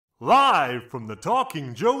Live from the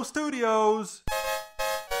Talking Joe Studios.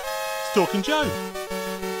 It's Talking Joe.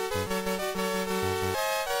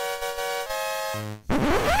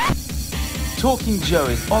 Talking Joe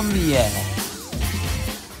is on the air.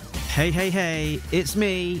 Hey, it's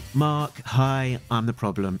me, Mark. Hi, I'm the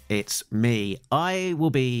problem. It's me. I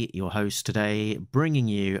will be your host today, bringing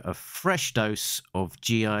you a fresh dose of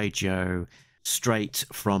G.I. Joe straight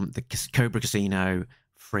from the Cobra Casino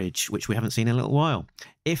fridge, which we haven't seen in a little while.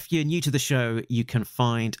 If you're new to the show, you can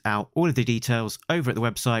find out all of the details over at the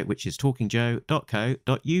website, which is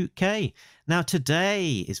talkingjoe.co.uk. Now,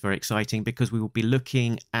 today is very exciting because we will be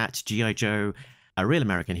looking at G.I. Joe, A Real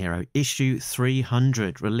American Hero, issue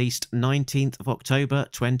 300, released 19th of October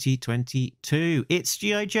 2022. It's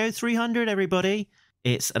G.I. Joe 300, everybody.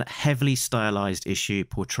 It's a heavily stylized issue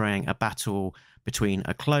portraying a battle between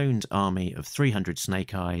a cloned army of 300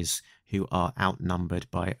 Snake Eyes who are outnumbered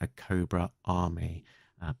by a Cobra army,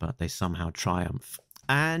 but they somehow triumph.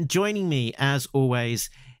 And joining me, as always,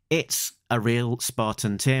 it's a real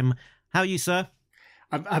Spartan Tim. How are you, sir?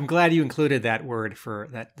 I'm glad you included that word for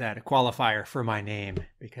that qualifier for my name,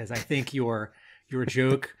 because I think your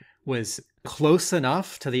joke was close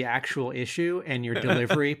enough to the actual issue and your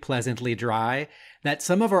delivery pleasantly dry that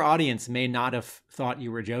some of our audience may not have thought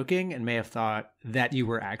you were joking and may have thought that you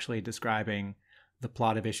were actually describing the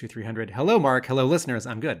plot of issue 300. Hello, Mark. Hello, listeners.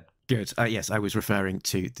 I'm good. Good. Yes, I was referring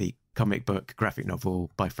to the comic book graphic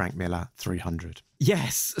novel by Frank Miller, 300.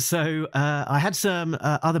 Yes, so I had some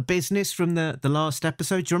other business from the last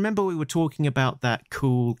episode. Do you remember we were talking about that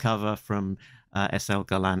cool cover from S.L.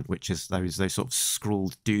 Gallant, which is those sort of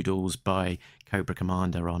scrawled doodles by Cobra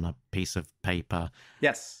Commander on a piece of paper?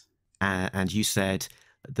 Yes. And you said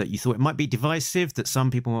that you thought it might be divisive, that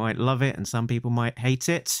some people might love it and some people might hate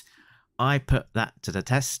it. I put that to the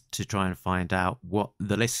test to try and find out what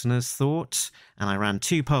the listeners thought, and I ran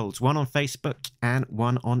two polls, one on Facebook and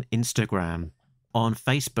one on Instagram. On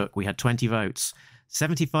Facebook, we had 20 votes.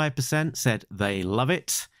 75% said they love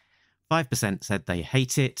it, 5% said they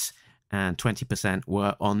hate it, and 20%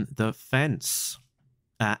 were on the fence.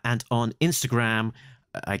 And on Instagram,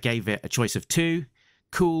 I gave it a choice of two,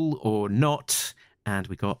 cool or not, and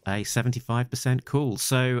we got a 75% cool.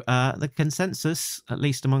 So the consensus, at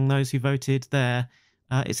least among those who voted there,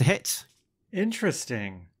 is a hit.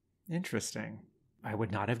 Interesting. I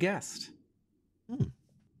would not have guessed.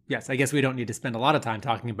 Yes, I guess we don't need to spend a lot of time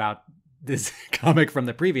talking about this comic from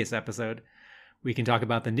the previous episode. We can talk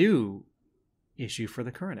about the new issue for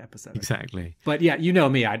the current episode. Exactly. But yeah, you know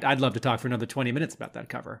me. I'd love to talk for another 20 minutes about that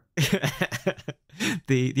cover.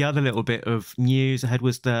 The other little bit of news ahead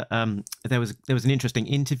was that there was an interesting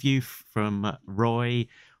interview from Roy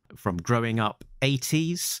from Growing Up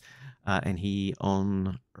 80s, and he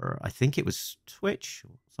on I think it was Twitch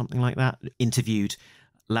or something like that interviewed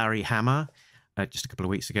Larry Hama just a couple of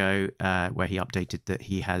weeks ago, where he updated that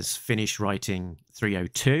he has finished writing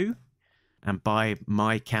 302, and by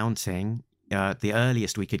my counting, the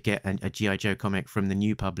earliest we could get a G.I. Joe comic from the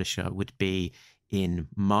new publisher would be in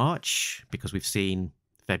March, because we've seen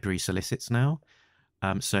February solicits now.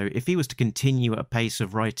 So if he was to continue at a pace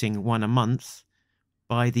of writing one a month,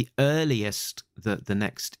 by the earliest that the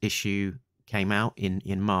next issue came out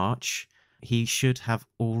in March, he should have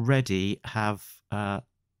already have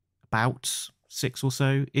about 6 or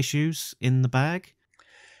so issues in the bag.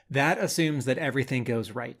 That assumes that everything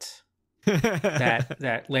goes right.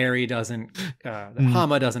 that Larry doesn't, that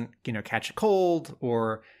Hama doesn't, catch a cold,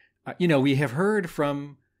 or, we have heard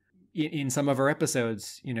from in some of our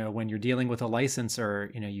episodes, when you're dealing with a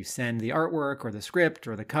licensor, you send the artwork or the script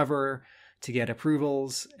or the cover to get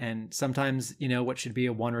approvals. And sometimes, what should be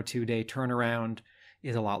a 1 or 2 day turnaround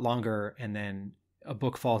is a lot longer. And then a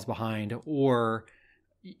book falls behind, or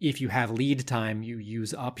if you have lead time, you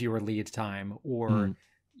use up your lead time, or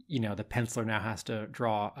the penciler now has to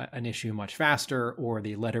draw an issue much faster, or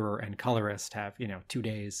the letterer and colorist have, 2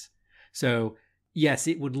 days. So yes,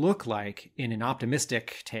 it would look like, in an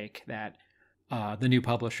optimistic take, that the new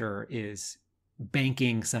publisher is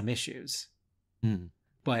banking some issues.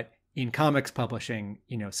 But in comics publishing,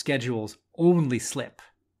 schedules only slip.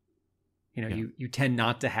 You tend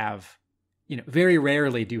not to have, very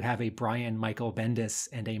rarely do you have a Brian Michael Bendis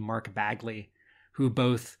and a Mark Bagley who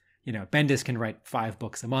both, Bendis can write 5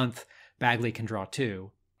 books a month, Bagley can draw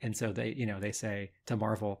 2. And so they say to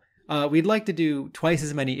Marvel, we'd like to do twice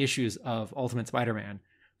as many issues of Ultimate Spider-Man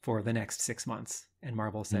for the next 6 months. And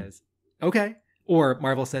Marvel says, okay. Or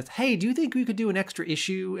Marvel says, hey, do you think we could do an extra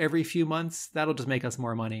issue every few months? That'll just make us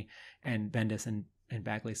more money. And Bendis and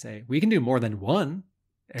Bagley say, we can do more than one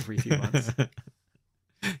every few months.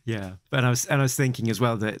 Yeah, but I was thinking as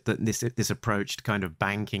well that this approach to kind of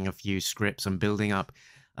banking a few scripts and building up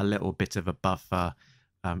a little bit of a buffer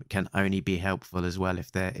can only be helpful as well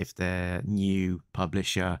if their new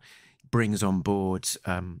publisher brings on board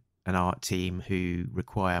an art team who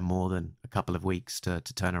require more than a couple of weeks to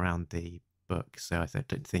turn around the book. So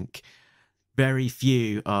don't think very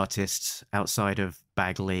few artists outside of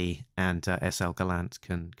Bagley and S.L. Gallant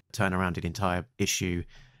can turn around an entire issue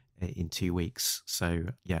in 2 weeks. So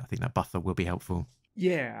yeah, I think that buffer will be helpful.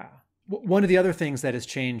 Yeah. One of the other things that has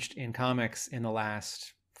changed in comics in the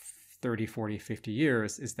last 30, 40, 50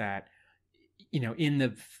 years is that, in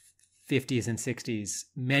the 50s and 60s,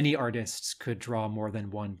 many artists could draw more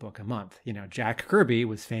than one book a month. Jack Kirby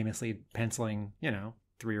was famously penciling,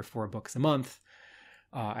 3 or 4 books a month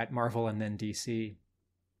at Marvel and then DC.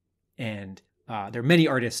 And there are many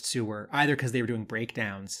artists who were either because they were doing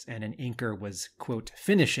breakdowns and an inker was, quote,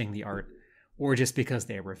 finishing the art, or just because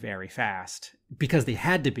they were very fast, because they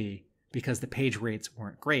had to be, because the page rates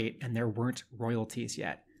weren't great and there weren't royalties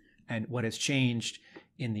yet. And what has changed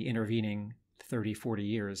in the intervening 30, 40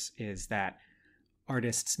 years is that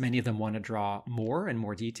artists, many of them want to draw more and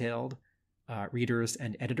more detailed. Readers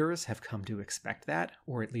and editors have come to expect that,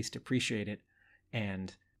 or at least appreciate it.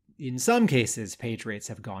 And in some cases, page rates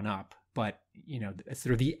have gone up. But,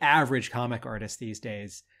 sort of the average comic artist these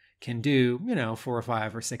days can do, 4 or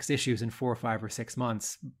 5 or 6 issues in 4 or 5 or 6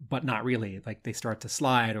 months, but not really. Like they start to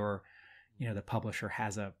slide, or, the publisher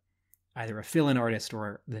has either a fill-in artist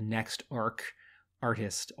or the next arc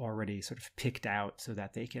artist already sort of picked out so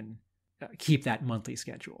that they can keep that monthly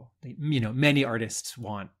schedule. Many artists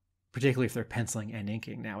want, particularly if they're penciling and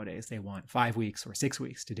inking nowadays, they want 5 weeks or 6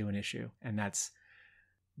 weeks to do an issue. And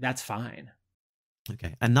that's fine.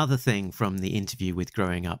 Okay. Another thing from the interview with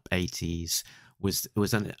Growing Up 80s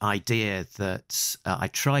was an idea that I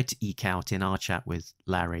tried to eke out in our chat with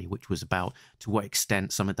Larry, which was about to what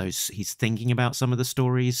extent some of those he's thinking about some of the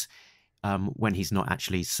stories when he's not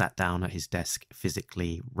actually sat down at his desk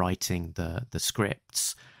physically writing the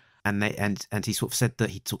scripts. And he sort of said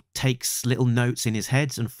that he takes little notes in his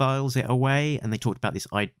head and files it away. And they talked about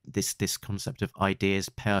this concept of ideas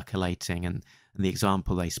percolating, and the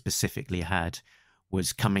example they specifically had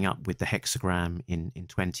was coming up with the hexagram in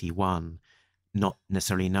 21, not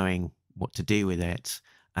necessarily knowing what to do with it,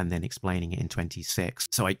 and then explaining it in 26.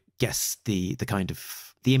 So I guess the kind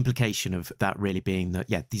of the implication of that really being that,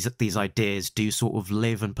 yeah, these ideas do sort of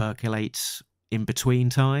live and percolate in between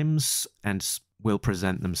times and will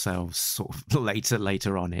present themselves sort of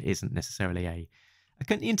later on. It isn't necessarily I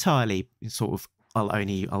can't entirely sort of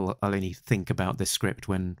I'll only think about this script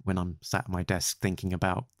when I'm sat at my desk thinking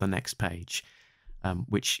about the next page,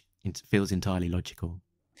 which feels entirely logical.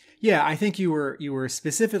 Yeah, I think you were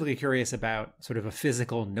specifically curious about sort of a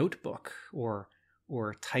physical notebook or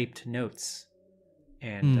typed notes.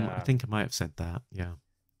 And I think I might have said that. Yeah.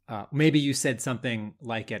 Maybe you said something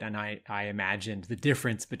like it, and I imagined the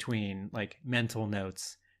difference between like mental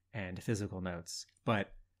notes and physical notes.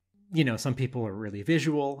 But some people are really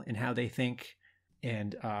visual in how they think,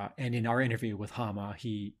 and in our interview with Hama,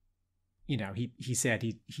 he said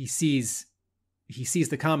he sees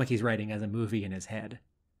the comic he's writing as a movie in his head,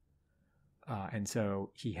 and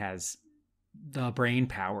so he has the brain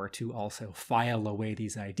power to also file away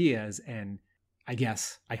these ideas, and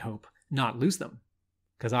I hope not lose them.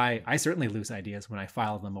 Because I certainly lose ideas when I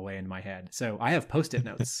file them away in my head. So I have Post-it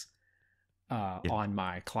notes on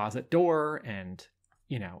my closet door, and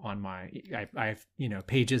on my I have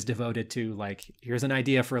pages devoted to like, here's an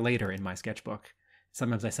idea for later in my sketchbook.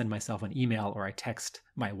 Sometimes I send myself an email or I text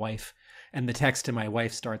my wife, and the text to my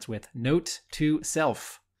wife starts with "Note to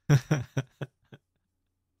self."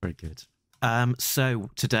 Very good.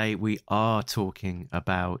 So today we are talking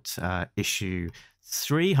about issue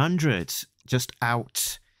 300, just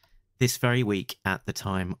out this very week at the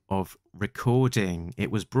time of recording. It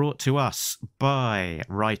was brought to us by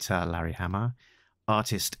writer Larry Hama,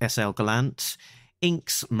 artist S.L. Gallant,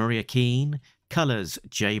 inks Maria Keane, colours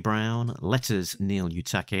Jay Brown, letters Neil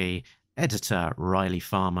Utake, editor Riley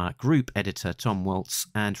Farmer, group editor Tom Waltz,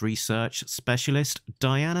 and research specialist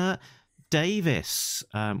Diana Davis.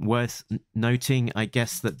 Worth noting, I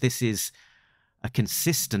guess, that this is a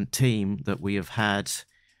consistent team that we have had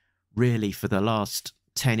really for the last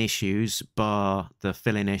 10 issues, bar the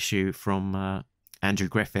fill-in issue from Andrew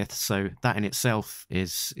Griffith. So that in itself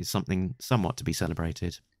is something somewhat to be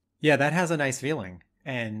celebrated. Yeah, that has a nice feeling.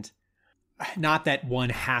 And not that one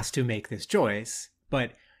has to make this choice,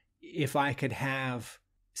 but if I could have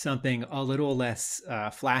something a little less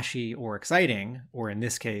flashy or exciting, or in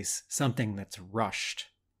this case, something that's rushed.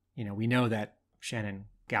 We know that Shannon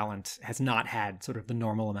Gallant has not had sort of the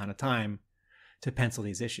normal amount of time to pencil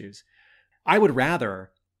these issues. I would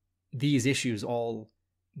rather these issues all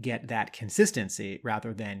get that consistency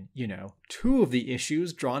rather than, 2 of the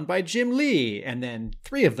issues drawn by Jim Lee and then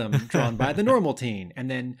 3 of them drawn by the normal team and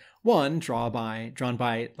then 1 drawn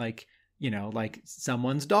by like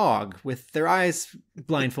someone's dog with their eyes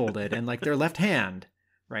blindfolded and like their left hand,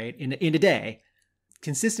 right? In a day.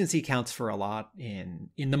 Consistency counts for a lot in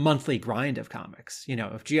the monthly grind of comics.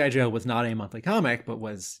 If G.I. Joe was not a monthly comic, but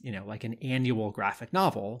was, like an annual graphic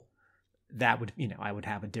novel, that would, I would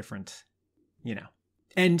have a different,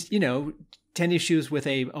 And, 10 issues with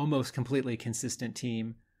a almost completely consistent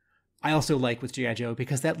team, I also like with G.I. Joe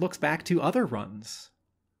because that looks back to other runs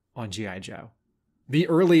on G.I. Joe. The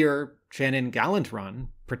earlier Shannon Gallant run,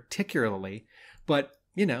 particularly, but,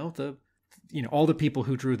 all the people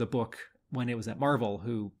who drew the book when it was at Marvel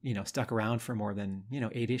who, stuck around for more than,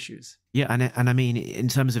 8 issues. Yeah, and I mean, in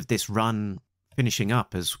terms of this run finishing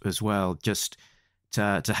up as well, just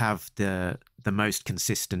to have the most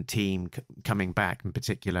consistent team coming back, in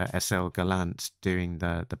particular SL Gallant doing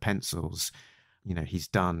the pencils. He's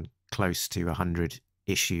done close to 100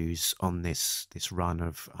 issues on this run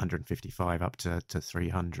of 155 up to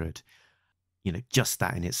 300. Just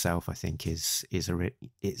that in itself, I think it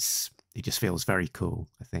just feels very cool.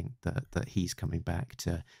 I think that he's coming back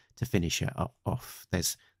to finish it off.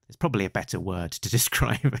 There's probably a better word to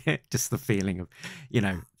describe it. Just the feeling of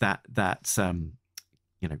that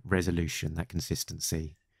resolution, that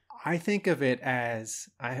consistency. I think of it as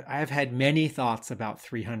I've had many thoughts about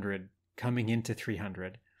 300 coming into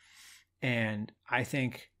 300. And I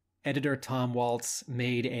think editor Tom Waltz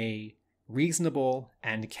made a reasonable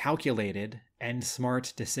and calculated and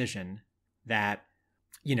smart decision that,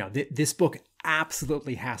 this book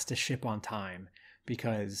absolutely has to ship on time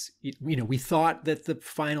because, we thought that the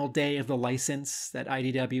final day of the license that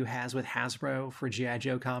IDW has with Hasbro for G.I.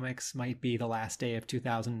 Joe comics might be the last day of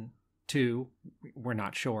 2002. We're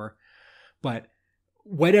not sure. But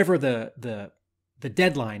whatever the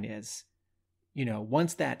deadline is,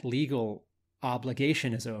 once that legal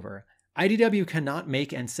obligation is over, IDW cannot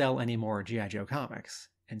make and sell any more G.I. Joe comics.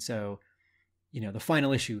 And so, the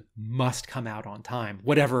final issue must come out on time,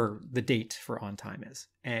 whatever the date for on time is.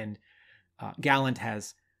 And Gallant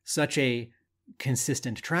has such a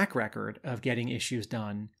consistent track record of getting issues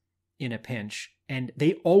done in a pinch, and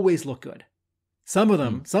they always look good. Some of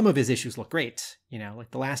them, some of his issues look great.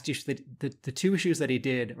 Like the last issue, the 2 issues that he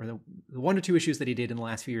did, or the 1 or 2 issues that he did in the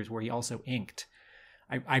last few years where he also inked,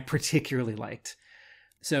 I particularly liked.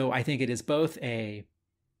 So I think it is both a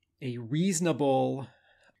reasonable,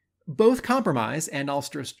 both compromise and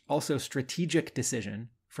also strategic decision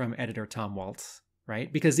from editor Tom Waltz,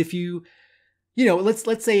 right? Because if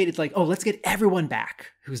let's say it's like, let's get everyone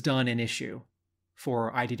back who's done an issue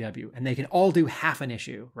for IDW, and they can all do half an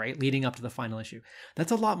issue, right? Leading up to the final issue.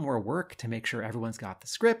 That's a lot more work to make sure everyone's got the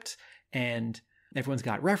script and everyone's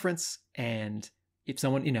got reference. And if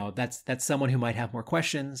someone, that's someone who might have more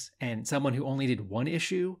questions, and someone who only did 1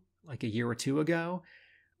 issue like a year or 2 ago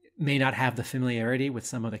may not have the familiarity with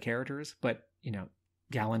some of the characters, but,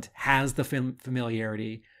 Gallant has the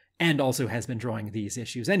familiarity and also has been drawing these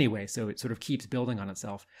issues anyway, so it sort of keeps building on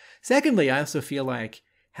itself. Secondly, I also feel like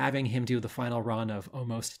having him do the final run of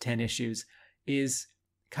almost 10 issues is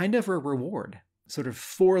kind of a reward, sort of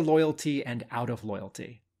for loyalty and out of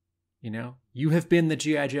loyalty. You have been the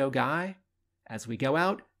G.I. Joe guy. As we go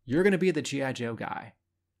out, you're going to be the G.I. Joe guy.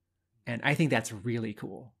 And I think that's really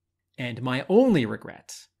cool. And my only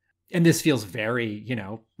regret, and this feels very,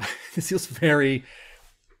 this feels very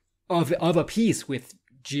of a piece with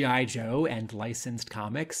G.I. Joe and licensed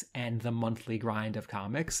comics and the monthly grind of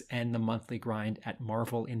comics and the monthly grind at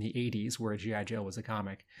Marvel in the 80s where G.I. Joe was a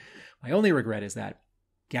comic. My only regret is that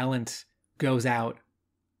Gallant goes out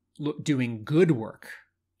doing good work,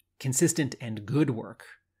 consistent and good work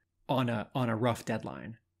on a rough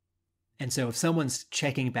deadline. And so if someone's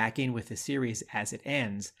checking back in with the series as it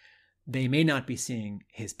ends, they may not be seeing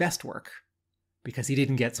his best work because he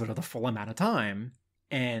didn't get sort of the full amount of time.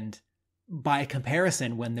 And by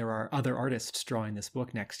comparison, when there are other artists drawing this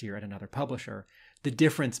book next year at another publisher, the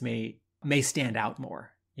difference may stand out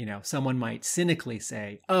more. Someone might cynically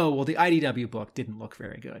say, oh, well, the IDW book didn't look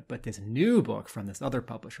very good, but this new book from this other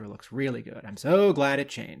publisher looks really good. I'm so glad it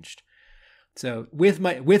changed. So with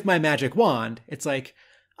my magic wand, it's like,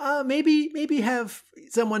 maybe have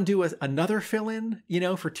someone do another fill-in,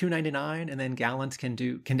 for $2.99, and then Gallant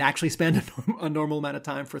can actually spend a normal amount of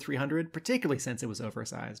time for $300, particularly since it was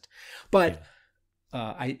oversized. But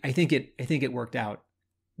I think it worked out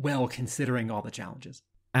well considering all the challenges.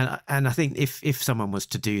 And I think if someone was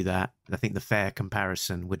to do that, I think the fair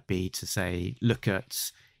comparison would be to say, look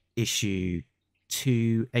at issue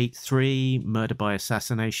 283, Murder by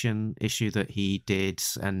Assassination issue that he did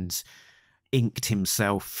and inked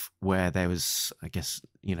himself, where there was, I guess,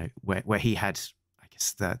 where he had, I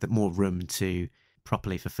guess, the more room to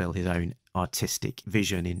properly fulfill his own artistic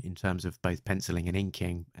vision in terms of both penciling and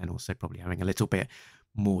inking, and also probably having a little bit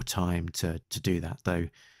more time to do that, though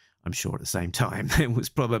I'm sure at the same time it was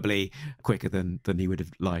probably quicker than he would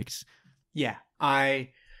have liked. Yeah, I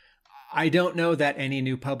don't know that any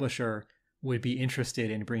new publisher would be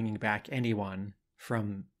interested in bringing back anyone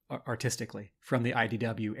from artistically from the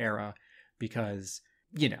IDW era, because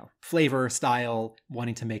flavor, style,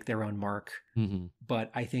 wanting to make their own mark. Mm-hmm.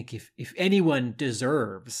 But I think if anyone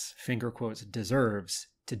deserves, finger quotes, deserves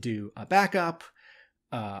to do a backup,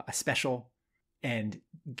 a special, and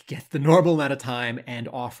get the normal amount of time and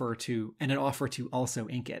an offer to also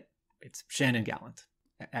ink it, it's Shannon Gallant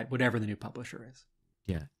at whatever the new publisher is.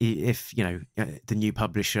 Yeah. If, the new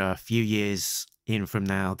publisher, a few years in from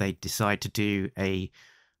now, they decide to do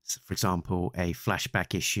for example, a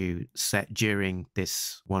flashback issue set during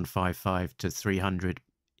this 155 to 300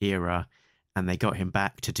 era, and they got him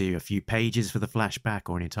back to do a few pages for the flashback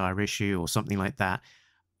or an entire issue or something like that,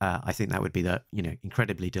 I think that would be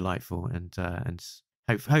incredibly delightful, and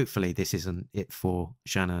hopefully this isn't it for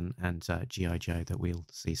Shannon and G.I. Joe, that we'll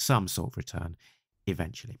see some sort of return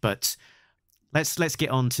eventually. But let's get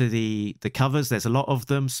on to the covers. There's a lot of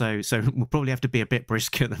them, so we'll probably have to be a bit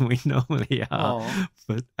brisker than we normally are. Aww.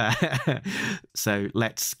 But so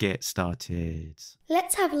let's get started.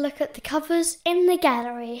 Let's have a look at the covers in the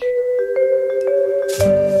gallery.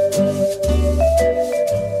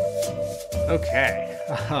 Okay.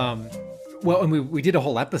 Well, and we did a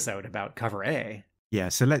whole episode about cover A. Yeah,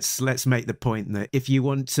 so let's make the point that if you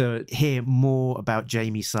want to hear more about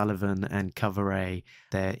Jamie Sullivan and cover A,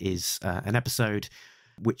 there is an episode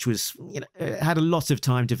which was had a lot of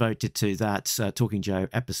time devoted to that, Talking Joe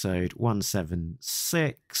episode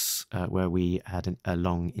 176, where we had a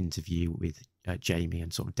long interview with Jamie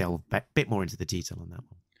and sort of delved a bit more into the detail on that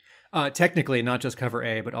one. Technically, not just cover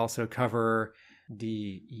A, but also cover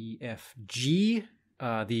D, E, F, G,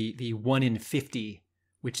 the 1 in 50,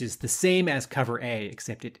 which is the same as cover A,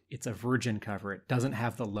 except it's a virgin cover. It doesn't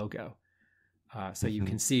have the logo. So you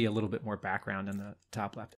can see a little bit more background in the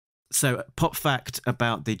top left. So pop fact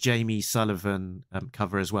about the Jamie Sullivan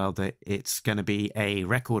cover as well, that it's going to be a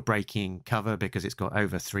record-breaking cover because it's got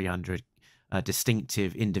over 300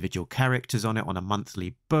 distinctive individual characters on it on a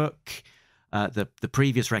monthly book. The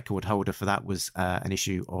previous record holder for that was an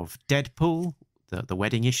issue of Deadpool, the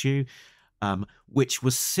wedding issue, which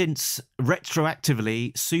was since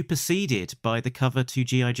retroactively superseded by the cover to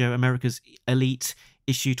G.I. Joe America's Elite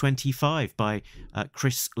issue 25 by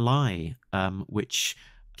Chris Lai, which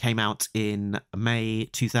came out in May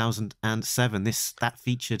 2007. That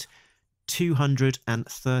featured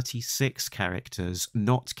 236 characters,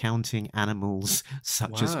 not counting animals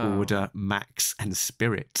such as Order, Max, and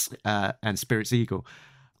Spirit, and Spirit's Eagle.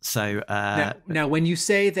 So now, when you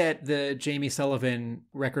say that the Jamie Sullivan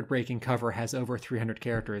record-breaking cover has over 300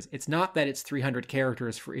 characters, it's not that it's 300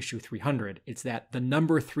 characters for issue 300. It's that the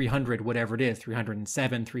number 300, whatever it is,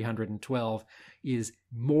 307, 312, is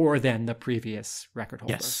more than the previous record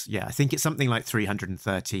holder. Yes, yeah, I think it's something like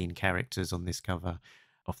 313 characters on this cover,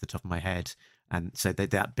 off the top of my head, and so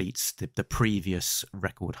that beats the previous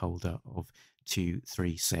record holder of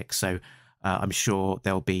 236. So I'm sure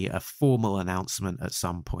there'll be a formal announcement at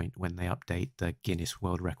some point when they update the Guinness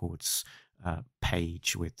World Records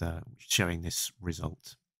page with showing this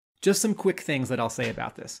result. Just some quick things that I'll say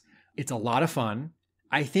about this. It's a lot of fun.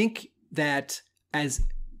 I think that, as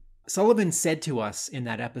Sullivan said to us in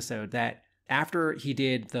that episode, that after he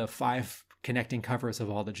did the 5 connecting covers of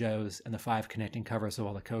all the Joes and the 5 connecting covers of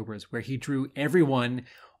all the Cobras, where he drew everyone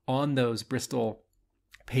on those Bristol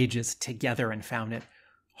pages together and found it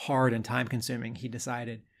hard and time consuming, he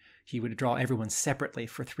decided he would draw everyone separately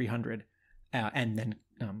for 300 and then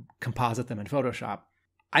composite them in Photoshop.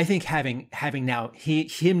 I think having now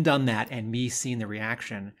him done that and me seeing the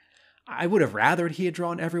reaction, I would have rathered he had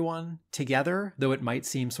drawn everyone together, though it might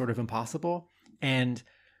seem sort of impossible. And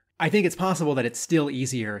I think it's possible that it's still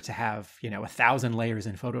easier to have 1,000 layers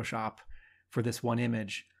in Photoshop for this one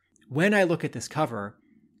image. When I look at this cover,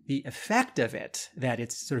 the effect of it, that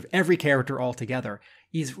it's sort of every character all together,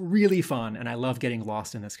 is really fun, and I love getting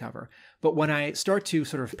lost in this cover. But when I start to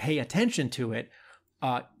sort of pay attention to it,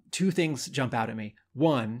 2 things jump out at me.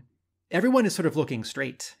 One, everyone is sort of looking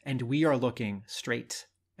straight, and we are looking straight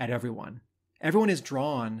at everyone. Everyone is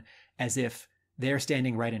drawn as if they're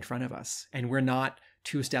standing right in front of us, and we're not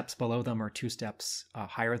 2 steps below them or 2 steps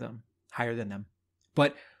higher than them.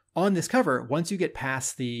 But on this cover, once you get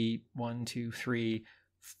past the 1, 2, 3,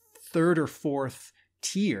 third or fourth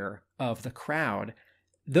tier of the crowd,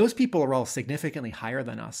 those people are all significantly higher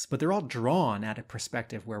than us, but they're all drawn at a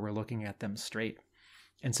perspective where we're looking at them straight.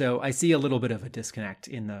 And so I see a little bit of a disconnect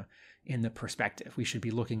in the perspective. We should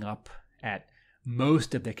be looking up at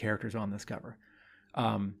most of the characters on this cover.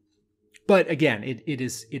 But again, it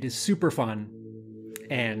is super fun,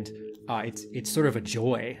 and it's sort of a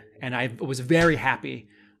joy. And I was very happy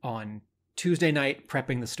on Tuesday night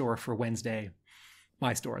prepping the store for Wednesday,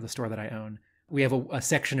 my store, the store that I own. We have a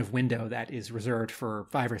section of window that is reserved for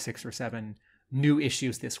 5 or 6 or 7 new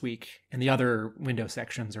issues this week, and the other window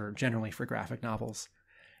sections are generally for graphic novels.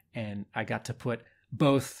 And I got to put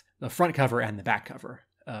both the front cover and the back cover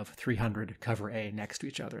of 300 cover A next to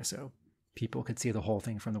each other, so people could see the whole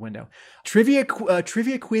thing from the window. Trivia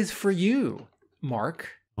quiz for you, Mark.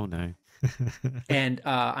 Oh no! And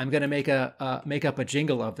I'm gonna make up a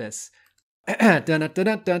jingle of this. Dun, dun,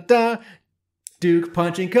 dun, dun, dun. Duke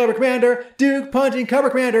punching Cobra Commander. Duke punching Cobra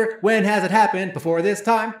Commander. When has it happened before this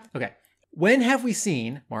time? Okay. When have we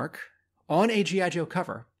seen, Mark, on a G.I. Joe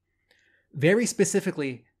cover, very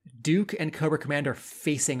specifically, Duke and Cobra Commander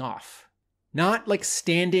facing off? Not like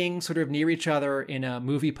standing sort of near each other in a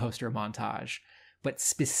movie poster montage, but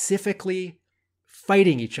specifically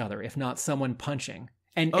fighting each other, if not someone punching.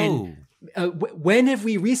 And when have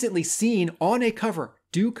we recently seen on a cover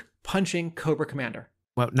Duke punching Cobra Commander?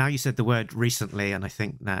 Well, now you said the word recently, and I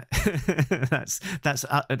think that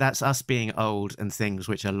that's us being old and things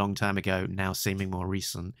which are a long time ago now seeming more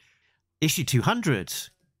recent. Issue 200.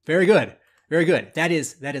 Very good. Very good. That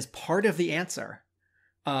is part of the answer.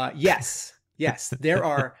 Yes. There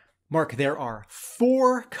are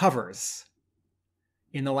 4 covers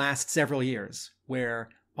in the last several years where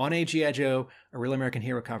on a G.I. Joe, a Real American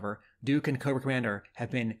Hero cover, Duke and Cobra Commander have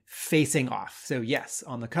been facing off. So yes,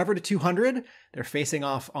 on the cover to 200, they're facing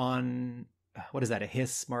off on, what is that, a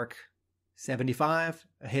hiss mark 75?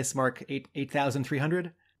 A hiss mark 8,300?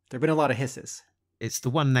 There have been a lot of hisses. It's the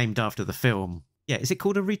one named after the film. Yeah, is it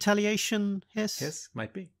called a retaliation hiss? Hiss,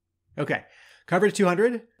 might be. Okay, cover to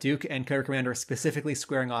 200, Duke and Cobra Commander specifically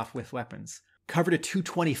squaring off with weapons. Cover to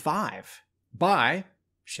 225 by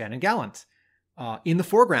Shannon Gallant. In the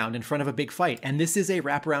foreground in front of a big fight. And this is a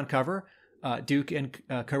wraparound cover. Duke and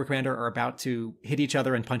Cobra Commander are about to hit each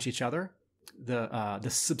other and punch each other. The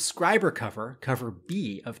subscriber cover, cover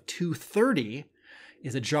B of 230,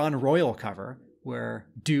 is a John Royal cover where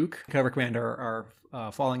Duke, Cobra Commander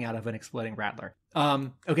are falling out of an exploding rattler.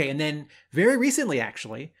 Okay, and then very recently,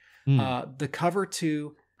 actually, the cover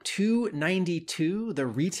to 292, the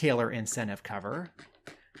retailer incentive cover,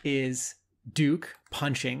 is Duke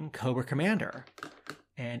punching Cobra Commander.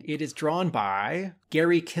 And it is drawn by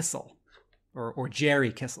Gary Kissel, or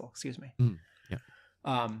Jerry Kissel, excuse me.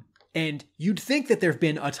 And you'd think that there have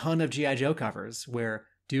been a ton of G.I. Joe covers where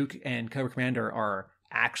Duke and Cobra Commander are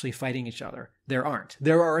actually fighting each other. There aren't.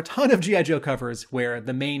 There are a ton of G.I. Joe covers where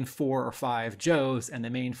the main 4 or 5 Joes and the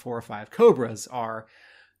main 4 or 5 Cobras are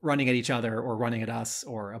running at each other or running at us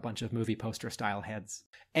or a bunch of movie poster style heads.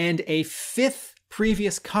 And a 5th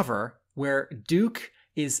previous cover where Duke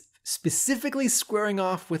is specifically squaring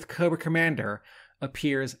off with Cobra Commander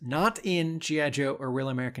appears not in G.I. Joe or Real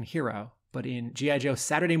American Hero, but in G.I. Joe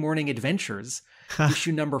Saturday Morning Adventures,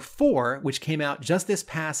 issue number 4, which came out just this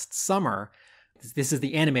past summer. This is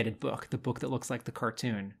the animated book, the book that looks like the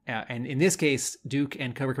cartoon. And in this case, Duke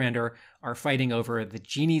and Cobra Commander are fighting over the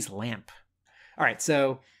genie's lamp. All right,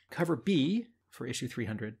 so cover B for issue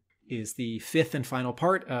 300 is the 5th and final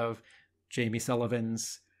part of Jamie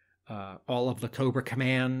Sullivan's all of the Cobra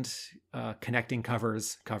Command connecting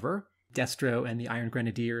covers cover. Destro and the Iron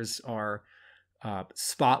Grenadiers are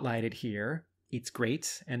spotlighted here. It's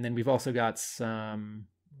great. And then we've also got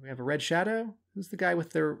we have a Red Shadow. Who's the guy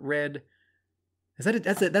with the red?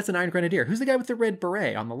 That's an Iron Grenadier. Who's the guy with the red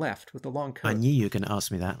beret on the left with the long coat? I knew you were going to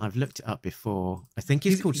ask me that. I've looked it up before. I think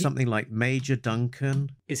he's called something like Major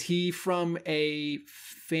Duncan. Is he from a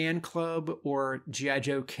fan club or G.I.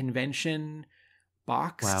 Joe convention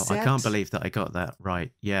box set? I can't believe that I got that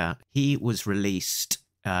right. Yeah, he was released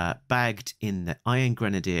bagged in the Iron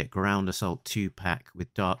Grenadier Ground Assault 2-pack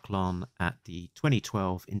with Darklon at the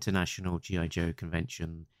 2012 International G.I. Joe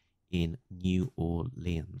Convention in New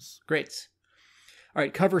Orleans. Great. All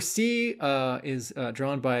right, cover C is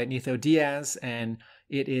drawn by Nitho Diaz, and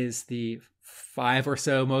it is the 5 or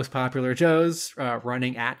so most popular Joes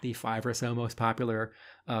running at the 5 or so most popular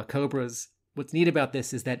Cobras. What's neat about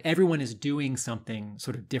this is that everyone is doing something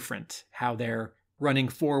sort of different, how they're running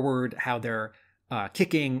forward, how they're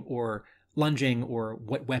kicking or lunging or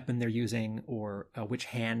what weapon they're using or which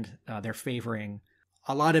hand they're favoring.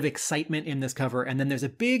 A lot of excitement in this cover. And then there's a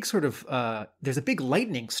big there's a big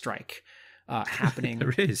lightning strike happening.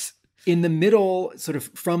 There is. In the middle, sort of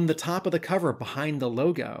from the top of the cover behind the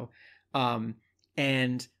logo.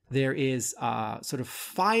 And there is sort of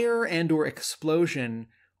fire and or explosion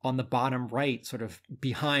on the bottom right, sort of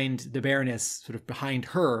behind the Baroness, sort of behind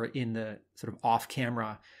her in the sort of off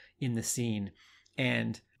camera in the scene.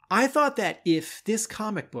 And I thought that if this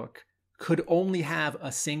comic book could only have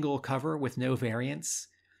a single cover with no variants,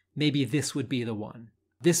 maybe this would be the one.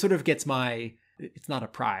 This sort of gets it's not a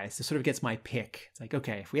prize, this sort of gets my pick. It's like,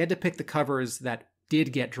 okay, if we had to pick the covers that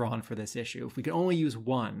did get drawn for this issue, if we could only use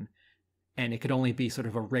one, and it could only be sort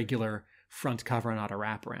of a regular front cover, not a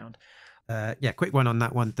wraparound. Quick one on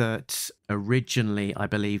that one. That originally, I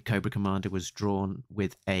believe, Cobra Commander was drawn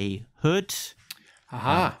with a hood.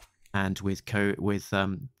 Aha. And with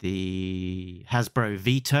the Hasbro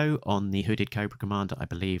veto on the hooded Cobra Commander, I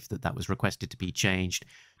believe that was requested to be changed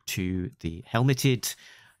to the helmeted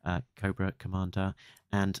Cobra Commander.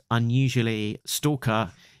 And unusually,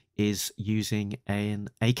 Stalker is using an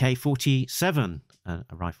AK-47, a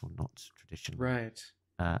rifle not traditionally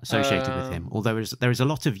associated with him. Although there is a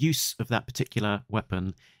lot of use of that particular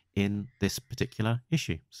weapon in this particular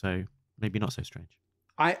issue, so maybe not so strange.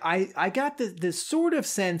 I got the sort of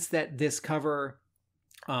sense that this cover,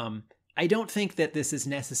 I don't think that this is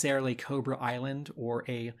necessarily Cobra Island or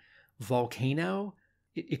a volcano.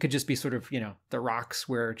 It could just be sort of, the rocks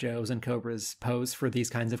where Joes and Cobras pose for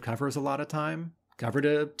these kinds of covers a lot of time. Cover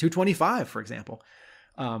to 225, for example.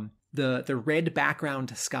 The red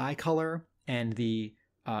background sky color and the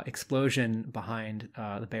explosion behind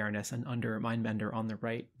the Baroness and under Mindbender on the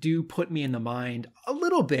right do put me in the mind a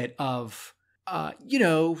little bit of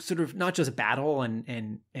sort of not just battle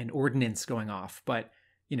and ordnance going off, but,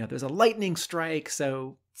 there's a lightning strike.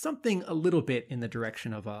 So something a little bit in the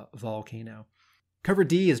direction of a volcano. Cover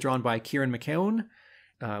D is drawn by Kieran McKeown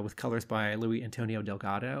with colors by Luis Antonio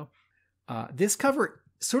Delgado. This cover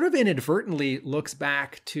sort of inadvertently looks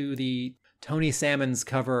back to the Tony Salmon's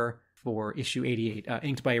cover for issue 88,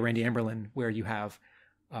 inked by Randy Emberlin, where you have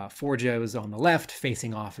 4 Joes on the left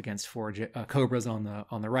facing off against 4 Cobras on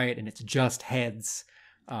the right, and it's just heads.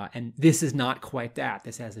 And this is not quite that.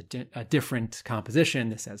 This has a different composition.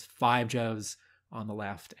 This has 5 Joes on the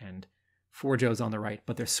left and 4 Joes on the right,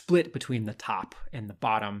 but they're split between the top and the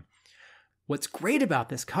bottom. What's great about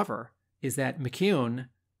this cover is that McKeown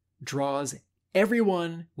draws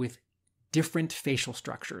everyone with different facial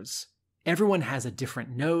structures. Everyone has a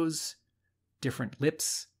different nose, different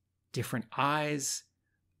lips, different eyes.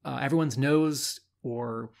 Everyone's nose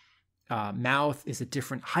or mouth is a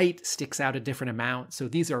different height, sticks out a different amount. So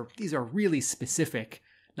these are really specific,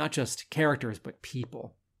 not just characters, but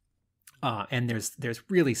people. And there's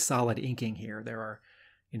really solid inking here. There are,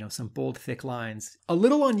 some bold, thick lines. A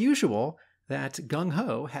little unusual that Gung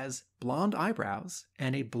Ho has blonde eyebrows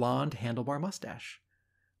and a blonde handlebar mustache,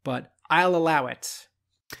 but I'll allow it.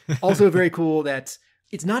 Also very cool that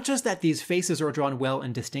it's not just that these faces are drawn well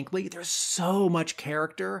and distinctly. There's so much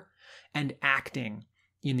character and acting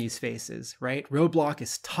in these faces, right? Roadblock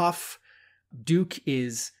is tough. Duke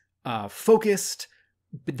is focused.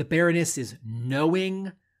 The Baroness is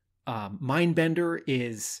knowing. Mindbender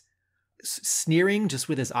is sneering just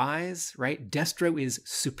with his eyes, right? Destro is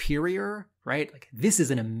superior, right? Like, this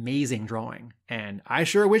is an amazing drawing. And I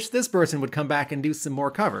sure wish this person would come back and do some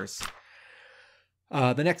more covers.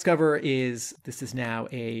 The next cover this is now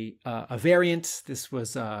a variant. This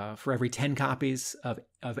was for every 10 copies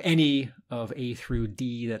of any of A through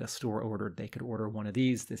D that a store ordered, they could order one of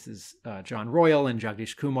these. This is John Royal and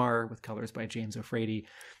Jagdish Kumar with colors by James O'Frady.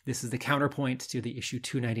 This is the counterpoint to the issue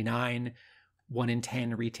 299 1 in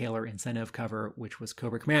 10 retailer incentive cover, which was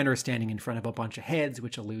Cobra Commander standing in front of a bunch of heads,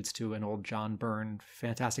 which alludes to an old John Byrne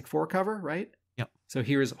Fantastic Four cover, right? Yep. So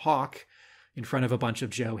here's Hawk in front of a bunch of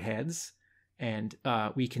Joe heads. And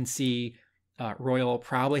we can see Royal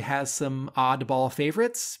probably has some oddball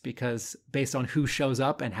favorites because based on who shows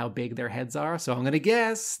up and how big their heads are. So I'm going to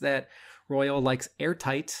guess that Royal likes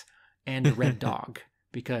Airtight and Red Dog,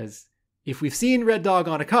 because if we've seen Red Dog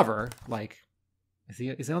on a cover, like, is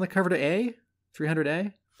he on the cover to A?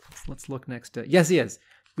 300A? Let's look next to... Yes, he is.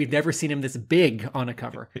 We've never seen him this big on a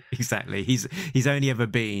cover. Exactly. He's only ever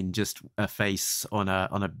been just a face on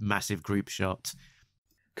a massive group shot.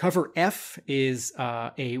 Cover F is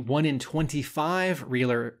a 1 in 25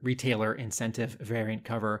 retailer incentive variant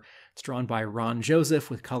cover. It's drawn by Ron Joseph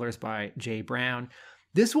with colors by Jay Brown.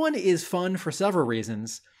 This one is fun for several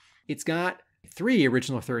reasons. It's got 3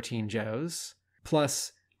 original 13 Joes,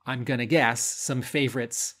 plus I'm going to guess, some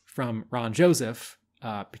favorites from Ron Joseph,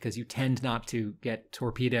 because you tend not to get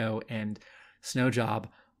Torpedo and Snow Job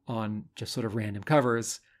on just sort of random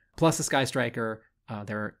covers, plus a Sky Striker.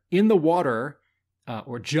 They're in the water,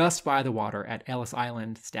 or just by the water at Ellis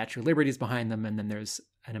Island. Statue of Liberty is behind them, and then there's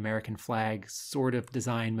an American flag sort of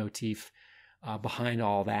design motif behind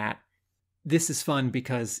all that. This is fun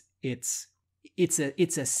because it's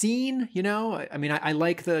a scene, you know. I mean, I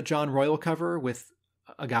like the John Royal cover with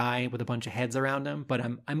a guy with a bunch of heads around him, but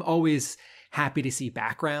I'm always happy to see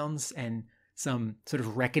backgrounds and some sort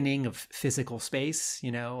of reckoning of physical space,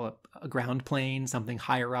 you know, a ground plane, something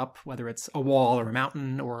higher up, whether it's a wall or a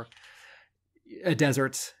mountain or a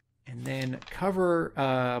desert. And then cover,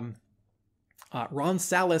 Ron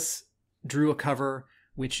Salas drew a cover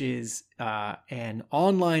which is an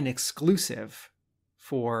online exclusive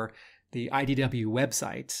for the IDW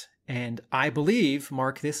website. And I believe,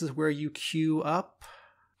 Mark, this is where you queue up.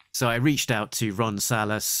 So I reached out to Ron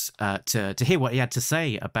Salas to hear what he had to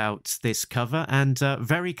say about this cover, and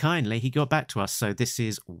very kindly he got back to us. So this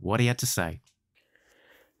is what he had to say.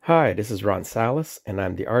 Hi, this is Ron Salas, and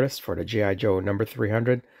I'm the artist for the G.I. Joe number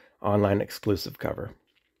 300 online exclusive cover.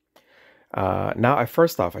 Now,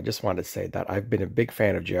 first off, I just wanted to say that I've been a big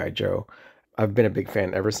fan of G.I. Joe. I've been a big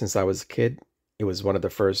fan ever since I was a kid. It was one of the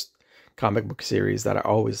first comic book series that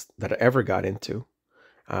I ever got into.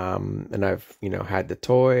 And I've, had the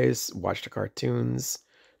toys, watched the cartoons,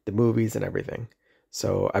 the movies, and everything.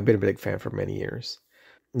 So I've been a big fan for many years.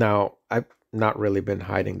 Now, I've not really been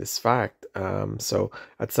hiding this fact. So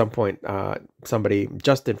at some point, somebody,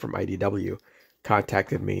 Justin from IDW,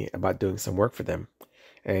 contacted me about doing some work for them.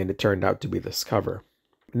 And it turned out to be this cover.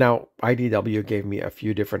 Now, IDW gave me a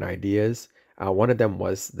few different ideas. One of them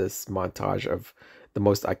was this montage of the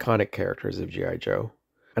most iconic characters of G.I. Joe.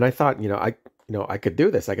 And I thought, I could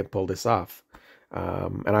do this. I could pull this off.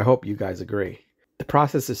 And I hope you guys agree. The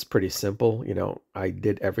process is pretty simple. I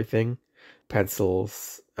did everything,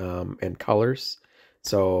 pencils and colors.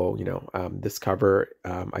 So, this cover,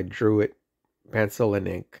 I drew it pencil and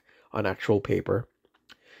ink on actual paper.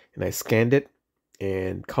 And I scanned it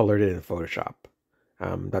and colored it in Photoshop.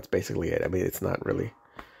 That's basically it. I mean, it's not really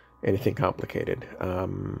anything complicated.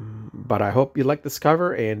 But I hope you like this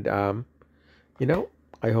cover, and, I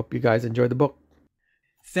hope you guys enjoy the book.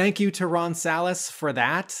 Thank you to Ron Salas for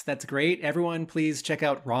that. That's great. Everyone, please check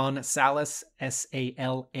out Ron Salas,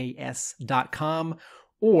 SALAS.com,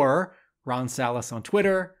 or Ron Salas on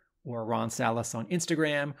Twitter, or Ron Salas on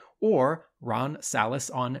Instagram, or Ron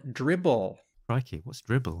Salas on Dribble. Crikey, what's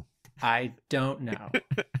Dribble? I don't know.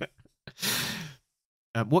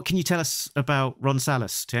 What can you tell us about Ron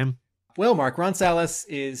Salas, Tim? Well, Mark, Ron Salas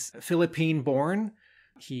is Philippine-born.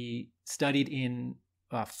 He studied in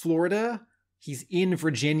Florida. He's in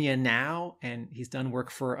Virginia now, and he's done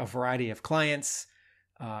work for a variety of clients.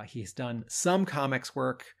 He's done some comics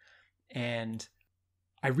work, and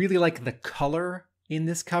I really like the color in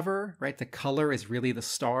this cover, right? The color is really the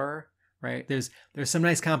star, right? There's some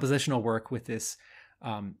nice compositional work with this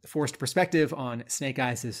forced perspective on Snake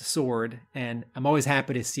Eyes' sword, and I'm always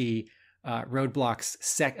happy to see Roadblock's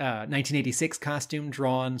 1986 costume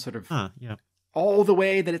drawn sort of all the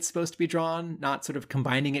way that it's supposed to be drawn, not sort of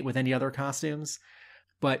combining it with any other costumes.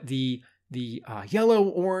 But the yellow,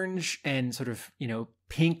 orange, and sort of,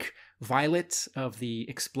 pink violet of the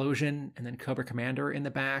explosion, and then Cobra Commander in the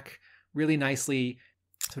back really nicely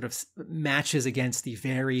sort of matches against the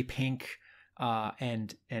very pink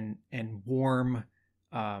and warm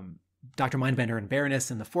Dr. Mindbender and Baroness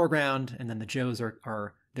in the foreground, and then the Joes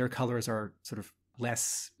are their colors are sort of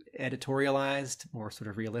less editorialized, more sort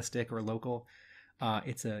of realistic or local.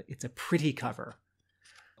 It's a pretty cover.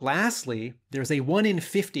 Lastly, there's a 1 in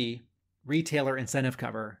 50 retailer incentive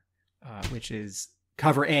cover, which is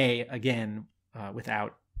cover A, again,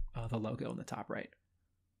 without the logo in the top right.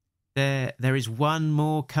 There is one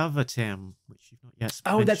more cover, Tim, which you've not yet mentioned.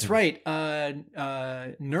 Oh, that's right.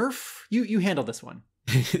 Nerf, you handle this one.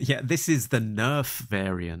 Yeah, this is the Nerf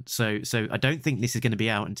variant. So I don't think this is going to be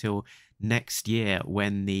out until next year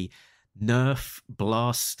when the Nerf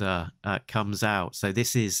Blaster comes out. So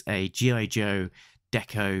this is a G.I. Joe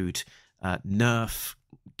decoed Nerf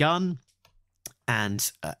gun.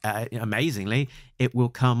 And amazingly, it will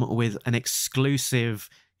come with an exclusive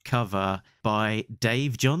cover by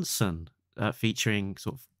Dave Johnson, featuring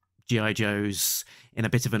sort of G.I. Joes in a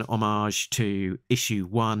bit of an homage to issue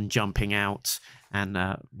 1 jumping out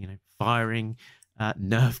and firing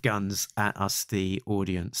Nerf guns at us, the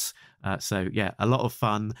audience. So yeah, a lot of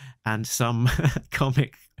fun, and some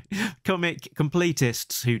comic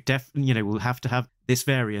completists who will have to have this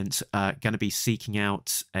variant going to be seeking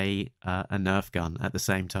out a Nerf gun at the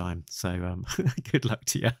same time. So good luck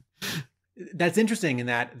to you. That's interesting in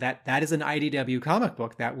that is an IDW comic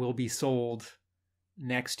book that will be sold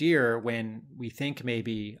next year, when we think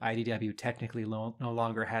maybe IDW technically no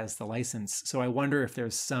longer has the license. So I wonder if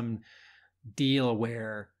there's some deal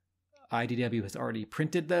where IDW has already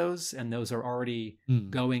printed those, and those are already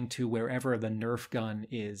going to wherever the Nerf gun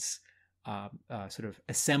is sort of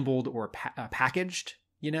assembled or packaged,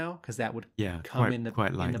 because that would come in the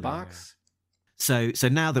box. Yeah. So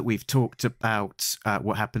now that we've talked about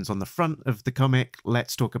what happens on the front of the comic,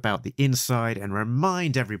 let's talk about the inside and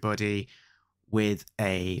remind everybody with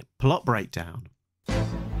a plot breakdown.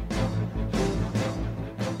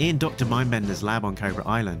 In Dr. Mindbender's lab on Cobra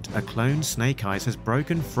Island, a clone Snake Eyes has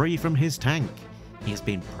broken free from his tank. He has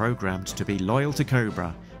been programmed to be loyal to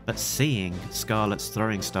Cobra, but seeing Scarlet's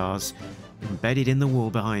throwing stars embedded in the wall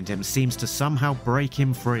behind him seems to somehow break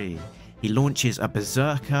him free. He launches a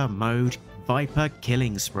berserker mode Viper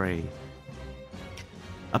killing spree.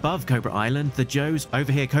 Above Cobra Island, the Joes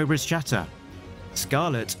overhear Cobra's chatter.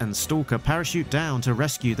 Scarlet and Stalker parachute down to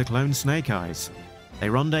rescue the clone Snake Eyes. They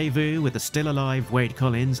rendezvous with the still-alive Wade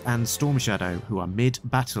Collins and Storm Shadow, who are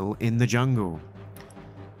mid-battle in the jungle.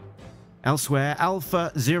 Elsewhere,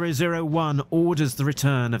 Alpha 001 orders the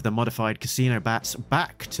return of the modified Casino Bats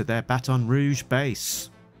back to their Baton Rouge base.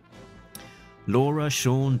 Laura,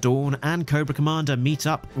 Sean, Dawn, and Cobra Commander meet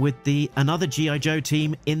up with another G.I. Joe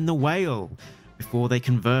team in the Whale before they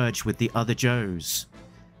converge with the other Joes.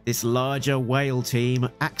 This larger Whale team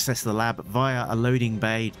access the lab via a loading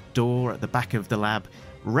bay door at the back of the lab,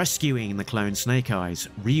 rescuing the clone Snake Eyes.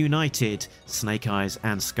 Reunited, Snake Eyes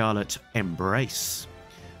and Scarlet embrace.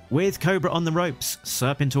 With Cobra on the ropes,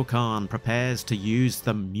 Serpentor Khan prepares to use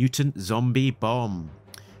the mutant zombie bomb.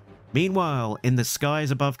 Meanwhile, in the skies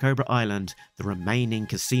above Cobra Island, the remaining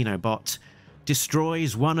casino bot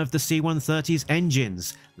destroys one of the C-130's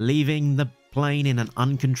engines, leaving the plane in an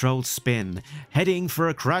uncontrolled spin, heading for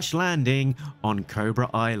a crash landing on Cobra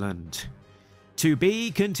Island. To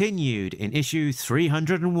be continued in issue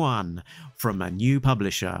 301 from a new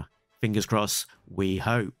publisher. Fingers crossed, we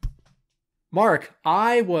hope. Mark,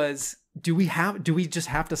 do we just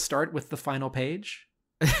have to start with the final page?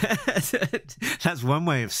 That's one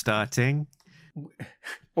way of starting.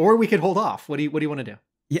 Or we could hold off. What do you want to do?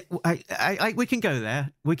 Yeah, we can go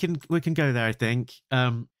there. We can go there, I think.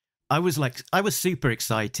 I was super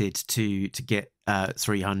excited to get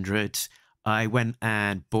 300. I went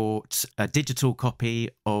and bought a digital copy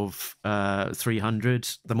of 300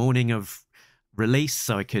 the morning of release,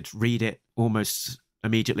 so I could read it almost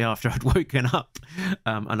immediately after I'd woken up.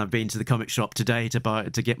 And I've been to the comic shop today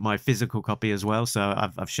to get my physical copy as well.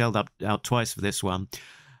 So I've shelled out twice for this one.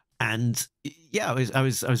 And yeah, I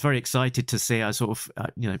was very excited to see. I sort of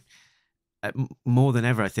more than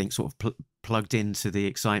ever, I think, sort of plugged into the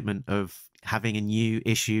excitement of having a new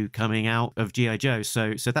issue coming out of G.I. Joe.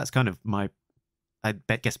 So that's kind of my, I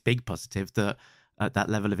guess, big positive, that that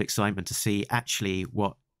level of excitement to see actually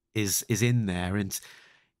what is in there. And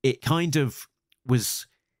it kind of was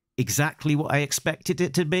exactly what I expected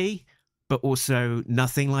it to be, but also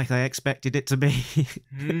nothing like I expected it to be.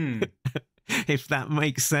 If that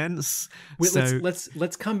makes sense.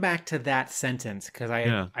 Let's come back to that sentence, because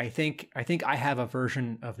I think I have a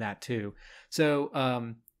version of that too. So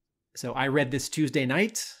I read this Tuesday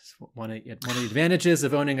night. One of the advantages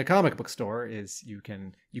of owning a comic book store is you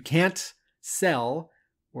can't sell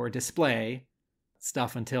or display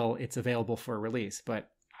stuff until it's available for release, but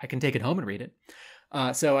I can take it home and read it.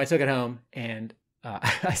 So I took it home and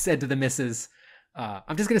I said to the missus,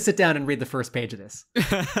 I'm just going to sit down and read the first page of this.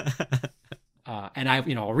 And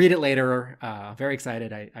I'll read it later. Very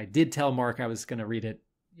excited. I did tell Mark I was going to read it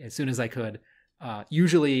as soon as I could.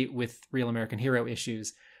 Usually with Real American Hero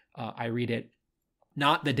issues, I read it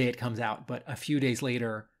not the day it comes out, but a few days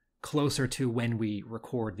later, closer to when we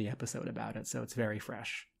record the episode about it. So it's very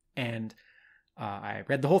fresh. And I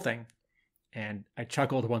read the whole thing, and I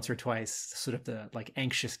chuckled once or twice, sort of the like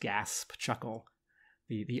anxious gasp chuckle,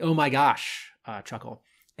 the oh my gosh chuckle.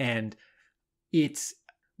 And it's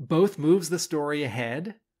both moves the story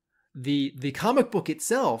ahead. The comic book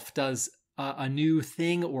itself does a new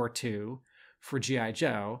thing or two for G.I.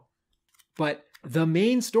 Joe, but the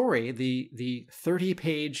main story, the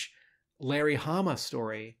 30-page Larry Hama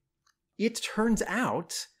story, it turns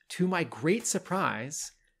out, to my great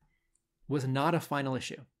surprise, was not a final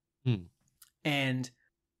issue. And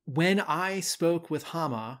when I spoke with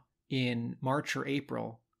Hama in March or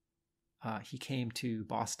April, he came to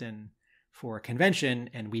Boston for a convention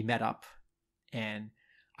and we met up. And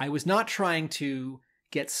I was not trying to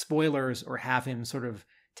get spoilers or have him sort of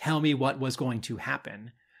tell me what was going to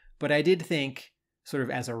happen. But I did think, sort of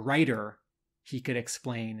as a writer, he could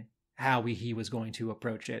explain how he was going to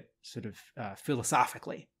approach it sort of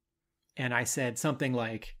philosophically. And I said something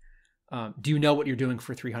like, do you know what you're doing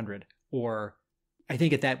for 300? Or I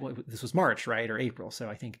think this was March, right? Or April. So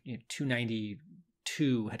I think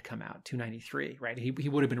 292 had come out, 293, right? He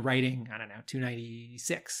would have been writing, I don't know,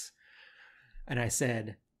 296. And I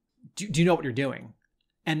said, do you know what you're doing?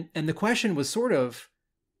 And the question was sort of,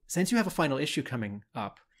 since you have a final issue coming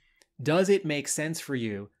up, does it make sense for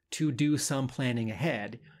you to do some planning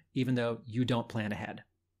ahead, even though you don't plan ahead?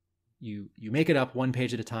 You make it up one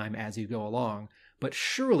page at a time as you go along, but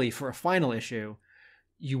surely for a final issue,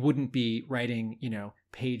 you wouldn't be writing,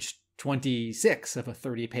 page 26 of a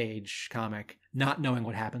 30-page comic, not knowing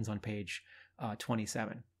what happens on page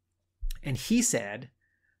 27. And he said,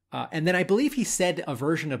 and then I believe he said a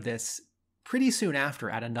version of this pretty soon after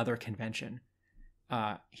at another convention.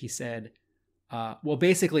 He said, well,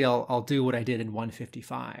 basically I'll do what I did in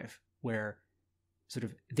 155, where sort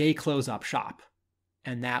of they close up shop.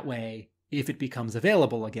 And that way, if it becomes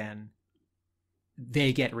available again,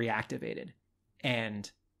 they get reactivated. And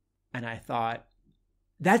I thought,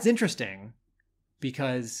 that's interesting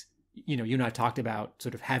because, you and I talked about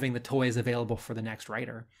sort of having the toys available for the next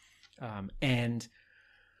writer. And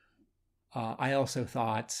I also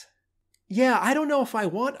thought, yeah, I don't know if I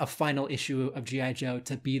want a final issue of G.I. Joe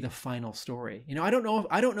to be the final story. I don't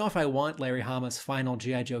know if I want Larry Hama's final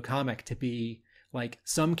G.I. Joe comic to be like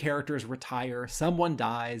some characters retire, someone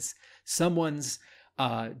dies, someone's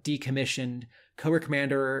decommissioned, Cobra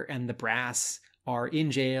Commander and the brass are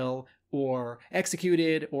in jail or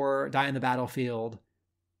executed or die in the battlefield.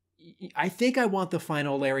 I think I want the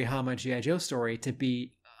final Larry Hama G.I. Joe story to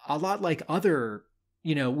be a lot like other,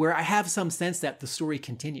 where I have some sense that the story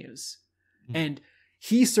continues. Mm-hmm. And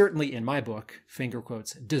he certainly, in my book, finger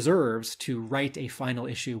quotes, deserves to write a final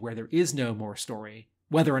issue where there is no more story,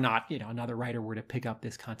 whether or not, another writer were to pick up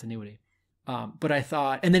this continuity. But I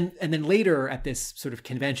thought, and then later at this sort of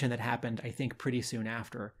convention that happened, I think pretty soon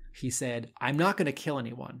after, he said, I'm not going to kill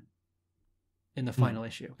anyone in the final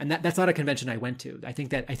issue. And that's not a convention I went to. I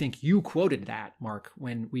think you quoted that, Mark,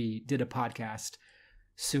 when we did a podcast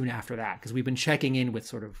soon after that, because we've been checking in with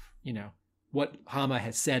sort of, what Hama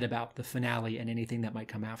has said about the finale and anything that might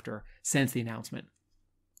come after since the announcement.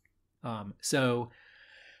 So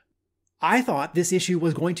I thought this issue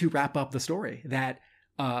was going to wrap up the story, that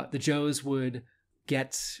the Joes would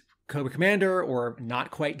get Cobra Commander or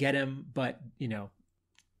not quite get him, but,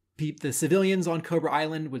 the civilians on Cobra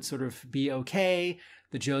Island would sort of be okay.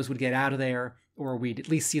 The Joes would get out of there, or we'd at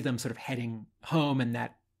least see them sort of heading home, and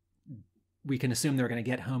that we can assume they're going to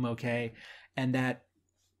get home okay, and that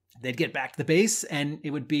they'd get back to the base and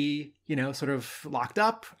it would be, sort of locked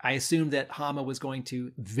up. I assumed that Hama was going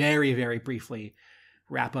to very, very briefly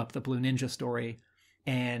wrap up the Blue Ninja story.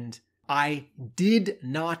 And I did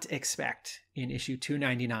not expect in issue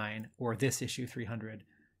 299 or this issue 300,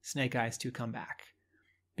 Snake Eyes to come back,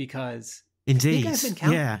 because indeed, I think I've been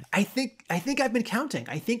counting. Yeah, I think I've been counting.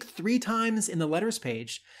 I think 3 times in the letters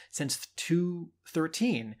page since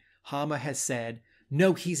 213, Hama has said,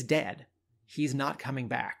 no, he's dead. He's not coming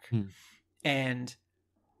back. And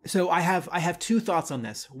so I have 2 thoughts on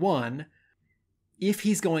this. One, if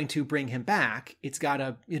he's going to bring him back, it's got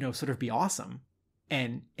to, sort of be awesome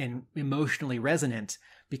and emotionally resonant,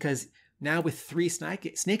 because now with 3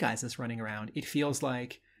 Snake Eyes running around, it feels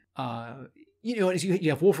like, you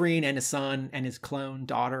have Wolverine and his son and his clone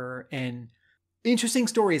daughter, and interesting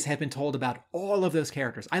stories have been told about all of those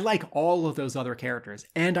characters. I like all of those other characters,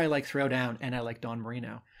 and I like Throwdown, and I like Don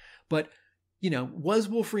Marino. But, was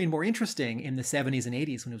Wolverine more interesting in the 70s and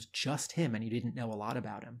 80s when it was just him and you didn't know a lot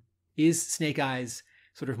about him? Is Snake Eyes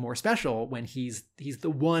sort of more special when he's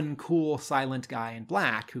the one cool silent guy in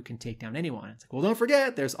black who can take down anyone? It's like, well, don't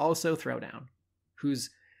forget, there's also Throwdown,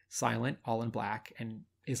 who's silent, all in black, and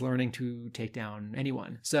is learning to take down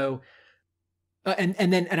anyone. So, and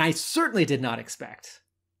I certainly did not expect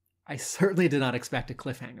a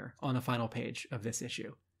cliffhanger on the final page of this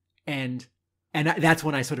issue. And that's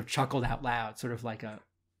when I sort of chuckled out loud, sort of like a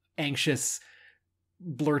anxious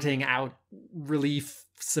blurting out relief,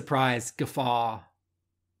 surprise, guffaw.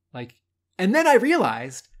 And then I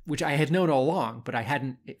realized, which I had known all along, but I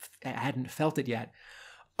hadn't felt it yet.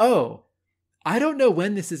 Oh, I don't know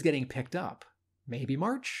when this is getting picked up. Maybe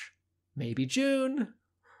March, maybe June.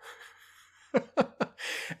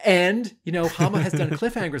 And, you know, Hama has done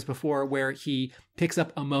cliffhangers before where he picks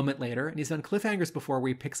up a moment later, and he's done cliffhangers before where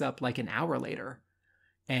he picks up like an hour later.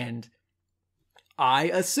 And I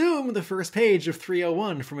assume the first page of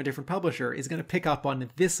 301 from a different publisher is going to pick up on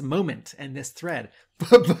this moment and this thread,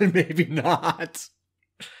 but maybe not.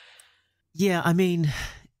 Yeah, I mean,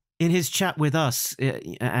 in his chat with us,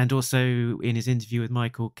 and also in his interview with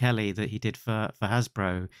Michael Kelly that he did for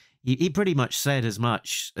Hasbro, he pretty much said as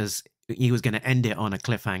much as he was going to end it on a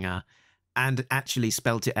cliffhanger, and actually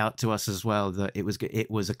spelt it out to us as well that it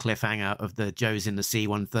was a cliffhanger of the Joes in the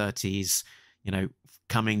C-130s, you know,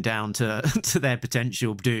 coming down to to their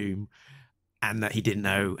potential doom, and that he didn't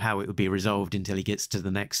know how it would be resolved until he gets to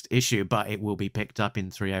the next issue, but it will be picked up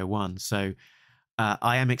in 301. So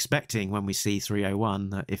I am expecting when we see 301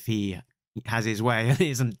 that if he has his way and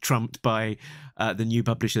isn't trumped by the new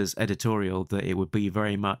publisher's editorial, that it would be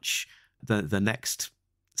very much the next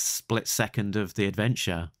split second of the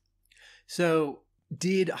adventure. So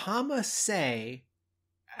did Hama say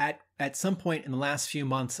at some point in the last few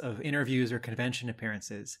months of interviews or convention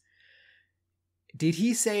appearances, did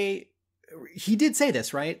he say, he did say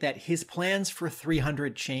this, right? That his plans for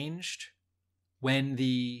 300 changed when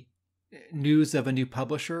the news of a new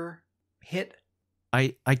publisher hit?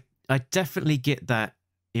 I definitely get that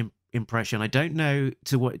impression. I don't know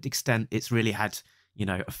to what extent it's really had, you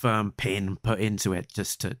know, a firm pin put into it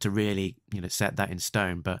just to really, you know, set that in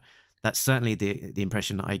stone. But that's certainly the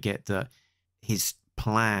impression that I get, that his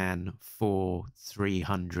plan for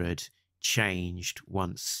 300 changed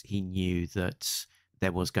once he knew that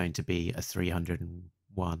there was going to be a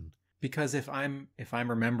 301. Because if I'm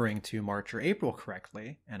remembering to March or April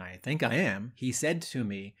correctly, and I think I am, he said to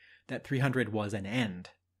me that 300 was an end.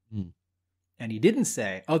 And he didn't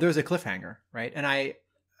say, "Oh, there's a cliffhanger," right? And I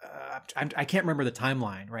can't remember the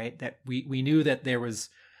timeline, right? That we knew that there was,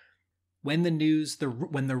 when the news,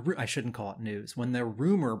 I shouldn't call it news, when the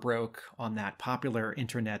rumor broke on that popular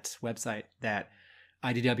internet website that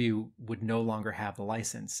IDW would no longer have the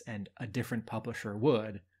license and a different publisher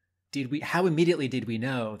would, how immediately did we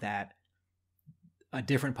know that a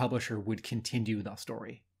different publisher would continue the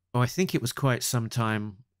story? Oh, I think it was quite some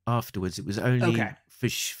time afterwards. It was only for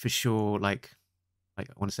sure, like I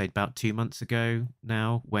want to say about 2 months ago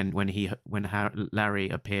now, when Larry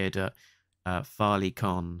appeared at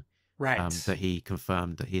FarleyCon, right? That he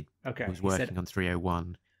confirmed that he was working on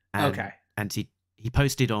 301. And, and he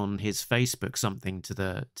posted on his Facebook something to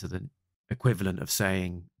the equivalent of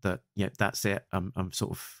saying that, yeah, that's it. I'm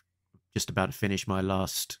sort of just about to finish my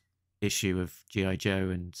last issue of G.I. Joe,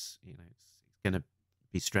 and you know, it's going to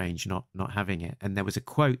be strange not having it. And there was a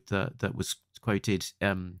quote that was quoted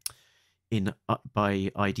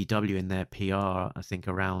by IDW in their PR, I think,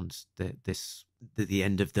 around the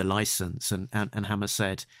end of the license, and Hammer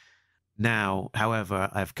said, "Now, however,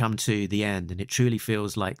 I've come to the end, and it truly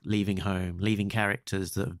feels like leaving home, leaving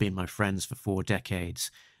characters that have been my friends for 4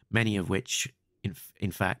 decades, many of which,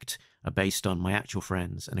 in fact, are based on my actual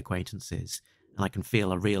friends and acquaintances, and I can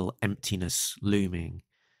feel a real emptiness looming."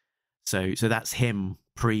 So that's him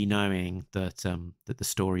pre-knowing that the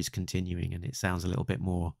story's continuing, and it sounds a little bit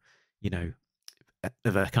more, you know,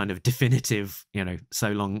 of a kind of definitive, you know,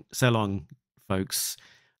 so long, folks.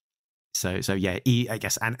 So yeah, I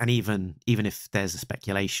guess, and even if there's a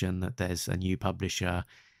speculation that there's a new publisher,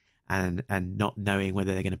 and not knowing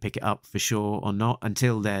whether they're going to pick it up for sure or not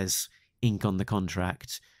until there's ink on the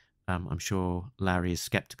contract, I'm sure Larry is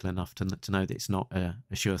skeptical enough to know that it's not a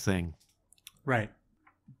sure thing. Right.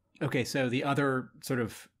 Okay, so the other sort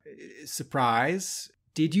of surprise,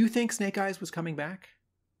 did you think Snake Eyes was coming back?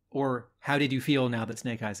 Or how did you feel now that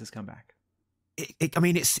Snake Eyes has come back? I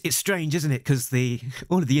mean, it's strange, isn't it? Because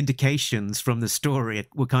all of the indications from the story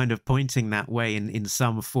were kind of pointing that way in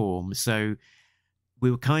some form. So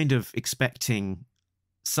we were kind of expecting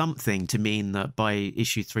something to mean that by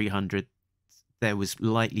issue 300, there was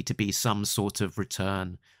likely to be some sort of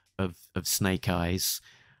return of Snake Eyes.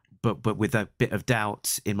 But with a bit of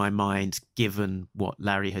doubt in my mind, given what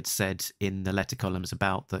Larry had said in the letter columns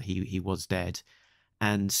about that he was dead,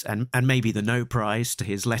 and maybe the no prize to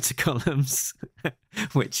his letter columns,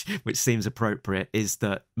 which seems appropriate, is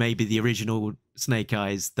that maybe the original Snake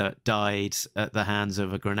Eyes that died at the hands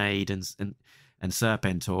of a grenade and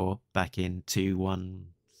Serpentor back in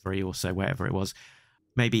 213 or so, wherever it was,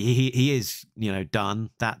 maybe he is, you know,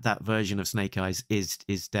 done. That version of Snake Eyes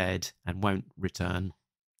is dead and won't return.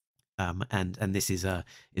 And this is a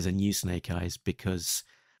new Snake Eyes, because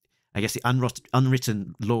I guess the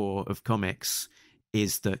unwritten law of comics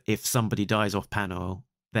is that if somebody dies off panel,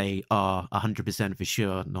 they are 100% for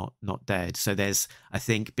sure not dead. So there's, I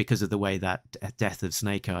think, because of the way that death of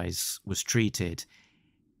Snake Eyes was treated,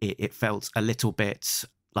 it felt a little bit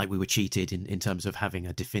like we were cheated in terms of having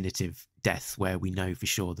a definitive death where we know for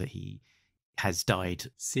sure that he has died.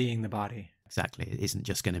 Seeing the body. Exactly. It isn't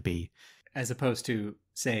just going to be... As opposed to,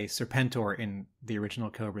 say, Serpentor in the original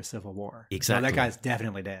Cobra Civil War. Exactly. So that guy's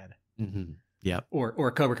definitely dead. Mm-hmm. Yeah.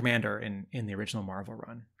 Or Cobra Commander in the original Marvel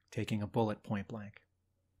run, taking a bullet point blank.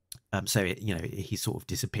 So he sort of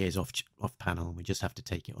disappears off panel, and we just have to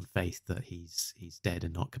take it on faith that he's dead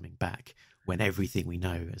and not coming back. When everything we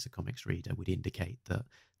know as a comics reader would indicate that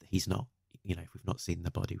he's not. If we've not seen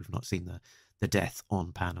the body, we've not seen the death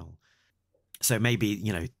on panel. So maybe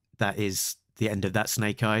that is the end of that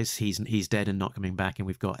Snake Eyes. He's dead and not coming back, and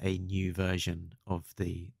we've got a new version of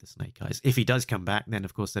the Snake Eyes. If he does come back, then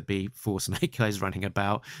of course there'd be 4 Snake Eyes running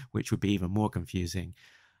about, which would be even more confusing.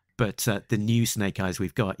 But the new Snake Eyes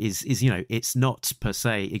we've got is it's not per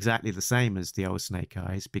se exactly the same as the old Snake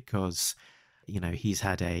Eyes, because he's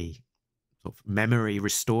had a sort of memory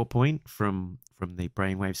restore point from the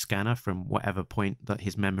brainwave scanner, from whatever point that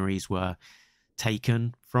his memories were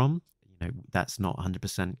taken from. That's not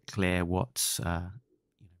 100% clear what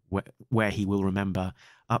where he will remember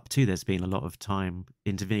up to. There's been a lot of time,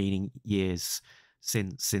 intervening years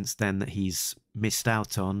since then, that he's missed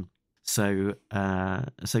out on. So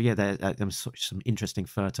yeah, there's some interesting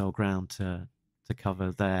fertile ground to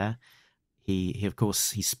cover there. He of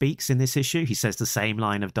course he speaks in this issue. He says the same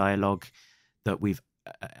line of dialogue that we've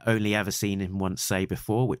only ever seen him once say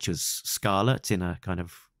before, which was Scarlet, in a kind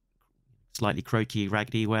of slightly croaky,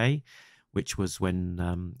 raggedy way, which was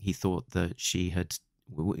when he thought that she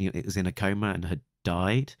was in a coma and had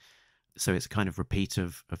died. So it's a kind of repeat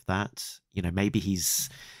of that. Maybe he's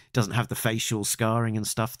doesn't have the facial scarring and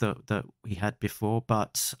stuff that he had before,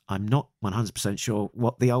 but I'm not 100% sure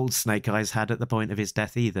what the old Snake Eyes had at the point of his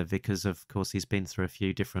death either, because of course he's been through a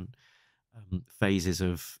few different phases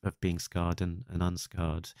of being scarred and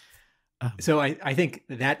unscarred. So I think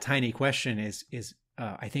that tiny question is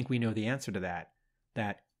I think we know the answer to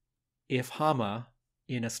that if Hama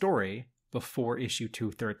in a story before issue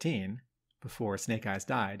 213, before Snake Eyes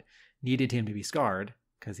died, needed him to be scarred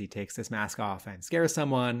because he takes this mask off and scares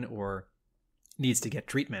someone or needs to get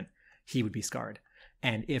treatment, he would be scarred.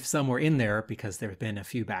 And if somewhere in there, because there have been a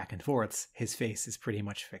few back and forths, his face is pretty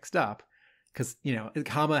much fixed up, because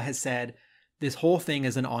Hama has said this whole thing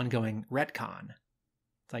is an ongoing retcon.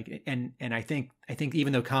 It's like, and I think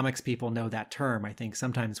even though comics people know that term, I think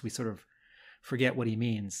sometimes we sort of forget what he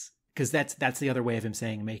means, because that's the other way of him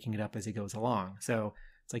saying making it up as he goes along. So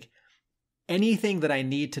it's like anything that I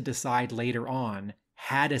need to decide later on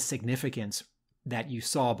had a significance that you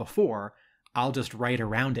saw before, I'll just write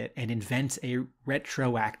around it and invent a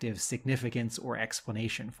retroactive significance or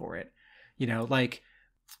explanation for it. Like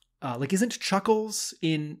isn't Chuckles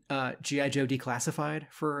in G.I. Joe Declassified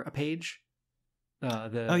for a page?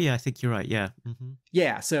 Oh yeah, I think you're right. Yeah. Mm-hmm.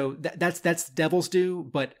 Yeah. So that's Devil's Due,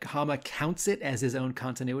 but Hama counts it as his own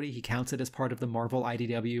continuity. He counts it as part of the Marvel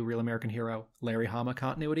IDW Real American Hero Larry Hama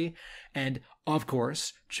continuity. And of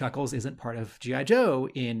course, Chuckles isn't part of G.I. Joe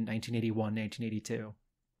in 1981, 1982.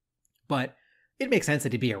 But it makes sense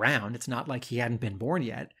that he'd be around. It's not like he hadn't been born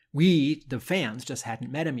yet. We, the fans, just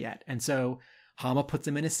hadn't met him yet. And so Hama puts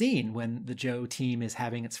him in a scene when the Joe team is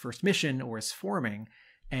having its first mission or is forming.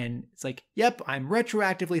 And it's like, yep, I'm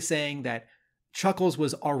retroactively saying that Chuckles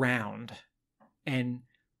was around. And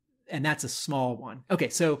that's a small one. Okay,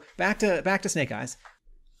 so back to Snake Eyes.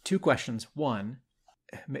 2 questions. One,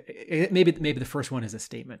 maybe the first one is a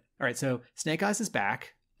statement. All right, so Snake Eyes is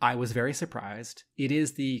back. I was very surprised. It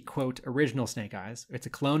is the, quote, original Snake Eyes. It's a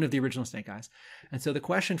clone of the original Snake Eyes. And so the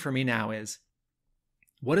question for me now is,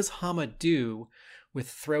 what does Hama do with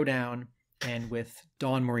Throwdown and with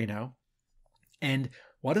Dawn Marino? And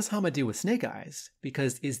what does Hama do with Snake Eyes?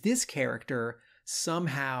 Because is this character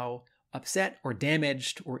somehow upset or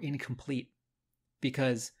damaged or incomplete?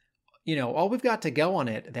 Because, all we've got to go on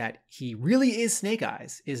it that he really is Snake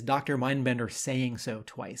Eyes is Dr. Mindbender saying so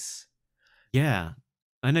twice. Yeah,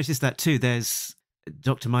 I noticed that too. There's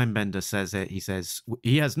Dr. Mindbender says it. He says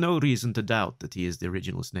he has no reason to doubt that he is the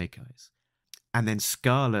original Snake Eyes. And then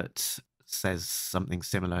Scarlet says something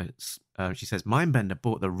similar. She says Mindbender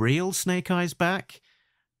brought the real Snake Eyes back.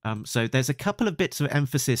 So there's a couple of bits of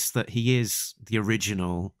emphasis that he is the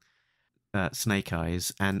original Snake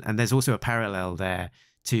Eyes, and there's also a parallel there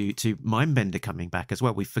to Mindbender coming back as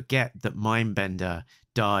well. We forget that Mindbender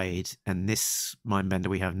died, and this Mindbender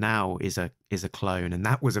we have now is a clone, and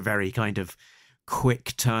that was a very kind of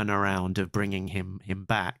quick turnaround of bringing him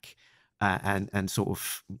back and sort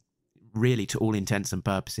of really, to all intents and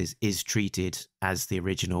purposes, is treated as the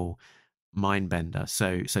original Mindbender.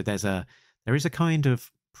 So there is a kind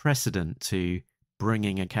of precedent to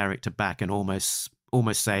bringing a character back and almost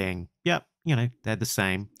saying, yep, they're the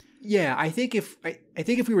same. Yeah, I think if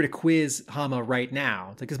we were to quiz Hama right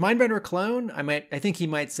now, because Mindbender clone, I think he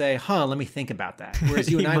might say, let me think about that.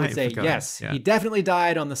 Whereas you and I would say, yes, he definitely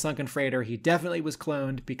died on the sunken freighter. He definitely was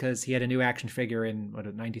cloned because he had a new action figure in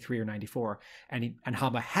 93 or 94, and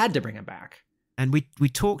Hama had to bring him back. And we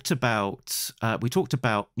talked about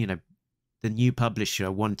the new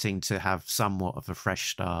publisher wanting to have somewhat of a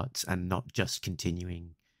fresh start and not just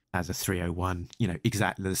continuing as a 301,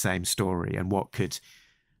 exactly the same story. And what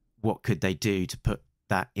could they do to put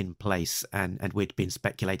that in place? And we'd been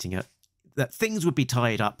speculating that things would be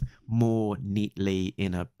tied up more neatly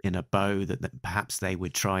in a bow, that perhaps they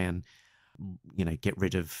would try and get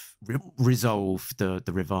rid of, resolve the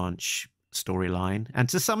Revanche storyline. And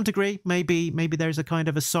to some degree, maybe there's a kind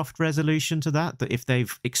of a soft resolution to that if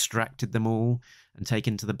they've extracted them all and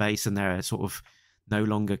taken to the base and they're sort of no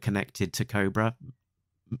longer connected to Cobra,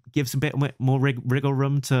 gives a bit more wriggle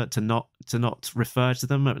room to not refer to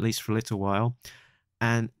them, at least for a little while.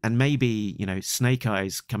 And maybe Snake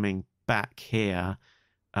Eyes coming back here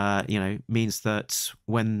means that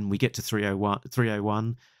when we get to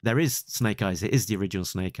 301, there is Snake Eyes. It is the original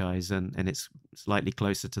Snake Eyes, and it's slightly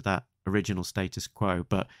closer to that original status quo.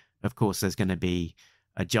 But of course, there's going to be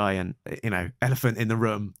a giant, elephant in the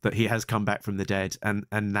room that he has come back from the dead, and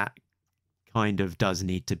that kind of does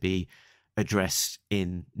need to be addressed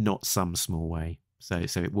in not some small way. So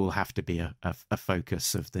it will have to be a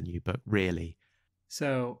focus of the new book, really.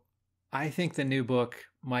 So I think the new book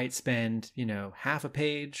might spend, half a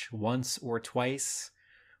page once or twice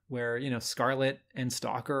where, Scarlet and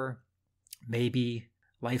Stalker, maybe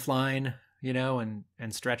Lifeline, and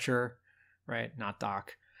Stretcher, right? Not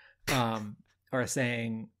Doc, are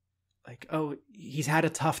saying like, oh, he's had a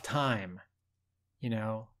tough time,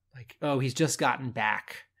 like, oh, he's just gotten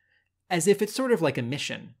back, as if it's sort of like a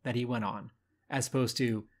mission that he went on, as opposed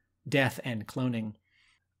to death and cloning.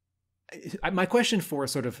 My question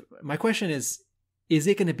is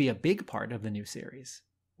it going to be a big part of the new series,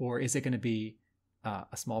 or is it going to be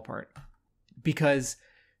a small part? Because,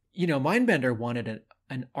 Mindbender wanted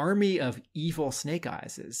an army of evil Snake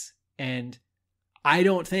Eyeses, and I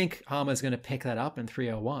don't think Hama's going to pick that up in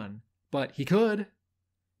 301, but he could.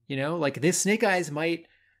 Like this Snake Eyes might,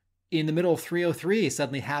 in the middle of 303,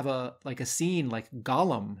 suddenly have a scene like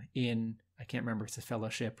Gollum in, I can't remember if it's a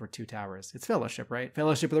Fellowship or Two Towers. It's Fellowship, right?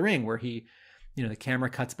 Fellowship of the Ring, where he, the camera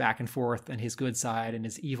cuts back and forth and his good side and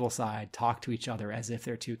his evil side talk to each other as if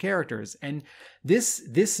they're two characters. And this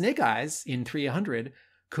Snake Eyes in 300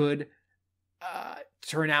 could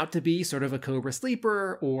turn out to be sort of a Cobra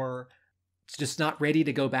sleeper, or just not ready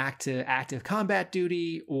to go back to active combat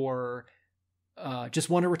duty, or just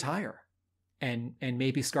want to retire. And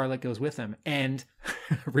maybe Scarlet goes with him. And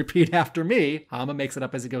repeat after me, Hama makes it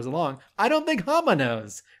up as he goes along. I don't think Hama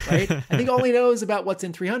knows, right? I think all he knows about what's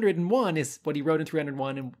in 301 is what he wrote in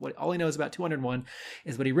 301, and all he knows about 201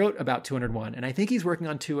 is what he wrote about 201. And I think he's working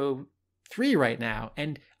on 203 right now.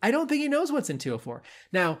 And I don't think he knows what's in 204.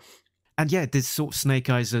 Now, and yeah, this sort of Snake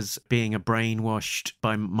Eyes as being a brainwashed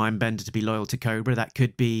by Mindbender to be loyal to Cobra, that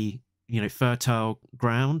could be, fertile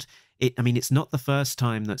ground. It's not the first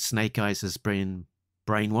time that Snake Eyes has been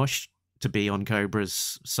brainwashed to be on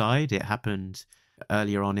Cobra's side. It happened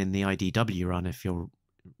earlier on in the IDW run, if you'll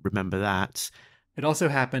remember that. It also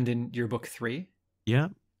happened in your book 3. Yeah.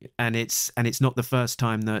 And it's not the first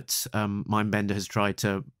time that Mindbender has tried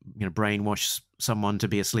to brainwash someone to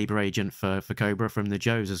be a sleeper agent for Cobra from the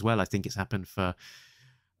Joes as well. I think it's happened for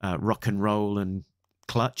Rock and Roll and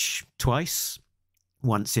Clutch twice,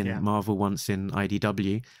 once in Marvel, once in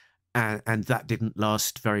IDW. And that didn't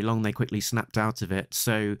last very long. They quickly snapped out of it.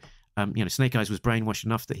 So, Snake Eyes was brainwashed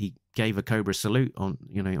enough that he gave a Cobra salute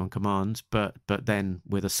on command, but then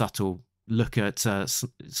with a subtle look at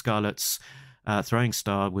Scarlet's throwing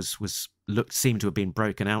star seemed to have been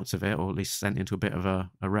broken out of it, or at least sent into a bit of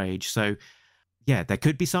a rage. So, yeah, there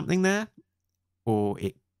could be something there, or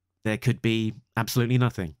there could be absolutely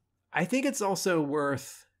nothing. I think it's also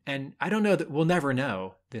worth, and I don't know that we'll never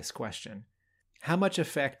know this question, how much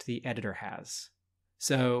effect the editor has.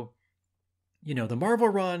 So, the Marvel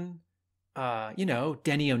run,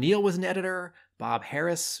 Denny O'Neil was an editor, Bob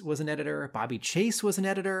Harris was an editor, Bobby Chase was an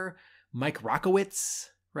editor, Mike Rockowitz,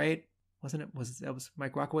 right?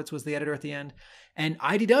 Mike Rockowitz was the editor at the end. And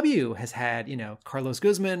IDW has had, Carlos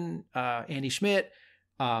Guzman, Andy Schmidt,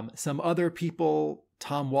 some other people,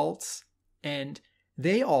 Tom Waltz, and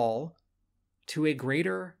they all, to a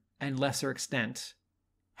greater and lesser extent,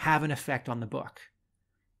 have an effect on the book.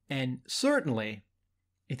 And certainly,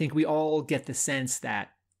 I think we all get the sense that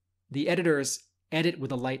the editors edit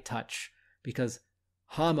with a light touch because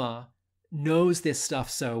Hama knows this stuff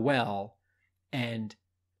so well and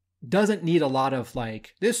doesn't need a lot of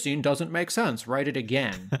like, this scene doesn't make sense, write it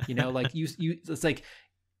again. Like it's like,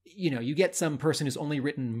 you get some person who's only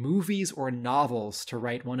written movies or novels to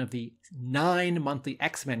write one of the 9 monthly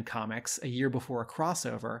X-Men comics a year before a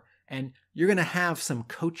crossover, and you're going to have some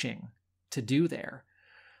coaching to do there.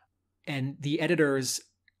 And the editors,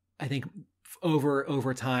 I think,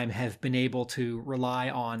 over time have been able to rely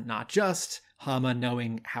on not just Hama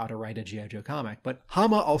knowing how to write a G.I. Joe comic, but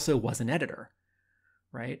Hama also was an editor,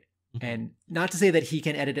 right? Mm-hmm. And not to say that he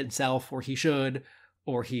can edit himself, or he should,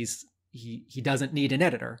 or he doesn't need an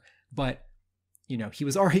editor, but he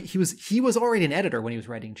was already an editor when he was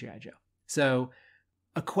writing G.I. Joe. So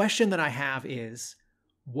a question that I have is,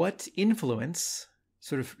 what influence,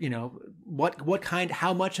 sort of, what kind,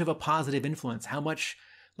 how much of a positive influence, how much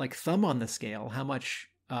like thumb on the scale, how much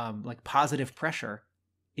like positive pressure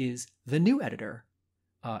is the new editor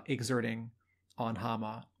exerting on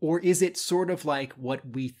Hama? Or is it sort of like what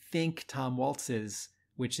we think Tom Waltz is,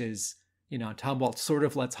 which is, Tom Waltz sort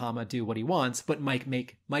of lets Hama do what he wants, but might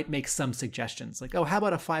make some suggestions like, oh, how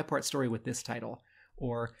about a 5-part story with this title?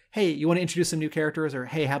 Or, hey, you want to introduce some new characters? Or,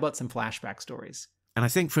 hey, how about some flashback stories? And I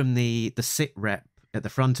think from the sit rep at the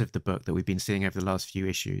front of the book that we've been seeing over the last few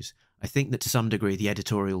issues, I think that to some degree the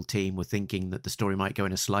editorial team were thinking that the story might go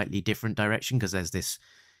in a slightly different direction, because there's this,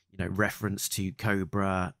 reference to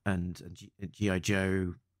Cobra and G.I.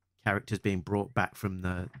 Joe characters being brought back from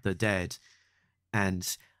the dead.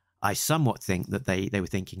 And I somewhat think that they were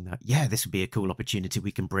thinking that, yeah, this would be a cool opportunity.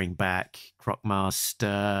 We can bring back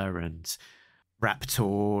Crocmaster and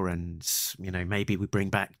Raptor, and, maybe we bring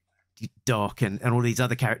back Doc and all these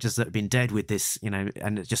other characters that have been dead with this,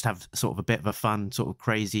 and just have sort of a bit of a fun, sort of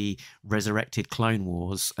crazy resurrected Clone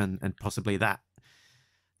Wars, and possibly that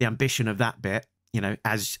the ambition of that bit,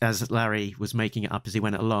 as Larry was making it up as he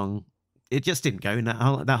went along, it just didn't go in that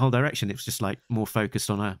whole direction. It was just like more focused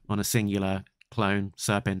on a singular clone,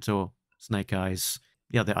 Serpentor, Snake Eyes.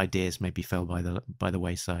 The other ideas maybe fell by the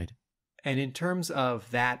wayside. And in terms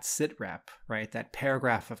of that sit rep, right, that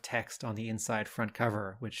paragraph of text on the inside front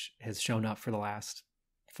cover, which has shown up for the last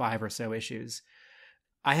 5 or so issues,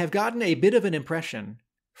 I have gotten a bit of an impression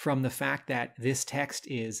from the fact that this text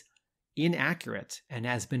is inaccurate and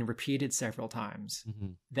has been repeated several times,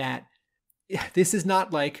 that this is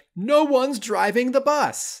not like, no one's driving the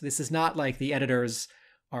bus. This is not like the editors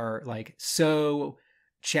are like so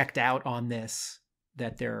checked out on this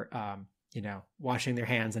that they're, washing their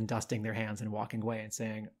hands and dusting their hands and walking away and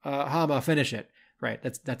saying, Hama, finish it. Right.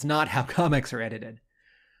 That's not how comics are edited.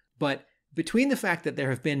 But between the fact that there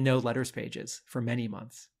have been no letters pages for many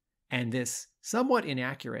months and this somewhat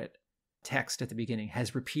inaccurate text at the beginning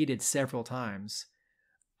has repeated several times,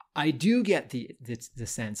 I do get the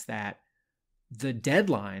sense that the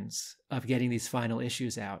deadlines of getting these final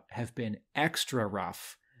issues out have been extra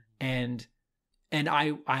rough. And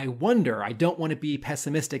I wonder, I don't want to be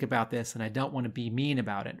pessimistic about this and I don't want to be mean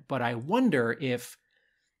about it, but I wonder if,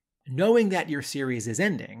 knowing that your series is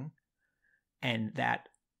ending and that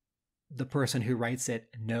the person who writes it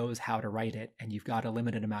knows how to write it and you've got a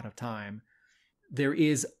limited amount of time, there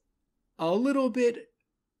is a little bit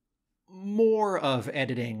more of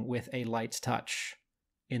editing with a light touch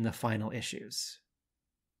in the final issues.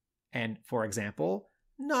 And for example,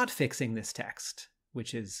 not fixing this text,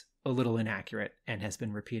 which is a little inaccurate and has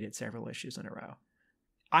been repeated several issues in a row.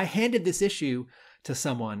 I handed this issue to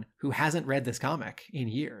someone who hasn't read this comic in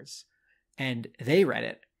years, and they read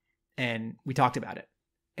it, and we talked about it.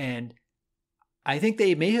 And I think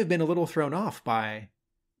they may have been a little thrown off by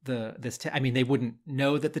they wouldn't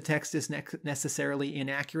know that the text is necessarily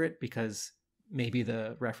inaccurate, because maybe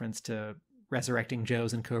the reference to resurrecting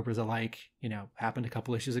Joes and Cobras alike, happened a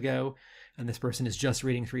couple issues ago, and this person is just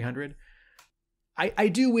reading 300. I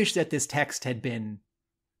do wish that this text had been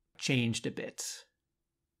changed a bit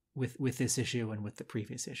with this issue and with the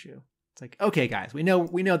previous issue. It's like, okay, guys, we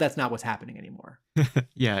know that's not what's happening anymore.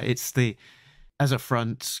 Yeah, as a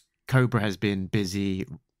front, Cobra has been busy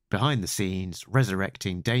behind the scenes,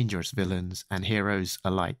 resurrecting dangerous villains and heroes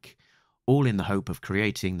alike, all in the hope of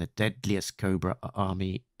creating the deadliest Cobra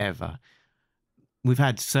army ever. We've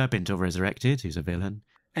had Serpentor resurrected, who's a villain.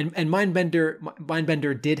 And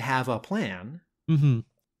Mindbender did have a plan,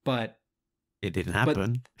 but it didn't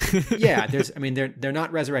happen. Yeah, they're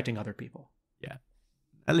not resurrecting other people. Yeah,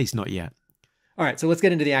 at least not yet. All right, so let's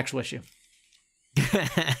get into the actual issue.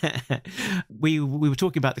 we were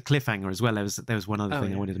talking about the cliffhanger as well. There was one other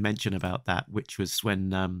thing I wanted to mention about that, which was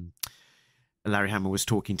when Larry Hama was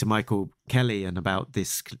talking to Michael Kelly and about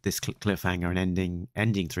this cliffhanger and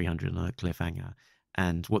ending 300 on a cliffhanger.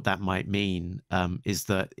 And what that might mean is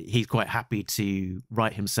that he's quite happy to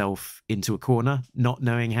write himself into a corner, not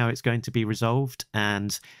knowing how it's going to be resolved.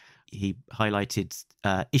 And he highlighted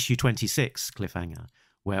issue 26 cliffhanger,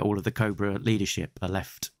 where all of the Cobra leadership are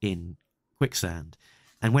left in quicksand.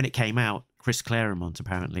 And when it came out, Chris Claremont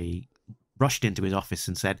apparently rushed into his office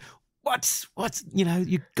and said, "What?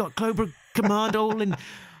 You got Cobra Command all in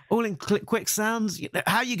quicksand.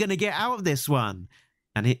 How are you going to get out of this one?"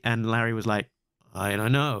 And Larry was like, "I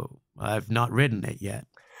don't know. I've not written it yet."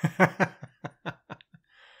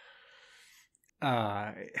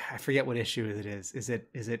 I forget what issue it is. Is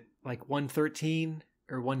it like 113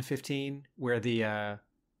 or 115 where the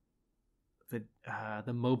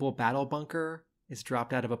mobile battle bunker is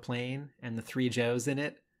dropped out of a plane and the three Joes in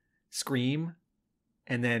it scream,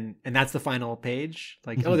 and that's the final page.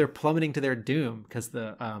 Like, oh, they're plummeting to their doom because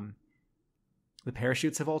the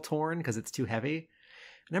parachutes have all torn because it's too heavy.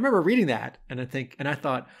 And I remember reading that, and I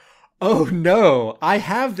thought, oh no, I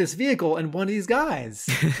have this vehicle and one of these guys.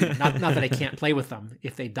 not that I can't play with them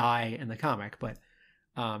if they die in the comic, but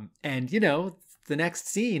and the next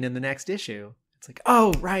scene in the next issue, it's like,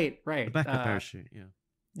 oh right, the backup parachute,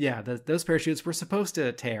 yeah. Those parachutes were supposed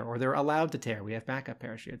to tear, or they're allowed to tear. We have backup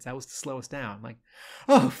parachutes. That was to slow us down. Like,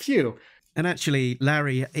 oh, phew. And actually,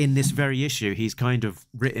 Larry, in this very issue, he's kind of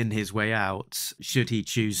written his way out. Should he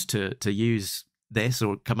choose to use this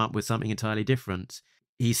or come up with something entirely different?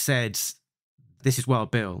 He said, this is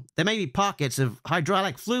Wild Bill, "There may be pockets of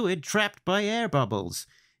hydraulic fluid trapped by air bubbles.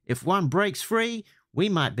 If one breaks free, we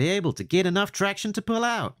might be able to get enough traction to pull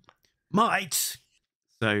out. Might."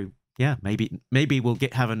 So yeah, maybe we'll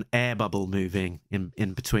have an air bubble moving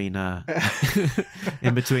in between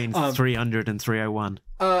in between 300 and 301.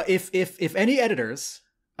 If any editors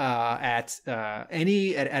at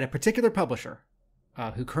a particular publisher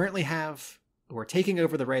who currently have or taking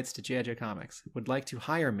over the rights to G.I. Joe Comics would like to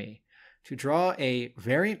hire me to draw a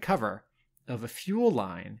variant cover of a fuel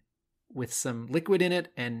line with some liquid in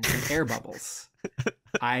it and some air bubbles,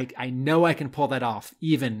 I know I can pull that off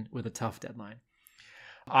even with a tough deadline.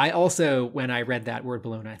 I also, when I read that word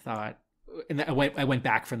balloon, I thought, and I went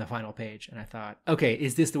back from the final page and I thought, okay,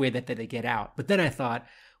 is this the way that they get out? But then I thought,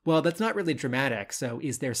 well, that's not really dramatic. So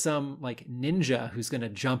is there some like ninja who's going to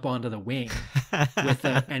jump onto the wing with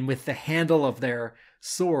the handle of their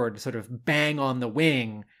sword sort of bang on the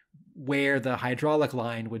wing where the hydraulic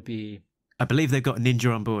line would be? I believe they've got a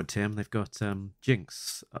ninja on board, Tim. They've got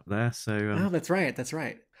Jinx up there. So oh, that's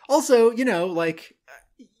right. Also, you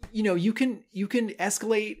can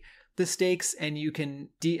escalate the stakes and you can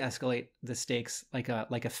de-escalate the stakes like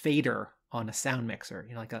a fader on a sound mixer,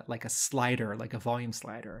 like a slider, like a volume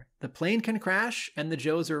slider. The plane can crash and the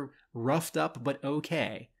Joes are roughed up but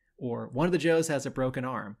okay, or one of the Joes has a broken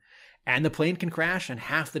arm, and the plane can crash and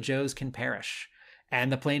half the Joes can perish, and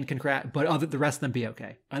the plane can crash, but the rest of them be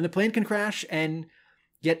okay. And the plane can crash and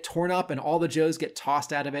get torn up, and all the Joes get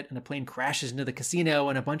tossed out of it, and the plane crashes into the casino,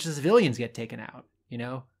 and a bunch of civilians get taken out.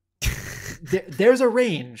 There's a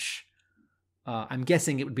range. I'm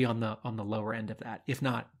guessing it would be on the lower end of that, if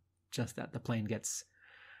not just that the plane gets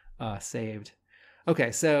saved.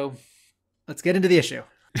 Okay, so let's get into the issue.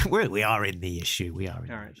 We are in the issue. All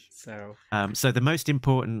right. So so the most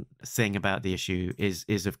important thing about the issue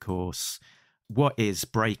is of course, what is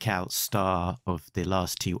breakout star of the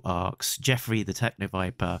last two arcs, Geoffrey the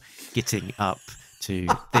Technoviper, getting up to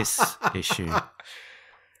this issue?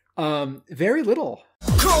 Very little.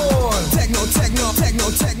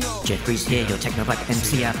 Geoffrey's here, your Technoviper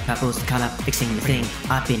MC up, purples the color, fixing the thing.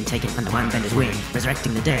 I've been taken under Mindbender's wing,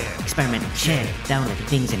 resurrecting the dead, experiment shared, downloading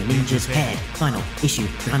things in a ninja's head. Final issue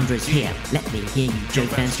 300's here, let me hear you Joe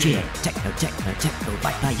fans cheer.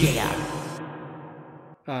 Technoviper, yeah.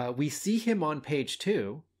 We see him on page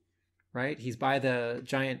 2, right? He's by the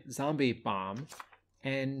giant zombie bomb,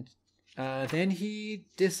 and then he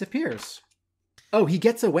disappears. Oh, he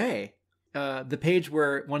gets away. The page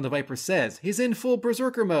where one of the Vipers says, he's in full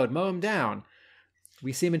berserker mode, mow him down.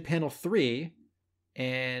 We see him in panel 3,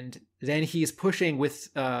 and then he's pushing with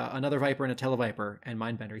another Viper and a Televiper and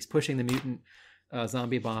Mindbender. He's pushing the mutant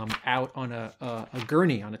zombie bomb out on a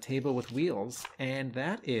gurney on a table with wheels, and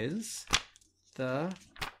that is the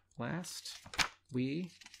last we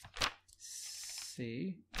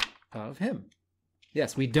see of him.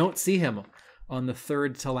 Yes, we don't see him on the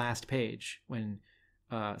third to last page when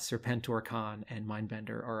Serpentor Khan and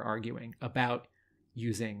Mindbender are arguing about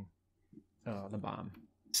using the bomb.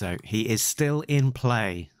 So he is still in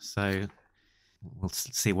play. So we'll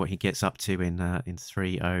see what he gets up to in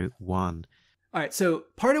 301. All right. So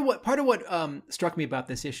part of what struck me about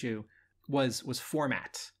this issue was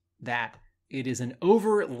format. That it is an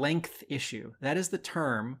overlength issue. That is the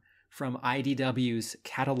term from IDW's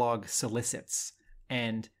catalog solicits.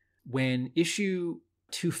 And when issue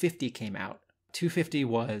 250 came out, 250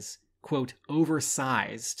 was, quote,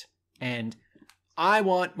 oversized. And I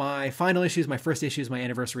want my final issues, my first issues, my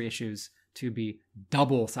anniversary issues to be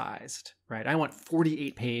double sized, right? I want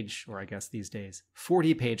 48 page, or I guess these days,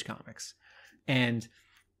 40 page comics. And,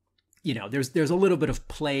 you know, there's a little bit of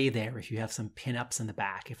play there if you have some pinups in the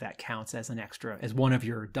back, if that counts as an extra, as one of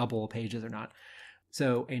your double pages or not.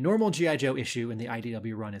 So a normal G.I. Joe issue in the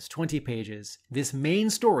IDW run is 20 pages. This main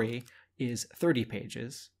story is 30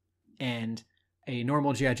 pages. And a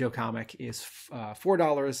normal G.I. Joe comic is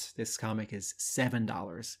 $4. This comic is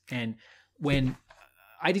 $7. And when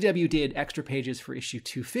IDW did extra pages for issue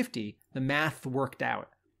 250, the math worked out.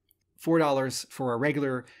 $4 for a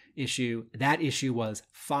regular issue. That issue was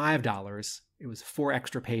 $5. It was 4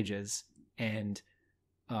 extra pages. And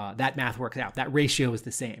that math works out. That ratio is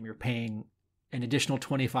the same. You're paying an additional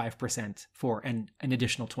 25% for an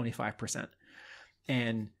additional 25%.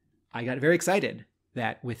 And I got very excited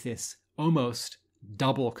that with this almost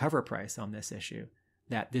double cover price on this issue,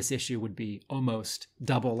 that this issue would be almost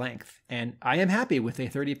double length. And I am happy with a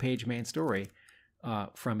 30-page main story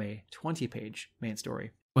from a 20-page main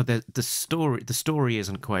story. Well, the story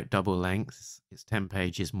isn't quite double length. It's 10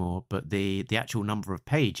 pages more, but the actual number of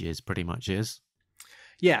pages pretty much is.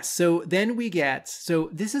 Yes. So then we get, so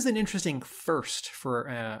this is an interesting first for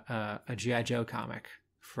a G.I. Joe comic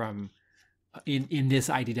from in this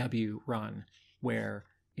IDW run, where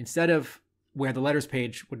instead of where the letters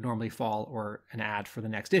page would normally fall, or an ad for the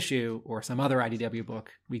next issue or some other IDW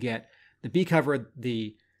book, we get the B cover,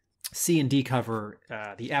 the C and D cover,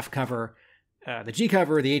 the F cover, the G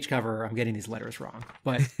cover, the H cover. I'm getting these letters wrong,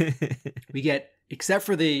 but we get, except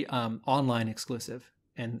for the online exclusive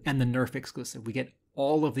and the Nerf exclusive, we get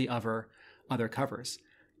all of the other covers.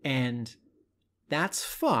 And that's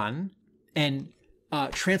fun. And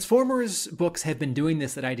Transformers books have been doing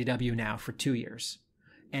this at IDW now for 2 years.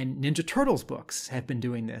 And Ninja Turtles books have been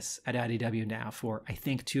doing this at IDW now for, I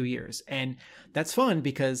think, 2 years. And that's fun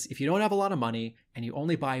because if you don't have a lot of money and you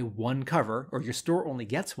only buy one cover, or your store only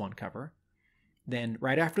gets one cover, then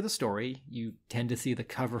right after the story, you tend to see the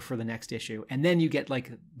cover for the next issue. And then you get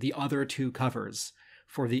like the other 2 covers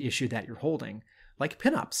for the issue that you're holding, like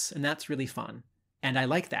pinups. And that's really fun. And I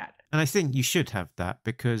like that. And I think you should have that,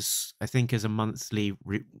 because I think as a monthly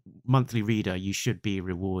reader, you should be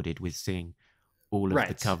rewarded with seeing all of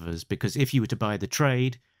the covers. Because if you were to buy the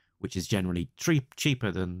trade, which is generally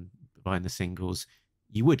cheaper than buying the singles,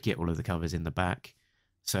 you would get all of the covers in the back.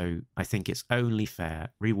 So I think it's only fair.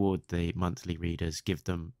 Reward the monthly readers, give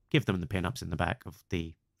them the pinups in the back of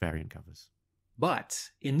the variant covers.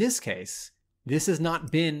 But in this case, this has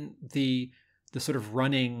not been the sort of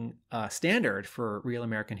running standard for Real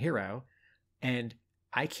American Hero. And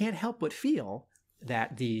I can't help but feel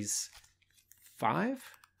that these 5,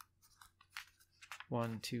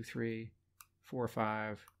 1, 2, 3, 4,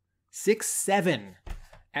 5, 6, 7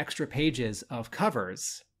 extra pages of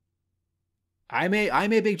covers. I'm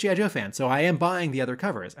a big G.I. Joe fan, so I am buying the other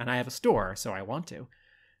covers, and I have a store, so I want to.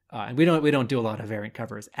 And we don't do a lot of variant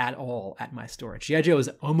covers at all at my store. G.I. Joe is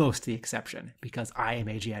almost the exception because I am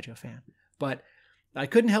a G.I. Joe fan. But I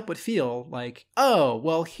couldn't help but feel like, oh,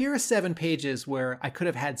 well, here are 7 pages where I could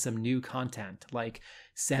have had some new content, like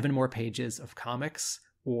 7 more pages of comics,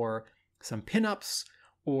 or some pinups,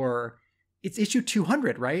 or it's issue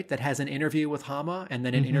 200, right? That has an interview with Hama and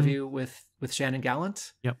then an interview with Shannon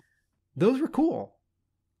Gallant. Yep. Those were cool.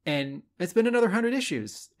 And it's been another 100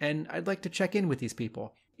 issues, and I'd like to check in with these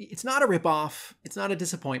people. It's not a ripoff. It's not a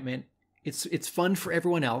disappointment. It's fun for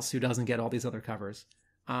everyone else who doesn't get all these other covers.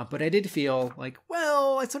 But I did feel like,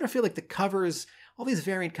 well, I sort of feel like the covers, all these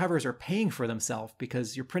variant covers are paying for themselves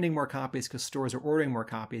because you're printing more copies, because stores are ordering more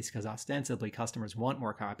copies, because ostensibly customers want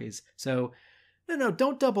more copies. So no,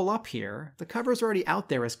 don't double up here. The cover's already out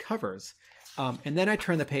there as covers. And then I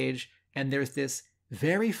turn the page and there's this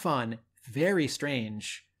very fun, very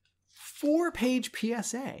strange 4-page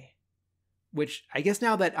PSA, which I guess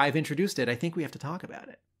now that I've introduced it, I think we have to talk about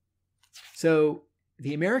it. So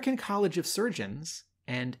the American College of Surgeons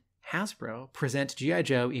and Hasbro present G.I.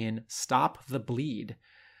 Joe in Stop the Bleed.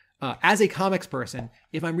 As a comics person,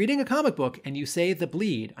 if I'm reading a comic book and you say the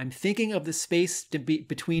bleed, I'm thinking of the space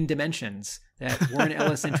between dimensions that Warren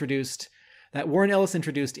Ellis introduced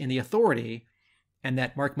in The Authority, and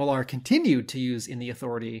that Mark Millar continued to use in the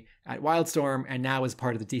Authority at Wildstorm, and now is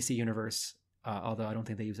part of the DC universe, although I don't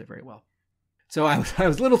think they use it very well. So I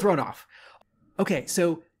was a little thrown off. Okay,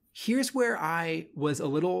 so here's where I was a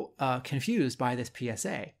little confused by this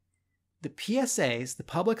PSA. The PSAs, the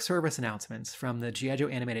public service announcements from the G.I. Joe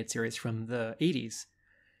animated series from the 80s,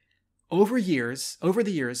 over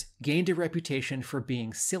the years, gained a reputation for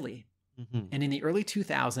being silly. Mm-hmm. And in the early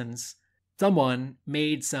 2000s, someone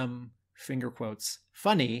made some, finger quotes,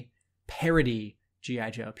 funny parody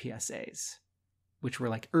G.I. Joe PSAs, which were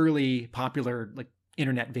like early popular like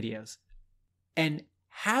internet videos. And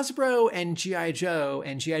Hasbro and G.I. Joe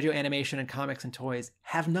animation and comics and toys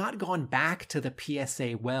have not gone back to the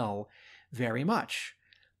PSA well very much.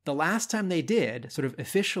 The last time they did, sort of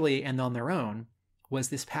officially and on their own, was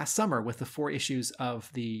this past summer with the 4 issues of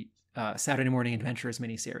the Saturday Morning Adventures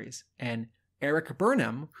miniseries. And Eric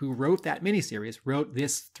Burnham, who wrote that miniseries, wrote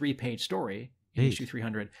this 3-page story in issue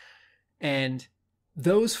 300. And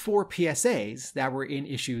those 4 PSAs that were in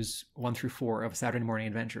issues 1 through 4 of Saturday Morning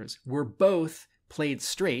Adventures were both played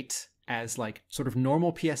straight as like sort of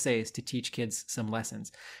normal PSAs to teach kids some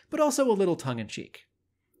lessons, but also a little tongue-in-cheek.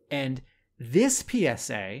 And this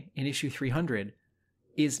PSA in issue 300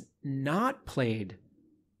 is not played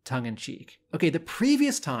tongue-in-cheek. Okay, the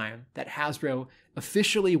previous time that Hasbro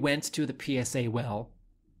officially went to the PSA well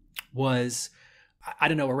was, I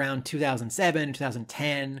don't know, around 2007,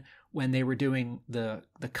 2010, when they were doing the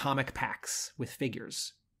comic packs with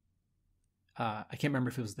figures. I can't remember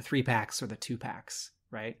if it was the 3-packs or the 2-packs,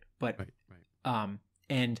 right? But right.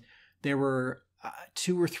 And there were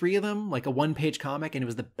 2 or 3 of them, like a 1-page comic, and it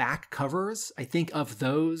was the back covers, I think, of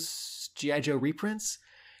those G.I. Joe reprints.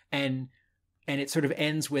 And it sort of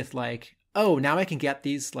ends with like, oh, now I can get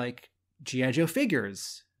these like G.I. Joe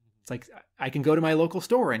figures. It's like I can go to my local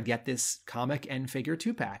store and get this comic and figure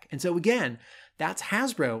 2-pack. And so again, that's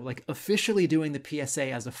Hasbro like officially doing the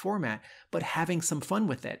PSA as a format, but having some fun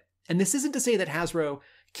with it. And this isn't to say that Hasbro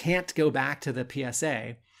can't go back to the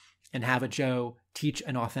PSA and have a Joe teach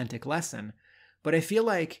an authentic lesson, but I feel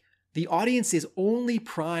like the audience is only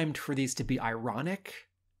primed for these to be ironic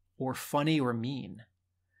or funny or mean.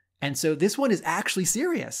 And so this one is actually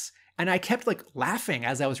serious. And I kept like laughing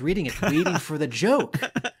as I was reading it, waiting for the joke.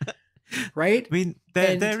 Right? I mean,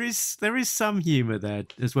 there is some humor there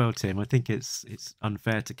as well, Tim. I think it's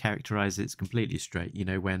unfair to characterize it completely straight. You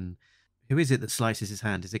know, when, who is it that slices his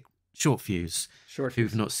hand? Is it Short Fuse? Short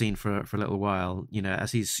Fuse. Who've not seen for a little while. You know,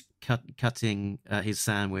 as he's cutting his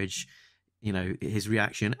sandwich, you know, his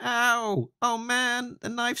reaction, ow, oh man, the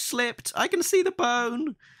knife slipped. I can see the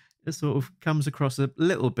bone. It sort of comes across a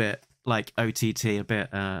little bit like OTT, a bit,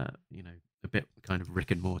 you know, a bit kind of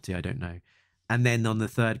Rick and Morty, I don't know. And then on the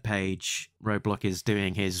 3rd page, Roadblock is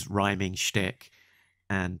doing his rhyming shtick,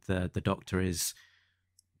 and the doctor is,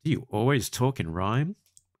 do you always talk in rhyme?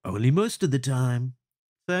 Only most of the time.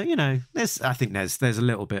 So, you know, I think there's a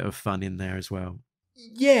little bit of fun in there as well.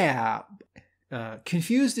 Yeah.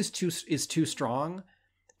 Confused is too strong,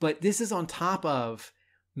 but this is on top of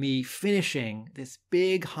me finishing this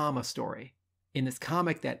big Hama story in this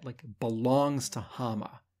comic that like belongs to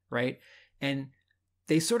Hama, right? And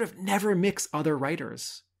they sort of never mix other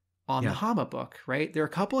writers on the Hama book, right? There are a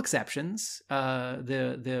couple exceptions.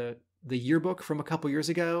 The yearbook from a couple years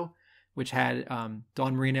ago, which had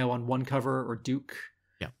Don Marino on one cover or Duke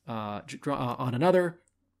on another,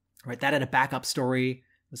 right? That had a backup story.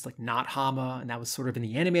 It was like not Hama, and that was sort of in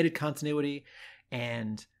the animated continuity.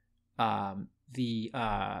 And the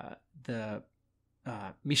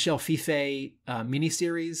Michel Fife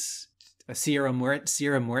miniseries, Sierra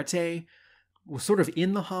Muerte, was sort of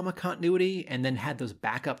in the Hama continuity, and then had those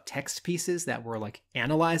backup text pieces that were like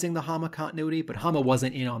analyzing the Hama continuity, but Hama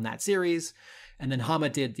wasn't in on that series. And then Hama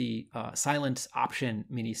did the Silent Option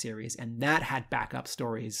miniseries, and that had backup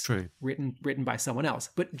stories written by someone else.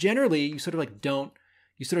 But generally, you sort of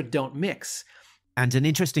don't mix. And an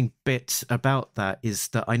interesting bit about that is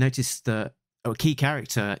that I noticed that a key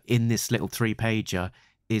character in this little 3-pager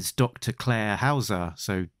is Dr. Claire Hauser,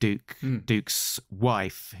 so Duke's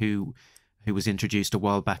wife, who was introduced a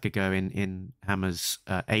while back ago in Hammer's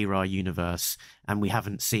ARAH universe, and we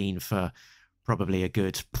haven't seen for probably a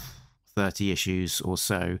good 30 issues or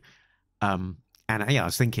so. And I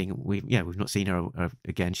was thinking, we've not seen her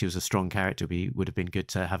again. She was a strong character. Would have been good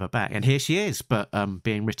to have her back. And here she is, but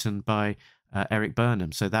being written by Eric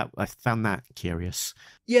Burnham. So that I found that curious.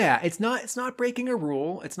 Yeah, it's not breaking a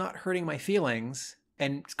rule. It's not hurting my feelings.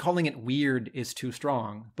 And calling it weird is too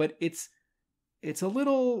strong. But it's a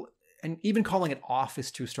little, and even calling it off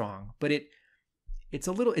is too strong. But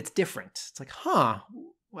it's different. It's like,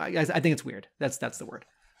 I think it's weird. That's the word.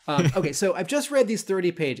 Okay, so I've just read these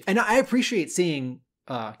 30-page, and I appreciate seeing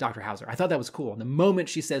Dr. Hauser. I thought that was cool. And the moment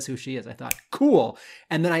she says who she is, I thought, cool.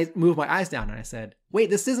 And then I moved my eyes down and I said, wait,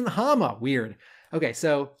 this isn't Hama. Weird. Okay,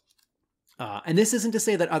 so, and this isn't to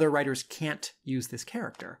say that other writers can't use this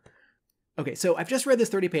character. Okay, so I've just read this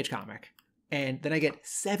 30-page comic, and then I get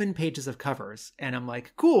 7 pages of covers, and I'm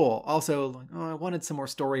like, cool. Also, I wanted some more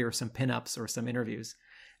story or some pinups or some interviews.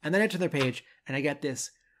 And then I turn the page, and I get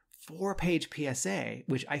this 4-page PSA,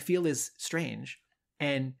 which I feel is strange,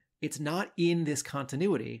 and it's not in this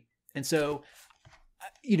continuity. And so,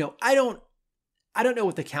 I don't know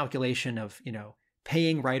what the calculation of,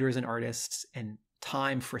 paying writers and artists and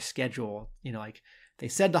time for schedule, like they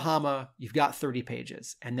said to Hama, you've got 30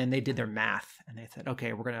 pages. And then they did their math and they said,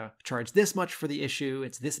 okay, we're going to charge this much for the issue.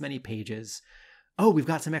 It's this many pages. Oh, we've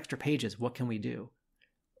got some extra pages. What can we do?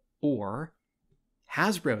 Or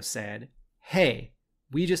Hasbro said, hey,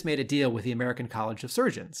 we just made a deal with the American College of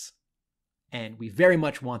Surgeons, and we very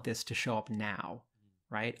much want this to show up now,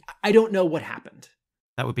 right? I don't know what happened.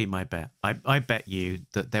 That would be my bet. I bet you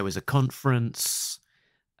that there was a conference,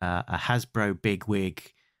 a Hasbro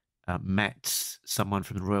bigwig met someone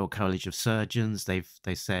from the Royal College of Surgeons. They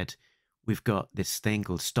said, we've got this thing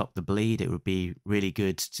called Stop the Bleed. It would be really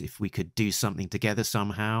good if we could do something together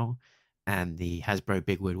somehow. And the Hasbro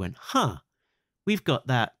bigwig went, we've got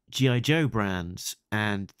that G.I. Joe brand,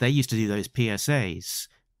 and they used to do those PSAs,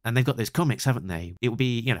 and they've got those comics, haven't they? It would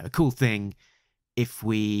be, a cool thing if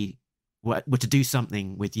we were to do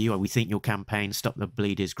something with you, or we think your campaign Stop the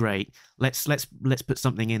Bleed is great. Let's put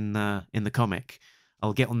something in the comic.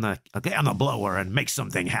 I'll get on the blower and make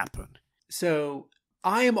something happen. So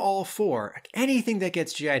I am all for anything that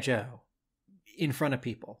gets G.I. Joe in front of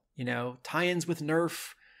people. Tie-ins with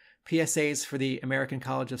Nerf, PSAs for the American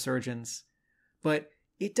College of Surgeons. But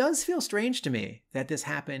it does feel strange to me that this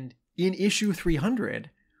happened in issue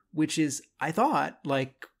 300, which is, I thought,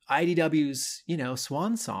 like IDW's,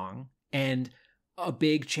 swan song, and a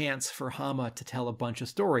big chance for Hama to tell a bunch of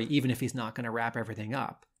story, even if he's not going to wrap everything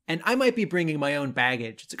up. And I might be bringing my own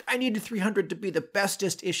baggage. It's like, I needed 300 to be the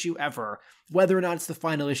bestest issue ever, whether or not it's the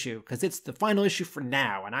final issue, because it's the final issue for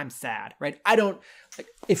now, and I'm sad, right? I don't,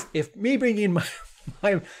 if me bringing in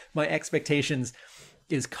my expectations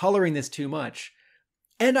is coloring this too much,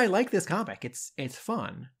 and I like this comic, it's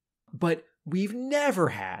fun, but we've never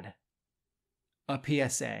had a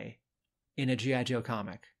PSA in a G.I. Joe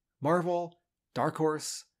comic. Marvel, Dark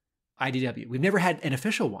Horse, IDW. We've never had an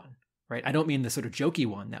official one, right? I don't mean the sort of jokey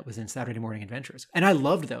one that was in Saturday Morning Adventures. And I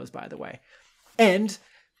loved those, by the way. And,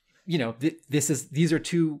 these are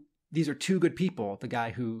two good people, the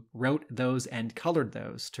guy who wrote those and colored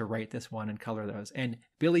those to write this one and color those. And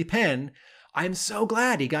Billy Penn, I'm so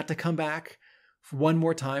glad he got to come back one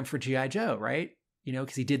more time for G.I. Joe, right?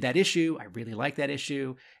 Because he did that issue. I really liked that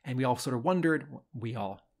issue. And we all sort of wondered,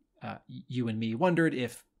 you and me wondered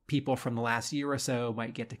if people from the last year or so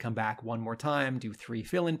might get to come back one more time, do 3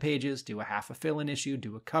 fill-in pages, do a half a fill-in issue,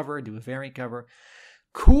 do a cover, do a variant cover.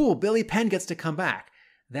 Cool, Billy Penn gets to come back.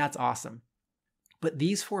 That's awesome. But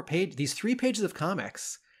these 3 pages of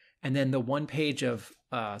comics, and then the 1 page of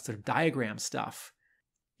sort of diagram stuff,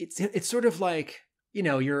 it's sort of like,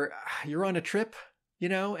 you're on a trip,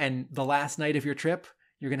 and the last night of your trip,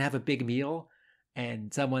 you're going to have a big meal,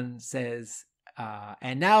 and someone says,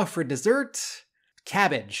 and now for dessert,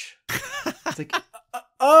 cabbage. It's like,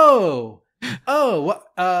 yeah,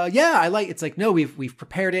 I like. It's like, no, we've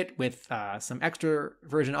prepared it with some extra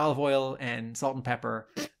virgin olive oil and salt and pepper.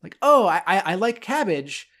 Like, I like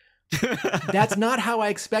cabbage. That's not how I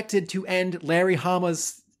expected to end Larry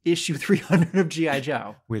Hama's issue 300 of G.I.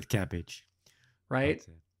 Joe. With cabbage. Right?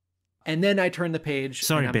 And then I turn the page.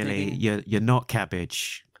 Sorry, Billy, thinking, you're not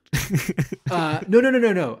cabbage.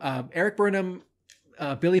 No. Eric Burnham,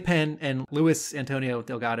 Billy Penn, and Luis Antonio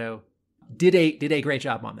Delgado did a great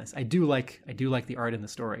job on this. I do like the art and the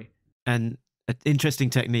story. And an interesting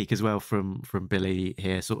technique as well from Billy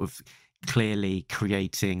here, sort of clearly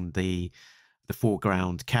creating the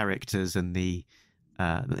foreground characters and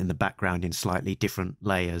in the background in slightly different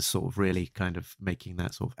layers, sort of really kind of making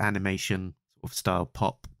that sort of animation sort of style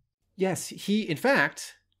pop. Yes, he, in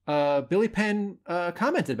fact, Billy Penn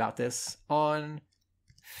commented about this on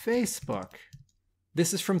Facebook.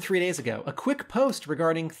 This is from 3 days ago. A quick post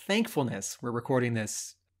regarding thankfulness. We're recording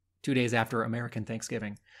this 2 days after American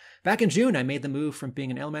Thanksgiving. Back in June, I made the move from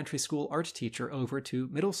being an elementary school art teacher over to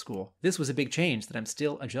middle school. This was a big change that I'm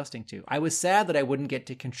still adjusting to. I was sad that I wouldn't get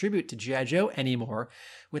to contribute to G.I. Joe anymore,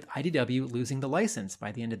 with IDW losing the license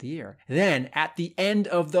by the end of the year. Then, at the end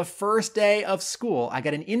of the first day of school, I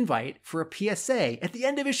got an invite for a PSA at the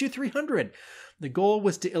end of issue 300. The goal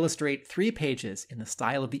was to illustrate 3 pages in the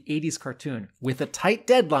style of the 80s cartoon. With a tight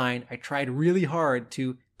deadline, I tried really hard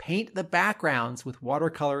to paint the backgrounds with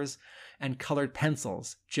watercolors and colored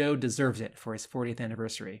pencils. Joe deserves it for his 40th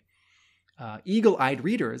anniversary. Eagle-eyed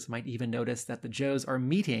readers might even notice that the Joes are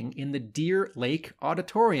meeting in the Deer Lake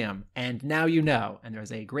Auditorium. And now you know. And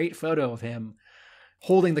there's a great photo of him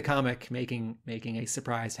holding the comic, making a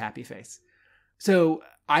surprised happy face. So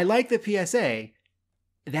I like the PSA.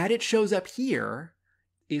 That it shows up here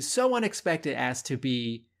is so unexpected as to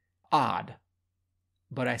be odd,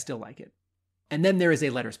 but I still like it. And then there is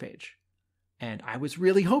a letters page. And I was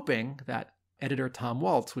really hoping that editor Tom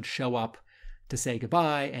Waltz would show up to say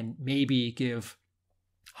goodbye and maybe give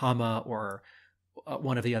Hama or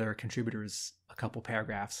one of the other contributors a couple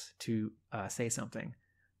paragraphs to say something.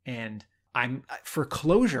 And for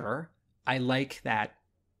closure, I like that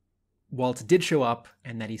Waltz did show up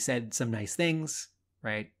and that he said some nice things.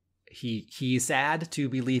 Right? He's sad to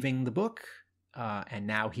be leaving the book, and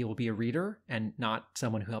now he will be a reader and not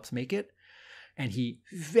someone who helps make it. And he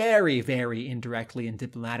very, very indirectly and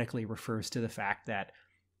diplomatically refers to the fact that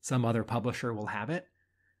some other publisher will have it,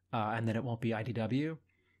 and that it won't be IDW.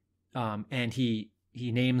 And he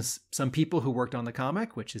names some people who worked on the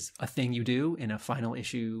comic, which is a thing you do in a final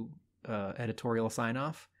issue editorial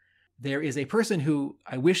sign-off. There is a person who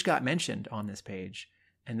I wish got mentioned on this page,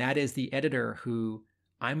 and that is the editor who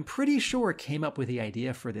I'm pretty sure came up with the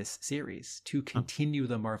idea for this series to continue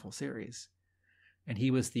the Marvel series. And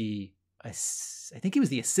he was I think he was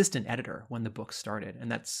the assistant editor when the book started,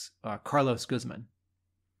 and that's Carlos Guzman.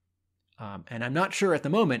 And I'm not sure at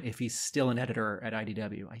the moment if he's still an editor at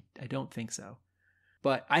IDW. I don't think so.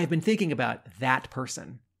 But I have been thinking about that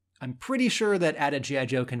person. I'm pretty sure that at a G.I.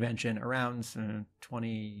 Joe convention around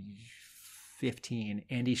 2015,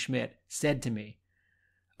 Andy Schmidt said to me,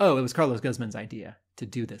 oh, it was Carlos Guzman's idea to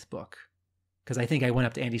do this book. Because I think I went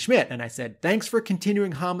up to Andy Schmidt and I said, thanks for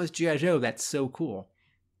continuing Hama's G.I. Joe. That's so cool.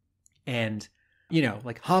 And,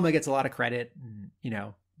 like Hama gets a lot of credit. And,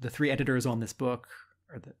 the 3 editors on this book,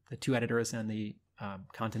 or the 2 editors and the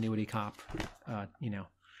continuity cop,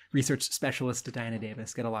 research specialist Diana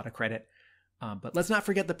Davis get a lot of credit. But let's not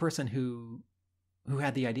forget the person who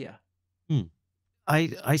had the idea.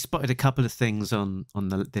 I spotted a couple of things on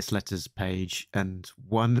this letters page, and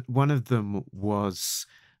one of them was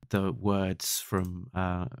the words from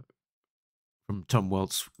Tom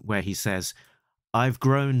Waltz, where he says, "I've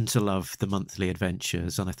grown to love the monthly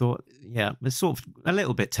adventures," and I thought, yeah, it's sort of a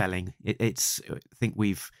little bit telling. I think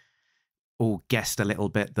we've all guessed a little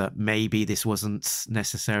bit that maybe this wasn't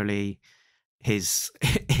necessarily his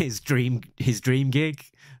dream gig,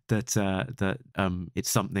 that it's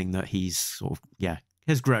something that he's sort of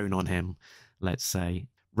has grown on him, let's say,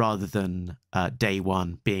 rather than day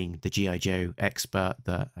one being the G.I. Joe expert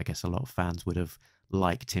that I guess a lot of fans would have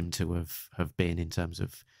liked him to have been, in terms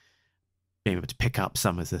of being able to pick up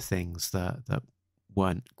some of the things that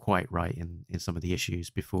weren't quite right in some of the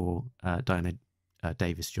issues before Diana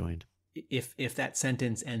Davis joined. If that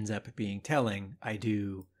sentence ends up being telling, I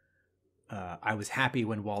was happy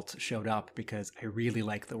when Walt showed up because I really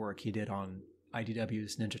like the work he did on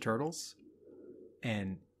IDW's Ninja Turtles.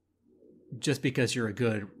 And just because you're a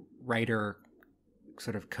good writer,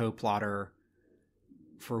 sort of co-plotter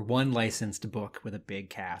for one licensed book with a big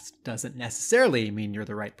cast doesn't necessarily mean you're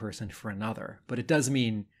the right person for another, but it does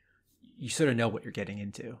mean you sort of know what you're getting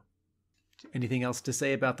into. Anything else to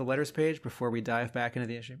say about the letters page before we dive back into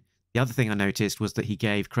the issue? The other thing I noticed was that he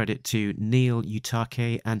gave credit to Neil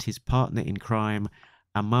Utake and his partner in crime,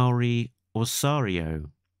 Amaury Osorio,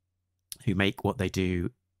 who make what they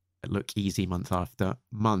do look easy month after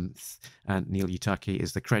month. And Neil Utake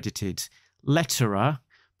is the credited letterer,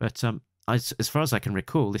 but as far as I can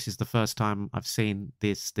recall, this is the first time I've seen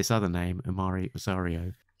this other name, Amaury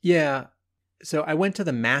Osorio. Yeah, so I went to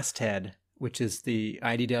the masthead, which is the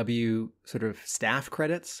IDW sort of staff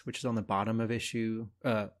credits, which is on the bottom of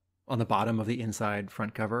on the bottom of the inside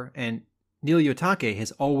front cover. And Neil Utake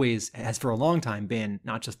has for a long time been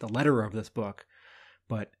not just the letterer of this book,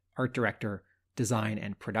 but art director, design,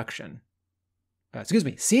 and production.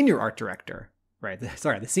 Senior art director. Right.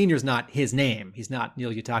 Sorry, the senior's not his name. He's not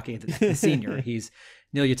Neil Utake, the senior. He's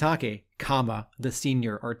Neil Utake, the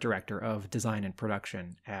senior art director of design and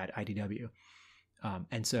production at IDW.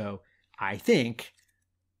 And so I think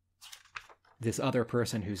this other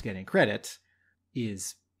person who's getting credit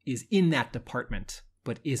is in that department,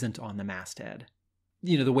 but isn't on the masthead.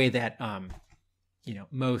 The way that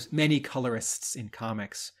many colorists in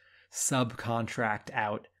comics subcontract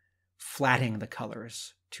out flatting the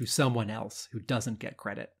colors to someone else who doesn't get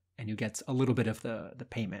credit and who gets a little bit of the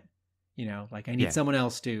payment. Like I need someone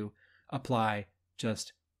else to apply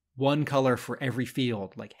just one color for every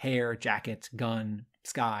field, like hair, jacket, gun,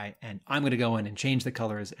 sky, and I'm going to go in and change the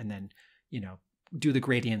colors and then, do the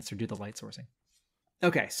gradients or do the light sourcing.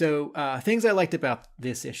 Okay, so things I liked about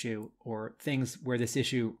this issue, or things where this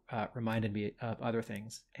issue reminded me of other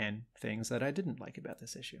things, and things that I didn't like about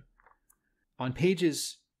this issue. On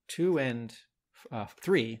pages 2 and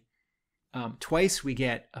 3, twice we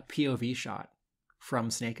get a POV shot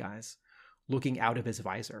from Snake Eyes looking out of his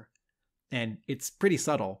visor. And it's pretty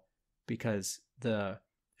subtle because the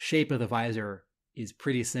shape of the visor is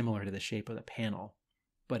pretty similar to the shape of the panel.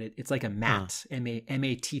 But it's like a matte,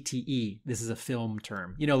 M-A-T-T-E. This is a film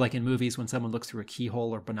term. Like in movies when someone looks through a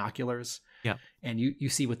keyhole or binoculars. Yeah. And you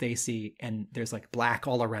see what they see, and there's like black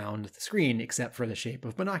all around the screen except for the shape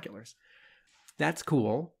of binoculars. That's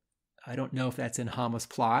cool. I don't know if that's in Hama's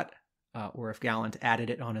plot or if Gallant added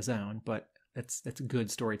it on his own, but that's good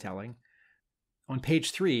storytelling. On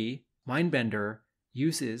page 3, Mindbender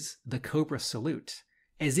uses the Cobra salute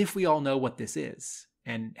as if we all know what this is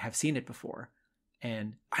and have seen it before.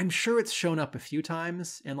 And I'm sure it's shown up a few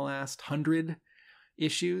times in the last 100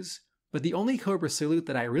 issues, but the only Cobra salute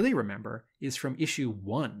that I really remember is from issue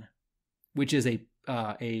 1, which is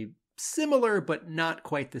a similar but not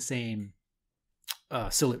quite the same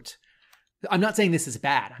salute. I'm not saying this is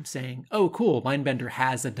bad. I'm saying, oh, cool, Mindbender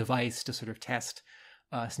has a device to sort of test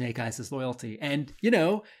Snake Eyes' loyalty. And,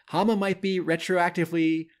 Hama might be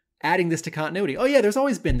retroactively adding this to continuity. Oh yeah, there's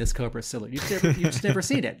always been this Cobra salute. You've just never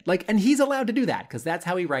seen it. And he's allowed to do that because that's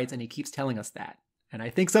how he writes, and he keeps telling us that. And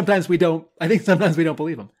I think sometimes we don't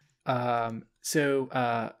believe him.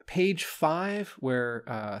 So page 5,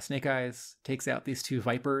 where Snake Eyes takes out these 2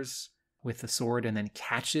 Vipers with the sword and then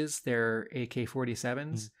catches their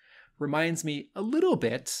AK-47s, reminds me a little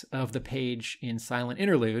bit of the page in Silent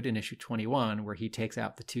Interlude in issue 21, where he takes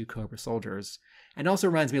out the 2 Cobra soldiers, and also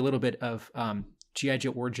reminds me a little bit of G.I.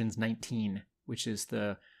 Joe Origins 19, which is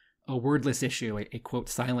a wordless issue, a quote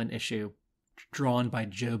silent issue drawn by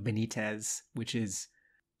Joe Benitez, which is,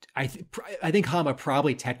 I think Hama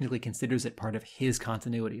probably technically considers it part of his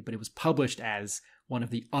continuity, but it was published as one of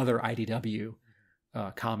the other IDW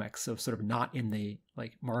comics, so sort of not in the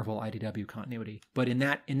Marvel IDW continuity. But in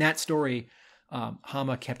that story,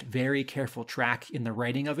 Hama kept very careful track in the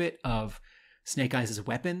writing of it of Snake Eyes'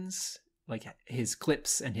 weapons, like his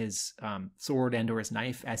clips and his sword and or his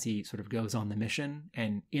knife as he sort of goes on the mission.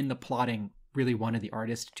 And in the plotting, really wanted the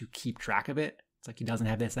artist to keep track of it. It's like he doesn't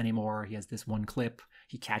have this anymore. He has this one clip.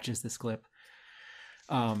 He catches this clip.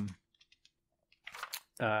 Okay,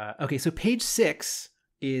 so page 6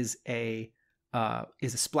 is a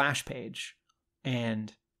splash page.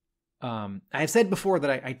 And I have said before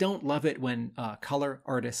that I don't love it when color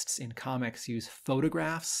artists in comics use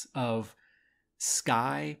photographs of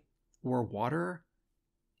sky or water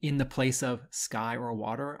in the place of sky or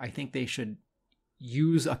water. I think they should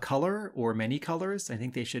use a color or many colors. I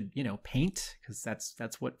think they should, paint, because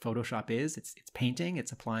that's what Photoshop is. It's painting.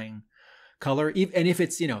 It's applying color. And if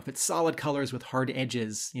it's solid colors with hard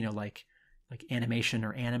edges, like animation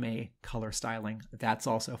or anime color styling, that's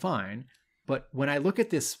also fine. But when I look at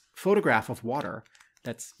this photograph of water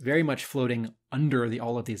that's very much floating under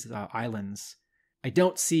all of these islands, I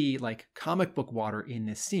don't see comic book water in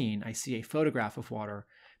this scene. I see a photograph of water,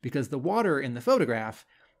 because the water in the photograph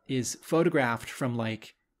is photographed from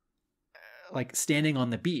like standing on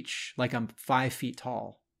the beach, like I'm 5 feet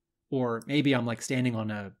tall, or maybe I'm standing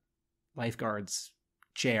on a lifeguard's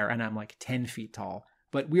chair and I'm 10 feet tall.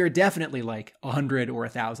 But we are definitely 100 or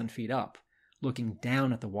 1,000 feet up, looking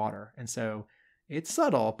down at the water. And so it's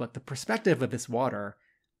subtle, but the perspective of this water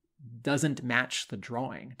doesn't match the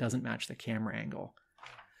drawing, doesn't match the camera angle.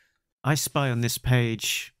 I spy on this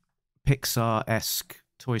page Pixar-esque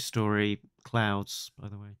Toy Story clouds, by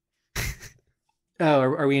the way. Oh,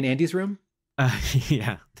 are we in Andy's room?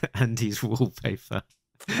 Yeah, Andy's wallpaper.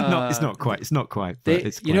 No, it's not quite. But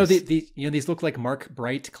it's close. These look like Mark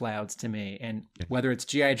Bright clouds to me. And whether it's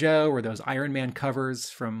G.I. Joe or those Iron Man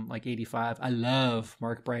covers from '85, I love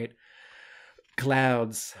Mark Bright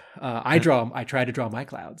clouds. I try to draw my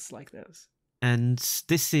clouds like those. And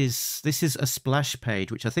this is a splash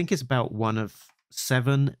page, which I think is about one of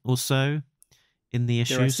 7 or so in the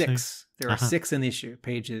issue. There are 6. There are 6 in the issue.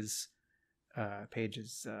 Pages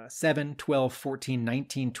 7, 12, 14,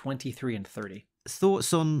 19, 23, and 30.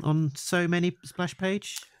 Thoughts on so many splash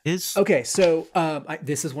page is? Okay, so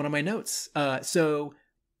this is one of my notes. So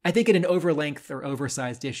I think in an overlength or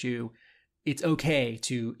oversized issue, it's okay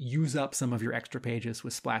to use up some of your extra pages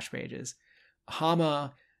with splash pages.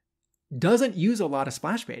 Hama doesn't use a lot of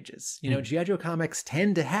splash pages. G.I. Joe comics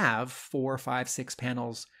tend to have 4, 5, 6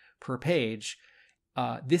 panels per page.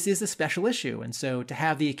 this is a special issue. And so to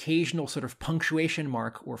have the occasional sort of punctuation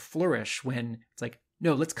mark or flourish when it's like,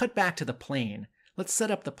 no, let's cut back to the plane. Let's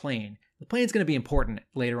set up the plane. The plane's going to be important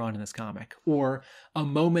later on in this comic. Or a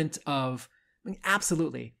moment of,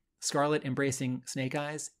 absolutely, Scarlet embracing Snake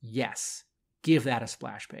Eyes. Yes, give that a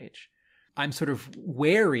splash page. I'm sort of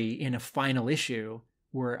wary in a final issue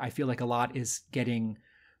where I feel like a lot is getting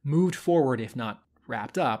moved forward, if not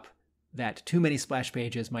wrapped up, that too many splash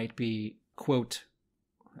pages might be, quote,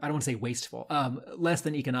 I don't want to say wasteful, less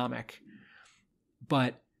than economic.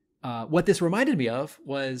 But what this reminded me of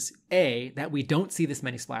was A, that we don't see this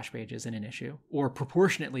many splash pages in an issue, or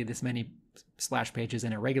proportionately this many splash pages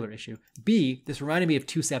in a regular issue. B, this reminded me of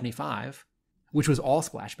 275, which was all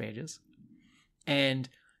splash pages. And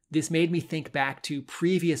this made me think back to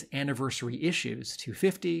previous anniversary issues.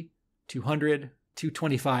 250, 200,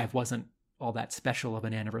 225 wasn't all that special of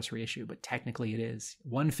an anniversary issue, but technically it is.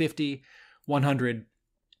 150, 100,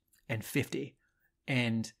 and 50.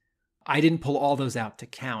 And I didn't pull all those out to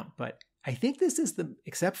count, but I think this is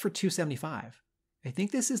except for 275, I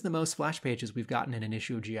think this is the most splash pages we've gotten in an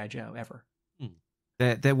issue of G.I. Joe ever.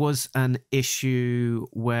 There was an issue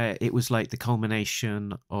where it was like the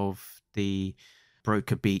culmination of the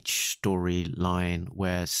Broker Beach storyline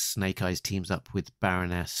where Snake Eyes teams up with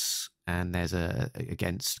Baroness and there's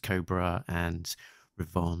against Cobra and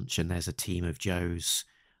Revanche, and there's a team of Joes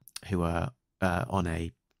who are on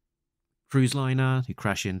a cruise liner who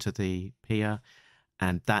crash into the pier,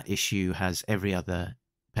 and that issue has every other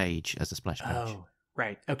page as a splash page. Oh,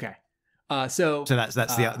 right. Okay. So that's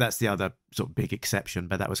the other sort of big exception,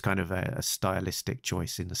 but that was kind of a stylistic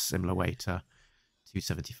choice in a similar way to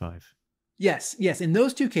 275. Yes. In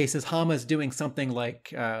those two cases, Hama's doing something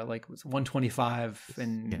like 125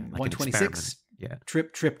 and like 126. Yeah.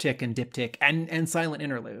 Triptych and diptych and silent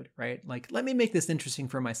interlude, right? Like, let me make this interesting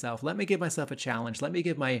for myself. Let me give myself a challenge. Let me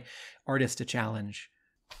give my artist a challenge.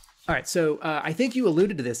 All right. So I think you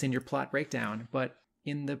alluded to this in your plot breakdown, but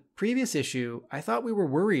in the previous issue, I thought we were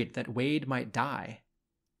worried that Wade might die.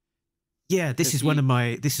 Yeah, this is one of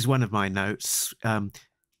my notes.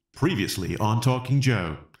 Previously on Talking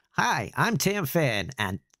Joe. Hi, I'm Tim Finn,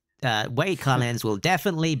 and Wade Collins will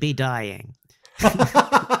definitely be dying.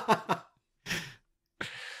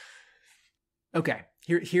 Okay,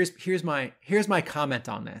 here's my comment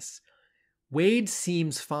on this. Wade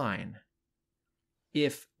seems fine.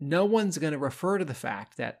 If no one's going to refer to the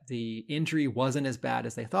fact that the injury wasn't as bad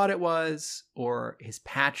as they thought it was, or his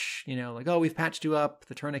patch, like, oh, we've patched you up,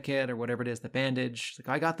 the tourniquet or whatever it is, the bandage, like,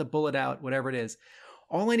 I got the bullet out, whatever it is.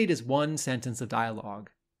 All I need is one sentence of dialogue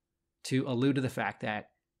to allude to the fact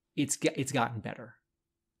that it's gotten better.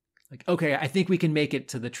 Like, okay, I think we can make it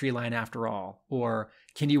to the tree line after all. Or,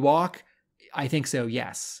 can you walk? I think so,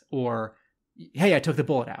 yes. Or, hey, I took the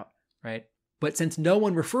bullet out, right? But since no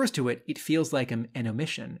one refers to it, it feels like an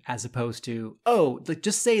omission, as opposed to, oh, like,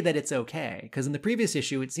 just say that it's okay. Because in the previous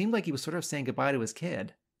issue, it seemed like he was sort of saying goodbye to his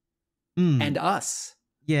kid. And us.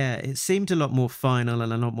 Yeah, it seemed a lot more final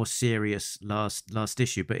and a lot more serious last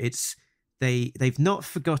issue, but they've not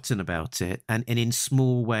forgotten about it, and in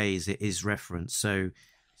small ways it is referenced. So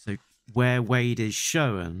where Wade is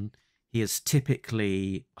shown, he is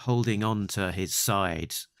typically holding on to his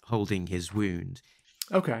side, holding his wound.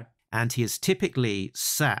 Okay. And he is typically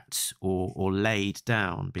sat or laid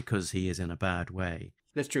down because he is in a bad way.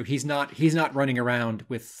 That's true. He's not running around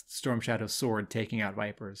with Storm Shadow's sword taking out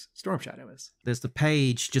Vipers. Storm Shadow is. There's the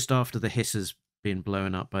page just after the hiss has been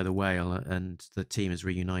blown up by the whale and the team is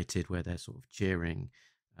reunited where they're sort of cheering.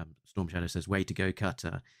 Storm Shadow says, "Way to go,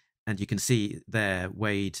 Cutter." And you can see there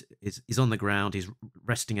Wade is on the ground. He's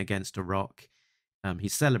resting against a rock.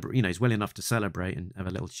 He's he's well enough to celebrate and have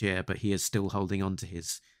a little cheer, but he is still holding on to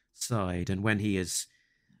his side. And when he is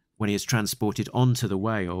transported onto the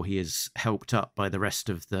whale, he is helped up by the rest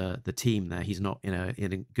of the team there. He's not in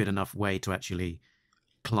a good enough way to actually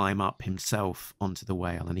climb up himself onto the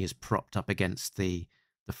whale, and he is propped up against the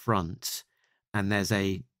front. And there's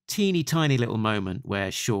a teeny tiny little moment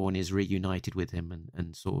where Sean is reunited with him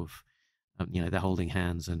and sort of they're holding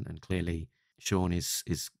hands, and clearly Sean is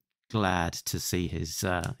glad to see his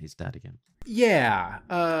dad again. Yeah,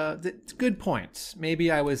 good point. Maybe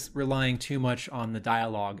I was relying too much on the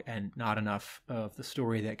dialogue and not enough of the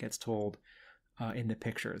story that gets told in the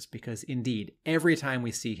pictures, because indeed, every time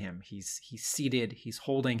we see him, he's seated, he's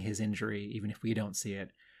holding his injury, even if we don't see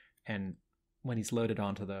it, and when he's loaded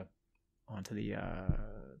onto the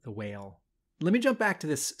whale. Let me jump back to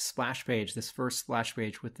this splash page, this first splash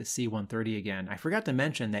page with the C-130 again. I forgot to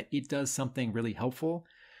mention that it does something really helpful,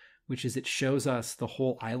 which is it shows us the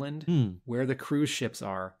whole island, where the cruise ships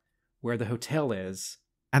are, where the hotel is,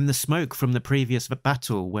 And the smoke from the previous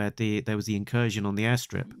battle where there was the incursion on the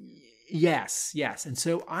airstrip. Yes. And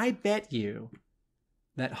so I bet you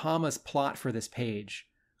that Hama's plot for this page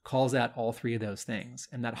calls out all three of those things,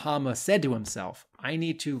 and that Hama said to himself, I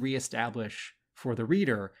need to reestablish for the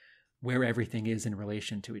reader where everything is in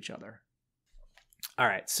relation to each other. All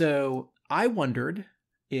right, so I wondered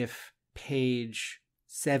if page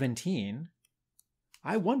 17,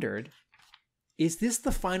 is this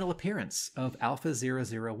the final appearance of Alpha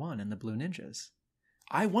 001 and the Blue Ninjas?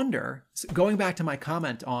 I wonder, going back to my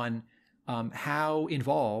comment on how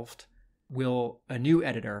involved will a new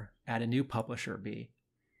editor at a new publisher be,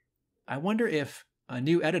 I wonder if a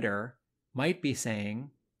new editor might be saying,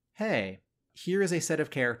 hey, here is a set of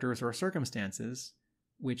characters or circumstances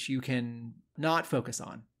which you can not focus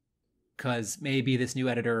on, because maybe this new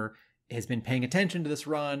editor has been paying attention to this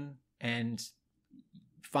run and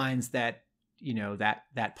finds that,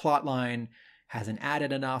 that plot line hasn't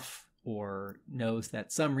added enough, or knows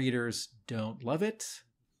that some readers don't love it,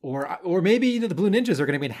 or maybe the Blue Ninjas are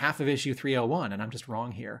going to be in half of issue 301 and I'm just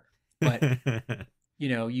wrong here. But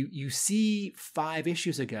you see 5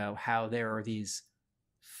 issues ago how there are these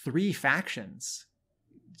 3 factions,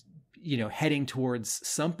 heading towards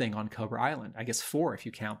something on Cobra Island. I guess 4 if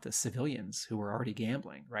you count the civilians who were already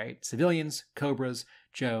gambling, right? Civilians, Cobras,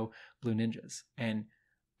 Joe, Blue Ninjas. And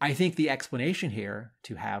I think the explanation here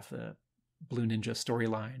to have the Blue Ninja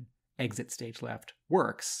storyline exit stage left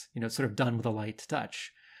works. It's sort of done with a light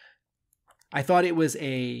touch. I thought it was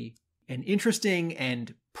an interesting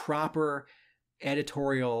and proper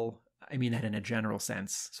editorial, I mean that in a general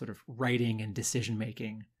sense, sort of writing and decision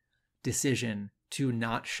to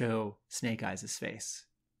not show Snake Eyes' face.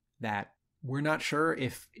 That we're not sure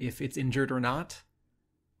if it's injured or not,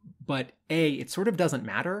 but it sort of doesn't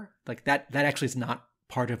matter. Like that actually is not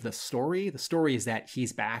part of the story. The story is that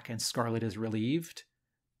he's back and Scarlet is relieved,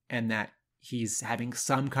 and that he's having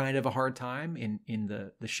some kind of a hard time in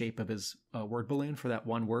the shape of his word balloon for that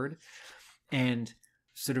one word. And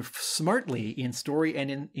sort of smartly in story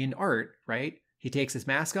and in art, right? He takes his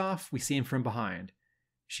mask off. We see him from behind.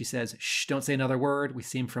 She says, shh, don't say another word. We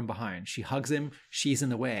see him from behind. She hugs him. She's in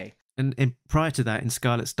the way. And prior to that, in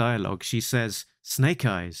Scarlett's dialogue, she says, Snake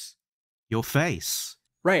Eyes, your face.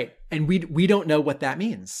 Right. And we don't know what that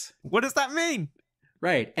means. What does that mean?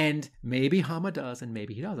 Right. And maybe Hama does and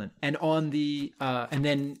maybe he doesn't. And on the and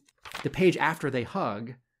then the page after they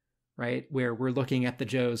hug, right, where we're looking at the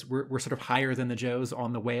Joes, we're sort of higher than the Joes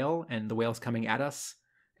on the whale, and the whale's coming at us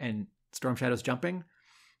and Storm Shadow's jumping.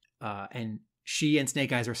 And she and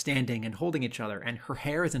Snake Eyes are standing and holding each other, and her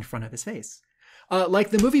hair is in front of his face. Like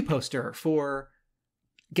the movie poster for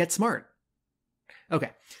Get Smart. Okay.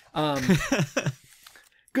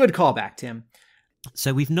 Good callback, Tim.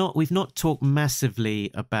 So we've not talked massively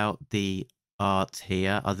about the art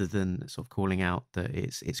here, other than sort of calling out that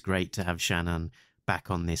it's great to have Shannon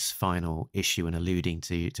back on this final issue and alluding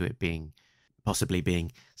to it being possibly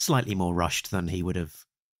being slightly more rushed than he would have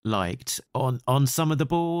liked. On some of the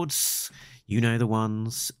boards, the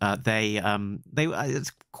ones, they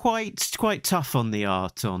it's quite tough on the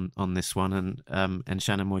art on this one, and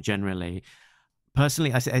Shannon more generally.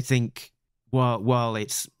 Personally, I think while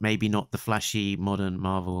it's maybe not the flashy modern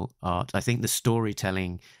Marvel art, I think the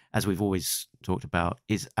storytelling, as we've always talked about,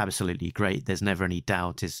 is absolutely great. There's never any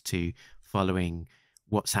doubt as to following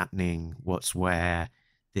what's happening, what's where,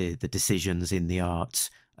 the decisions in the art,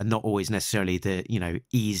 and not always necessarily the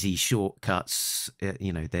easy shortcuts.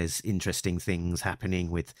 There's interesting things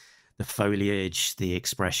happening with the foliage, the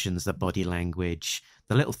expressions, the body language,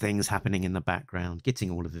 the little things happening in the background,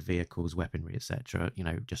 getting all of the vehicles, weaponry, etc.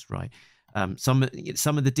 Just right. Some of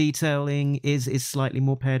the detailing is slightly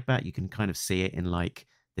more pared back. You can kind of see it in like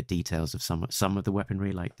the details of some of the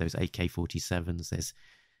weaponry, like those AK-47s.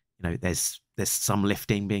 There's some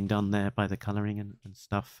lifting being done there by the coloring and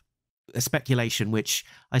stuff. A speculation which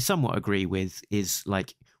I somewhat agree with is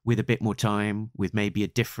like, with a bit more time, with maybe a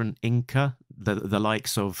different inker, the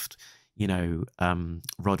likes of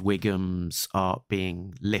Rod Wigham's art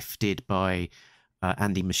being lifted by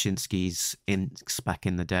Andy Mashinsky's inks back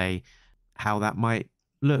in the day, how that might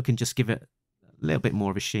look, and just give it a little bit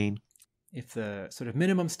more of a sheen. If the sort of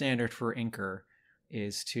minimum standard for inker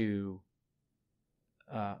is to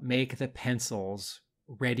make the pencils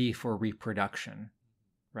ready for reproduction,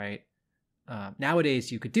 right?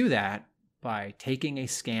 Nowadays, you could do that by taking a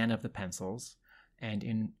scan of the pencils and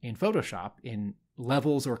in Photoshop, in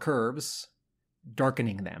levels or curves,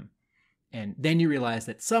 darkening them. And then you realize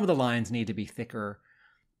that some of the lines need to be thicker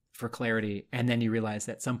for clarity. And then you realize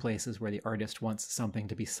that some places where the artist wants something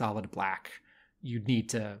to be solid black, you need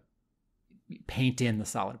to paint in the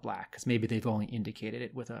solid black, because maybe they've only indicated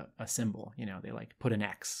it with a symbol. You know, they like put an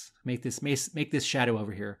X, make this shadow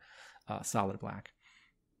over here solid black.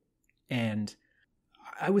 And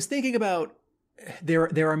I was thinking about,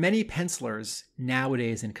 there are many pencilers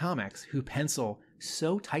nowadays in comics who pencil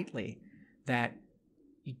so tightly that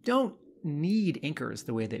you don't need inkers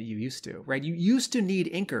the way that you used to, right? You used to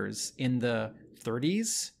need inkers in the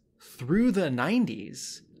 30s through the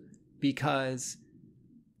 90s because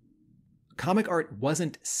comic art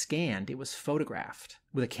wasn't scanned, it was photographed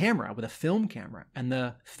with a camera, with a film camera, and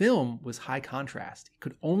the film was high contrast. It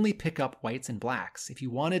could only pick up whites and blacks. If you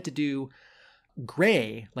wanted to do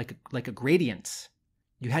gray, like a gradient,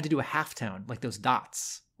 you had to do a halftone, like those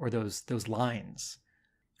dots or those lines.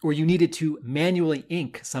 Or you needed to manually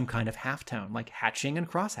ink some kind of halftone, like hatching and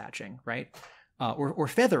cross-hatching, right? Or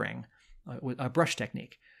feathering, a brush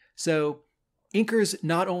technique. So inkers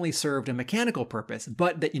not only served a mechanical purpose,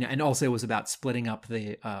 but that, and also it was about splitting up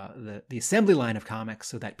the assembly line of comics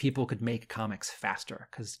so that people could make comics faster.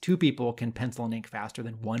 Because 2 people can pencil and ink faster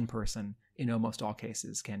than 1 person, in almost all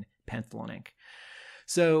cases, can pencil and ink.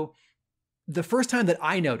 So the first time that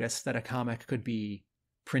I noticed that a comic could be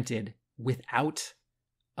printed without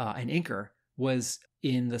an inker was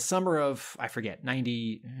in the summer of, I forget,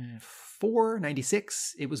 94,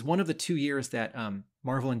 96. It was one of the 2 years that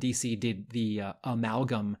Marvel and DC did the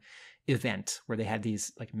Amalgam event, where they had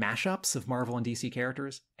these like mashups of Marvel and DC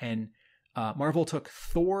characters. And Marvel took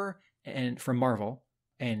Thor from Marvel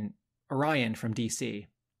and Orion from DC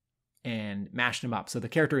and mashed them up. So the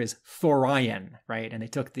character is Thorion, right? And they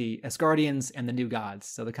took the Asgardians and the New Gods.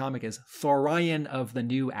 So the comic is Thorion of the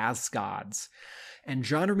New Asgods. And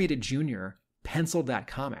John Romita Jr. penciled that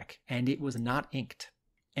comic, and it was not inked.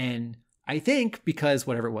 And I think because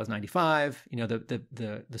whatever it was, 95,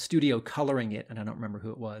 the studio coloring it, and I don't remember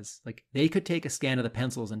who it was, like they could take a scan of the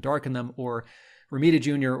pencils and darken them, or Romita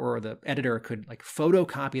Jr. or the editor could like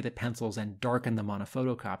photocopy the pencils and darken them on a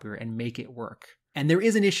photocopier and make it work. And there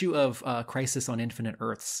is an issue of Crisis on Infinite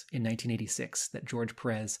Earths in 1986 that George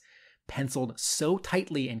Perez penciled so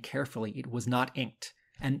tightly and carefully it was not inked.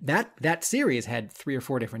 And that series had 3 or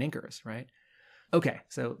 4 different inkers, right? Okay,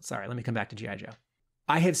 so sorry, let me come back to G.I. Joe.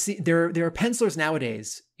 I have seen, there are pencilers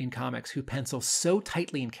nowadays in comics who pencil so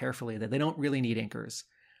tightly and carefully that they don't really need inkers.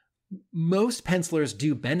 Most pencilers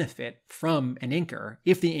do benefit from an inker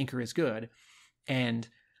if the inker is good. And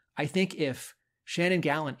I think if Shannon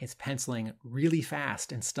Gallant is penciling really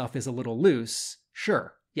fast and stuff is a little loose,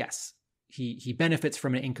 sure, yes, he benefits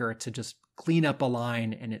from an inker to just clean up a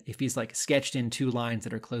line. And if he's like sketched in 2 lines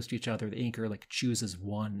that are close to each other, the inker like chooses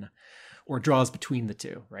one or draws between the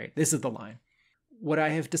 2, right? This is the line. What I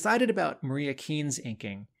have decided about Maria Keene's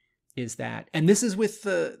inking is that, and this is with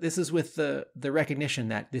the recognition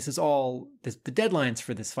that this is all, the deadlines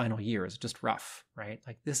for this final year is just rough, right?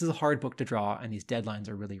 Like this is a hard book to draw and these deadlines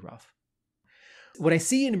are really rough. What I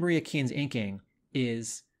see in Maria Keene's inking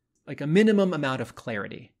is like a minimum amount of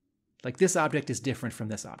clarity. Like this object is different from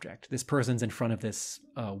this object. This person's in front of this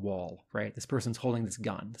wall, right? This person's holding this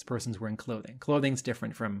gun. This person's wearing clothing. Clothing's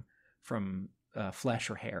different from flesh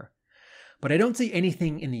or hair. But I don't see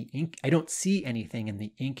anything in the ink. I don't see anything in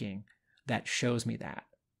the inking that shows me that.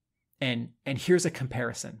 And here's a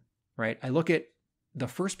comparison, right? I look at the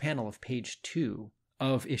first panel of page 2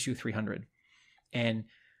 of issue 300, and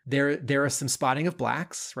there are some spotting of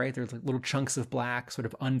blacks, right? There's like little chunks of black sort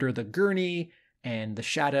of under the gurney and the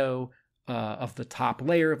shadow of the top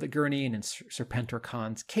layer of the gurney and in Serpentor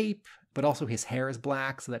Khan's cape, but also his hair is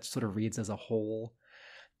black, so that sort of reads as a whole.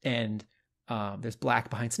 And there's black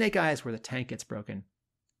behind Snake Eyes where the tank gets broken.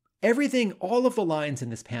 Everything, all of the lines in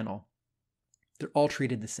this panel, they're all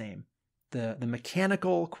treated the same. The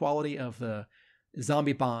mechanical quality of the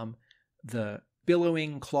zombie bomb, the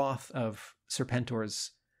billowing cloth of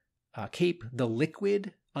Serpentor's cape, the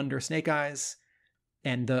liquid under Snake Eyes,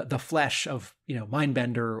 and the flesh of,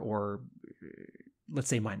 Mindbender, or let's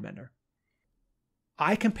say Mindbender.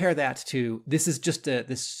 I compare that to, this is just a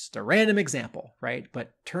random example, right?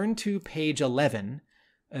 But turn to page 11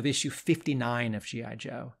 of issue 59 of G.I.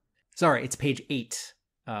 Joe. Sorry, it's page 8.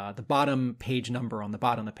 The bottom page number on the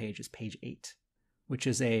bottom of the page is page 8, which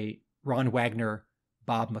is a Ron Wagner,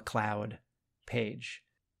 Bob McLeod page.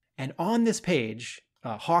 And on this page,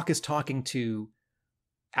 Hawk is talking to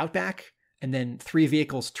Outback, and then 3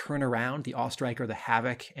 vehicles turn around, the All-Striker, the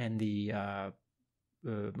Havoc, and the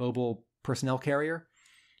mobile personnel carrier.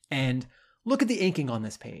 And look at the inking on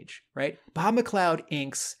this page, right? Bob McLeod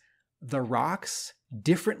inks the rocks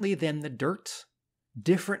differently than the dirt,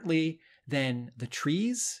 differently than the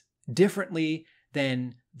trees, differently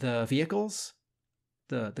than the vehicles,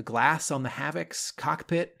 the glass on the Havoc's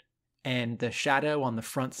cockpit, and the shadow on the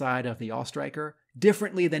front side of the All Striker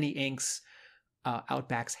differently than he inks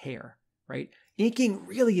Outback's hair, right? Inking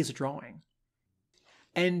really is drawing.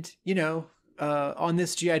 And, on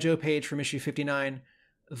this G.I. Joe page from issue 59,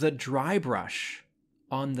 the dry brush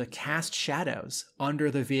on the cast shadows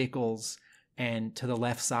under the vehicles and to the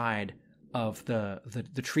left side of the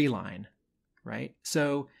tree line, right?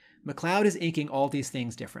 So McLeod is inking all these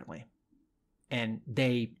things differently, and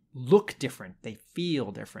they look different, they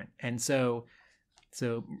feel different. And so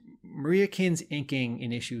Maria Kin's inking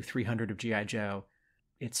in issue 300 of G.I. Joe,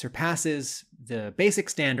 it surpasses the basic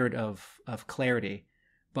standard of clarity,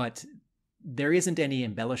 but there isn't any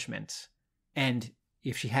embellishment. And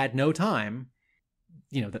if she had no time,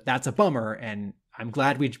 that's a bummer. And I'm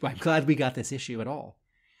glad we got this issue at all.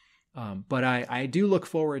 But I do look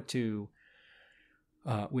forward to,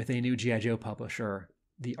 with a new G.I. Joe publisher,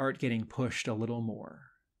 the art getting pushed a little more.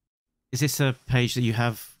 Is this a page that you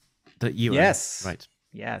have that you Yes. own? Right.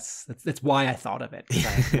 Yes. That's why I thought of it, because I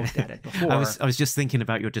had looked at it before. I was just thinking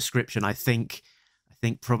about your description. I think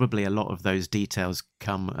probably a lot of those details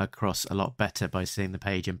come across a lot better by seeing the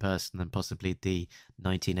page in person than possibly the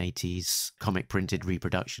 1980s comic printed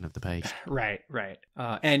reproduction of the page. Right.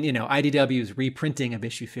 And, IDW's reprinting of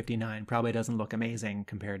issue 59 probably doesn't look amazing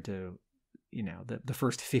compared to, the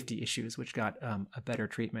first 50 issues, which got a better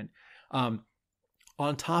treatment.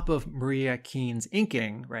 On top of Maria Keen's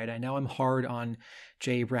inking, right? I know I'm hard on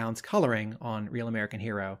Jay Brown's coloring on Real American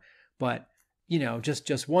Hero, but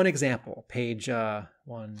just one example, page 1,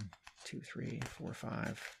 2, 3, 4,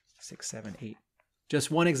 5, 6, 7, 8. Just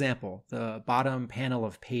one example, the bottom panel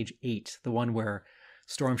of page 8, the one where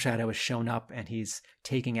Storm Shadow has shown up and he's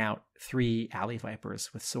taking out 3 alley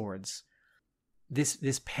vipers with swords.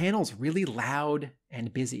 This panel's really loud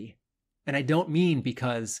and busy. And I don't mean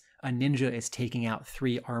because a ninja is taking out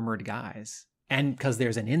 3 armored guys and because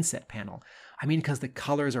there's an inset panel. I mean because the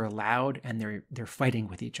colors are loud and they're fighting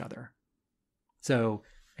with each other. So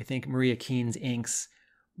I think Maria Keen's inks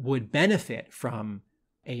would benefit from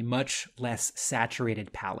a much less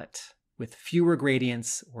saturated palette with fewer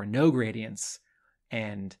gradients or no gradients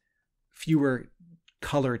and fewer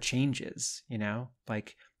color changes,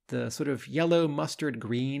 like the sort of yellow mustard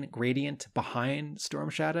green gradient behind Storm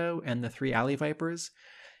Shadow and the 3 alley vipers.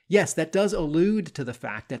 Yes, that does allude to the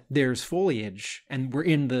fact that there's foliage and we're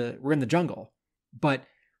in the jungle, but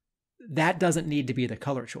that doesn't need to be the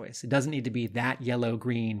color choice. It doesn't need to be that yellow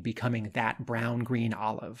green becoming that brown green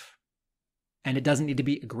olive. And it doesn't need to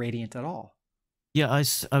be a gradient at all. Yeah,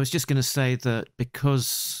 I was just going to say that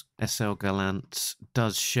because S.L. Gallant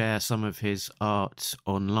does share some of his art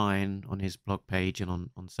online on his blog page and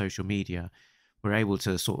on social media, we're able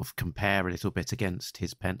to sort of compare a little bit against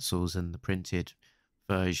his pencils and the printed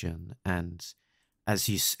version. And as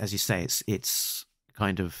you say, it's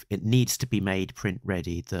kind of, it needs to be made print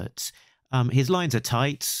ready. That his lines are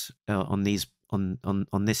tight on these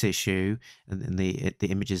on this issue and the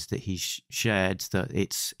images that he shared, that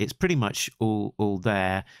it's pretty much all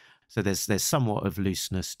there. So there's somewhat of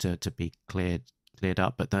looseness to be cleared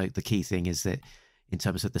up. But the key thing is that in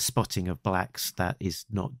terms of the spotting of blacks, that is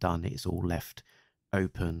not done. It's all left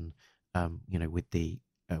open,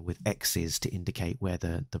 with X's to indicate where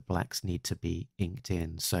the blacks need to be inked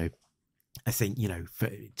in. So I think, in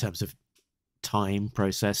terms of time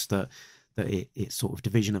process, that it's sort of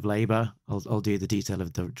division of labor. I'll do the detail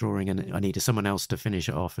of the drawing, and I need someone else to finish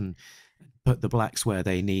it off and put the blacks where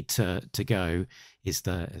they need to go. Is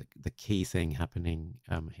the key thing happening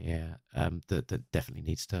here that definitely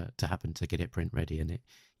needs to happen to get it print ready. And it,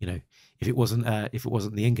 if it wasn't the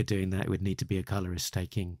inker doing that, it would need to be a colorist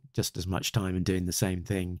taking just as much time and doing the same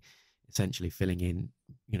thing, essentially filling in,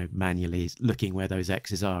 manually looking where those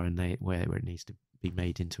X's are and where it needs to be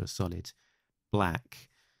made into a solid black.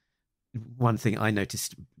 One thing I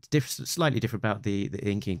noticed slightly different about the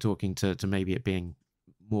inking, talking to maybe it being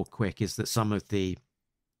more quick, is that some of the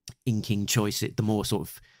inking choices, the more sort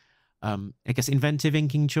of, I guess, inventive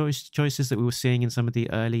inking choices that we were seeing in some of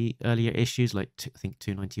the earlier issues, like I think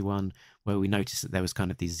 291, where we noticed that there was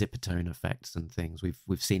kind of these zipper tone effects and things.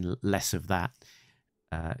 We've seen less of that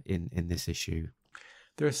in this issue.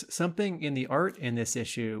 There's something in the art in this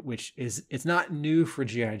issue which it's not new for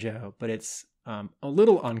G.I. Joe, but it's a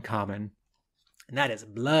little uncommon, and that is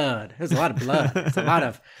blood. There's a lot of blood. It's a lot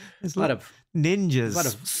of ninjas, a lot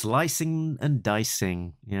of slicing and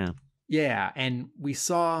dicing. Yeah, and we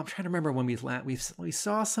saw. I'm trying to remember when we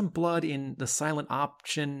saw some blood in the Silent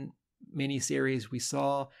Option miniseries. We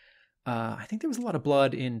saw. I think there was a lot of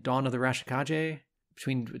blood in Dawn of the Rashikaze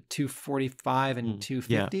between 245 and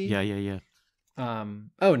 250. Yeah.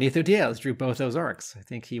 Neither Diaz drew both those arcs. I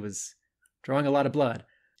think he was drawing a lot of blood.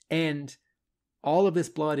 And all of this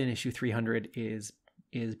blood in issue 300 is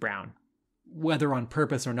brown. Whether on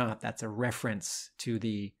purpose or not, that's a reference to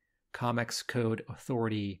the Comics Code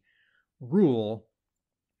Authority rule,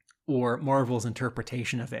 or Marvel's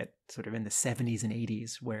interpretation of it, sort of in the 70s and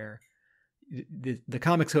 80s, where the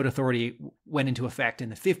Comics Code Authority went into effect in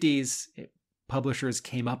the 50s. Publishers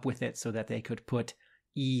came up with it so that they could put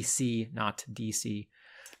EC, not DC,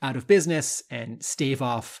 out of business and stave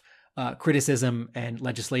off criticism and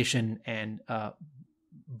legislation and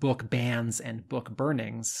book bans and book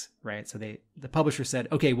burnings, right? So the publisher said,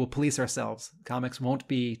 okay, we'll police ourselves. Comics won't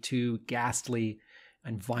be too ghastly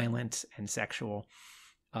and violent and sexual.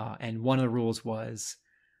 And one of the rules was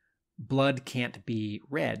blood can't be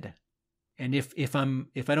red. And if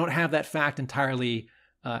I don't have that fact entirely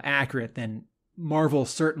accurate, then Marvel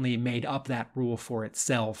certainly made up that rule for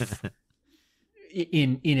itself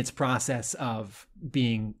in its process of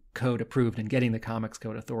being code approved and getting the Comics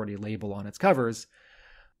Code Authority label on its covers.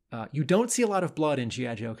 You don't see a lot of blood in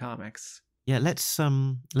G.I. Joe comics. Yeah,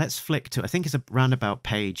 let's flick to, I think it's around about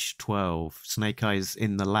page 12. Snake Eyes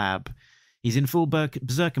in the lab. He's in full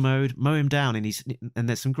berserker mode, mow him down, and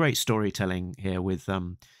there's some great storytelling here with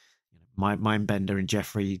Mindbender and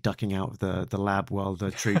Geoffrey ducking out of the lab while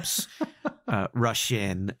the troops rush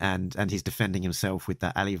in, and he's defending himself with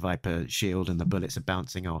that alley viper shield, and the bullets are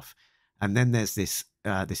bouncing off. And then there's this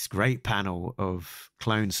great panel of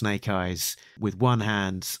clone Snake Eyes with one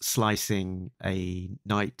hand slicing a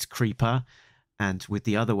night creeper, and with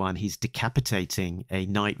the other one he's decapitating a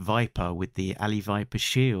night viper with the alley viper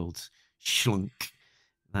shield. Schlunk.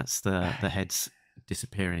 That's the heads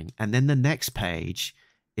disappearing. And then the next page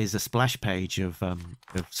is a splash page of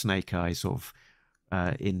Snake Eyes sort of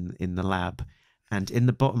in the lab, and in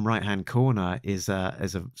the bottom right hand corner is a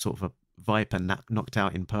sort of a viper knocked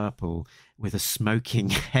out in purple with a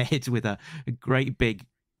smoking head with a great big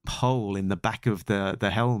hole in the back of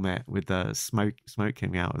the helmet with the smoke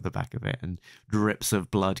coming out of the back of it and drips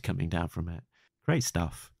of blood coming down from it. Great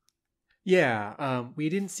stuff. Yeah, we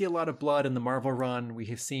didn't see a lot of blood in the Marvel run. We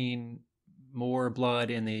have seen more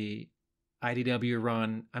blood in the IDW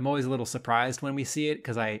run. I'm always a little surprised when we see it,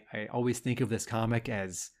 because I always think of this comic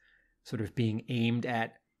as sort of being aimed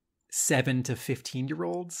at 7 to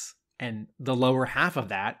 15-year-olds, and the lower half of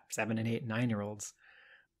that, 7 and 8 and 9-year-olds.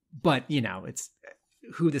 But, it's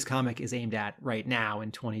who this comic is aimed at right now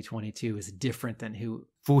in 2022 is different than who...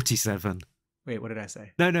 47. Wait, what did I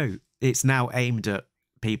say? No, it's now aimed at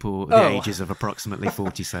people the ages of approximately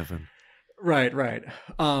 47. Right.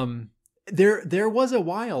 There was a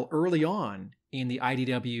while early on in the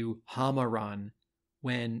IDW Hama run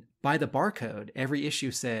when, by the barcode, every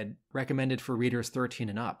issue said recommended for readers 13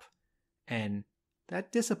 and up. And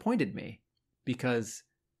that disappointed me, because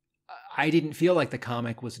I didn't feel like the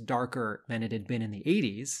comic was darker than it had been in the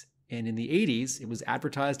 80s. And in the 80s, it was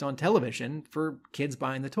advertised on television for kids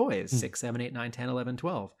buying the toys, 6, 7, 8, 9, 10, 11,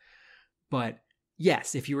 12. But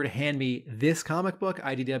yes, if you were to hand me this comic book,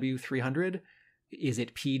 IDW 300, is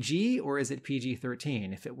it PG or is it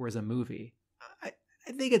PG-13 if it was a movie? I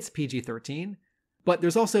think it's PG-13. But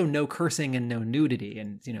there's also no cursing and no nudity.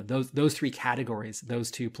 And, those three categories,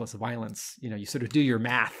 those two plus violence, you sort of do your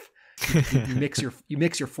math. You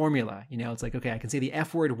mix your formula. It's like, okay, I can say the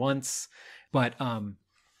F word once, but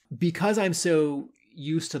because I'm so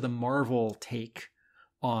used to the Marvel take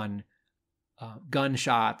on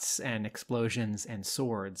gunshots and explosions and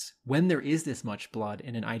swords, when there is this much blood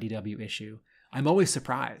in an IDW issue, I'm always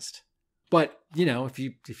surprised. But, if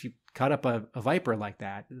you cut up a viper like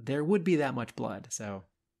that, there would be that much blood. So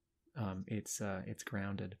it's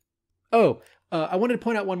grounded. I wanted to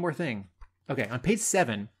point out one more thing. Okay, on page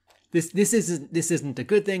 7, this isn't a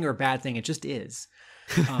good thing or a bad thing. It just is.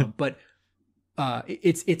 But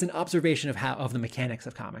it's an observation of the mechanics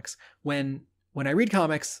of comics. When I read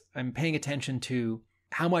comics, I'm paying attention to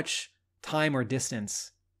how much time or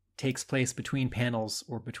distance takes place between panels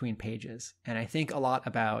or between pages. And I think a lot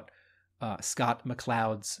about Scott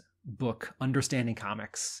McCloud's book, Understanding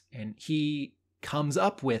Comics. And he comes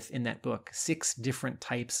up with, in that book, 6 different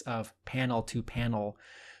types of panel-to-panel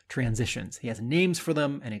transitions. He has names for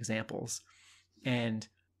them and examples. And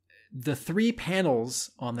the 3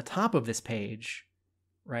 panels on the top of this page,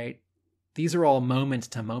 right, these are all moment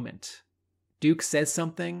to moment. Duke says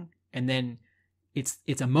something, and then it's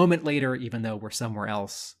a moment later, even though we're somewhere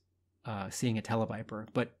else seeing a televiper,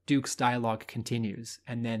 but Duke's dialogue continues.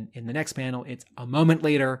 And then in the next panel, it's a moment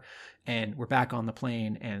later, and we're back on the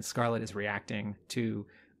plane, and Scarlet is reacting to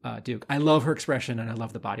Duke. I love her expression, and I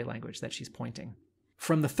love the body language that she's pointing.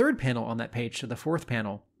 From the 3rd panel on that page to the 4th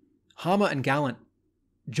panel, Hama and Gallant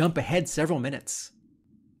jump ahead several minutes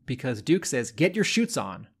because Duke says, "Get your shoots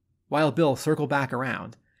on," Wild Bill circle back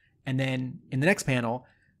around. And then in the next panel,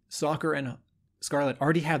 Stalker and Scarlet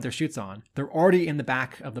already have their chutes on. They're already in the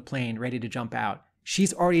back of the plane ready to jump out.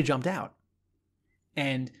 She's already jumped out.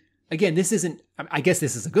 And again, this isn't, I guess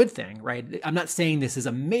this is a good thing, right? I'm not saying this is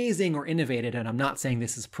amazing or innovative, and I'm not saying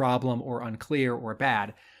this is problem or unclear or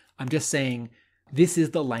bad. I'm just saying this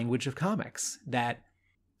is the language of comics, that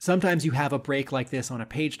sometimes you have a break like this on a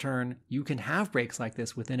page turn. You can have breaks like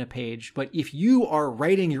this within a page. But if you are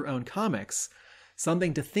writing your own comics,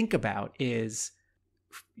 something to think about is,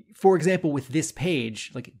 for example, with this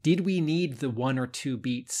page, like, did we need the 1 or 2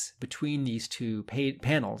 beats between these two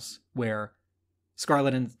panels where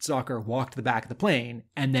Scarlet and Stalker walk to the back of the plane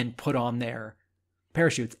and then put on their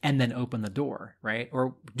parachutes and then open the door, right?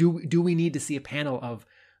 Or do we need to see a panel of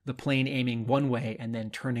the plane aiming one way and then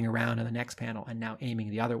turning around in the next panel and now aiming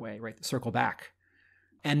the other way, right? Circle back.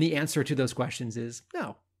 And the answer to those questions is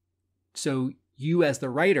no. So you as the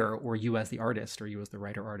writer, or you as the artist, or you as the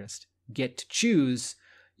writer-artist, get to choose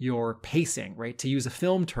your pacing, right? To use a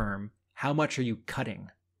film term, how much are you cutting?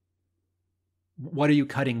 What are you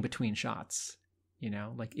cutting between shots? You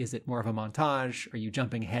know, like, is it more of a montage? Are you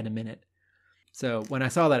jumping ahead a minute? So when I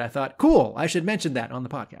saw that, I thought, cool, I should mention that on the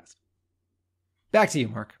podcast. Back to you,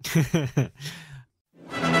 Mark.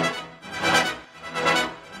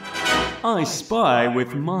 I spy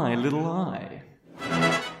with my little eye.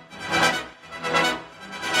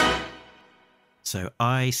 So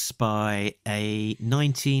I spy a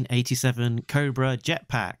 1987 Cobra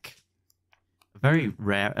jetpack. A very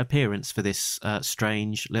rare appearance for this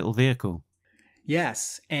strange little vehicle.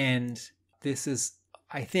 Yes, and this is,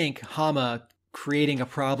 I think, Hama creating a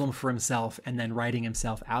problem for himself and then writing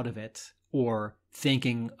himself out of it, or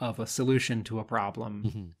thinking of a solution to a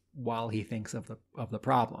problem while he thinks of the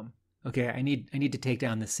problem. Okay, I need to take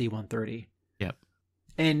down the C-130. Yep.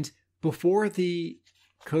 And before the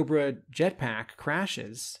Cobra jetpack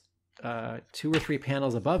crashes, 2 or 3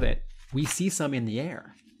 panels above it, we see some in the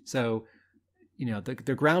air. So, you know,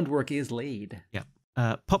 the groundwork is laid. Yep.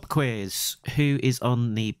 Pop quiz. Who is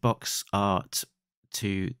on the box art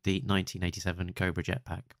to the 1987 Cobra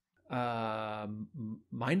jetpack?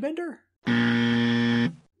 Mindbender?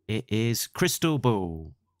 It is Crystal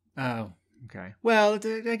Ball. Oh, okay. Well,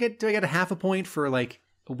 do I get a half a point for, like,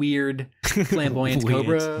 a weird flamboyant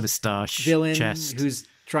Cobra moustache villain chest who's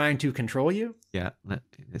trying to control you? Yeah.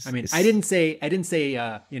 I mean, I didn't say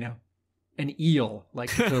you know, an eel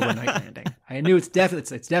like the Cobra Night Landing. I knew it's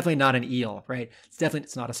definitely not an eel, right?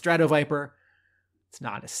 It's not a Stratoviper. It's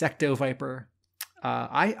not a Sectoviper.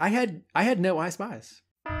 I had no I spies.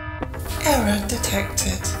 Error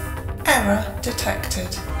detected. Error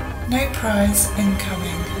detected. No prize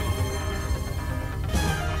incoming.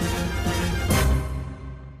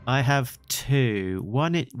 I have 2.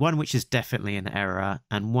 One which is definitely an error,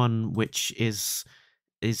 and one which is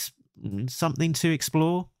something to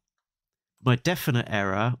explore. My definite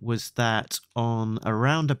error was that on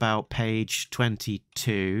around about page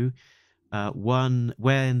 22, when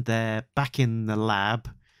they're back in the lab,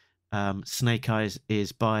 Snake Eyes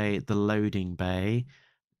is by the loading bay.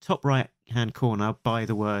 Top right-hand corner, by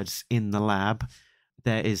the words "in the lab,"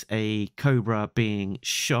 there is a Cobra being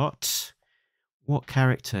shot. What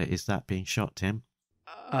character is that being shot, Tim?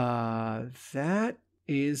 That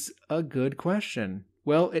is a good question.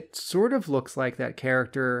 Well, it sort of looks like that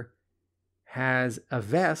character has a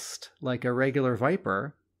vest like a regular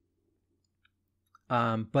Viper,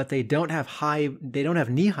 but they don't have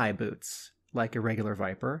knee-high boots like a regular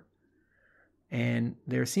Viper. And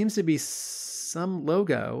there seems to be some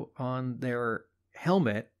logo on their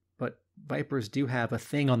helmet, but Vipers do have a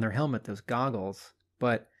thing on their helmet, those goggles.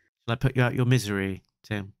 But Shall I put you out your misery,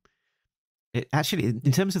 Tim? It actually,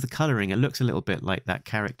 in terms of the colouring, it looks a little bit like that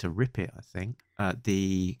character Rip It, I think.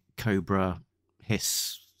 The Cobra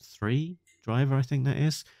Hiss 3 driver, I think that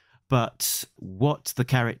is. But what the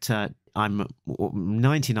character, I'm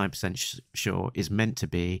 99% sure, is meant to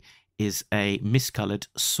be is a miscoloured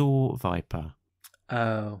Saw Viper.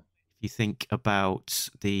 oh, You think about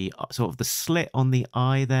the sort of the slit on the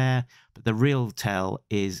eye there, but the real tell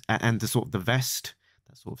is, and the sort of the vest,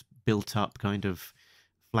 that sort of built up kind of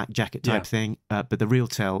flak jacket type thing. But the real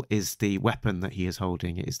tell is the weapon that he is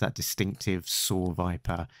holding. It is that distinctive Saw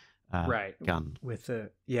Viper gun. With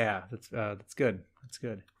that's good. That's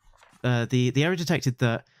good. The error detected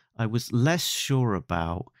that I was less sure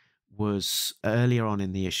about was earlier on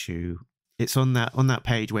in the issue. It's on that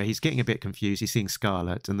page where he's getting a bit confused. He's seeing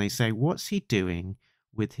Scarlet, and they say, "What's he doing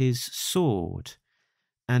with his sword?"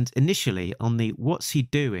 And initially, on the "What's he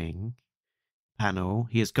doing?" panel,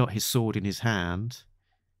 he has got his sword in his hand,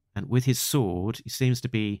 and with his sword, he seems to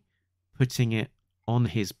be putting it on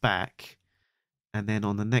his back, and then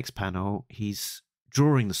on the next panel, he's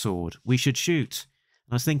drawing the sword. We should shoot.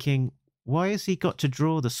 And I was thinking, why has he got to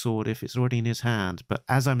draw the sword if it's already in his hand? But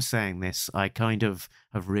as I'm saying this, I kind of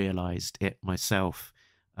have realised it myself.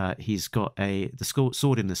 He's got the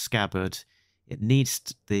sword in the scabbard. It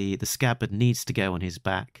needs the scabbard needs to go on his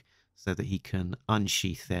back so that he can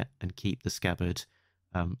unsheath it and keep the scabbard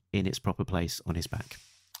in its proper place on his back.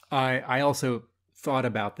 I also thought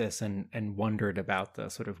about this and wondered about the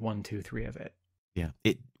sort of 1, 2, 3 of it. Yeah,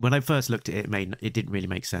 when I first looked at it, it didn't really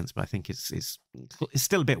make sense, but I think it's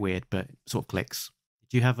still a bit weird, but it sort of clicks.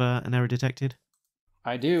 Do you have an error detected?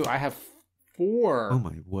 I do. I have 4. Oh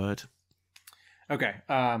my word! Okay.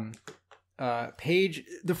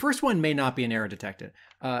 The first one may not be an error detected.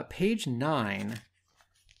 Page 9,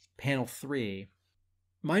 panel 3.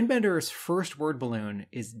 Mindbender's first word balloon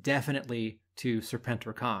is definitely to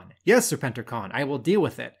Serpentor Khan. Yes, Serpentor Khan, I will deal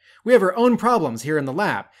with it. We have our own problems here in the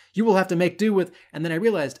lab. You will have to make do with... And then I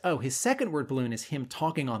realized, oh, his second word balloon is him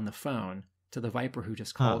talking on the phone to the Viper who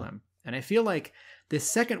just called him. And I feel like this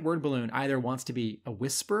second word balloon either wants to be a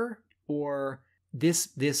whisper, or this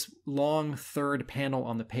long third panel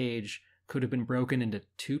on the page could have been broken into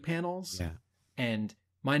 2 panels. Yeah. And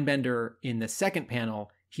Mindbender in the second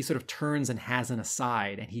panel, he sort of turns and has an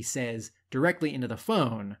aside, and he says directly into the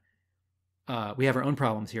phone, we have our own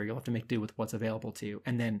problems here. You'll have to make do with what's available to you.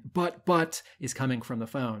 And then, but is coming from the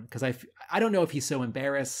phone. Because I don't know if he's so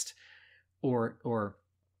embarrassed or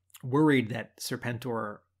worried that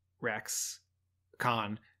Serpentor Rex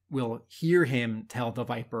Khan will hear him tell the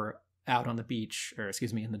Viper out on the beach, or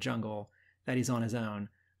excuse me, in the jungle, that he's on his own.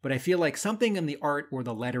 But I feel like something in the art or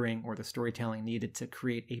the lettering or the storytelling needed to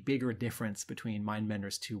create a bigger difference between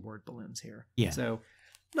Mindbender's 2 word balloons here. Yeah. So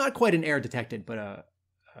not quite an error detected, but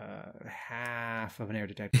half of an error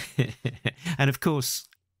detected. And of course,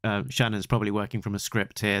 Shannon's probably working from a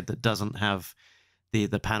script here that doesn't have the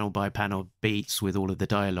panel by panel beats with all of the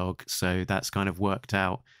dialogue. So that's kind of worked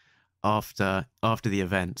out after the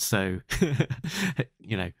event. So,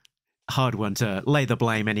 hard one to lay the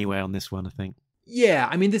blame anyway on this one, I think. Yeah,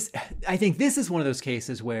 I mean, I think this is one of those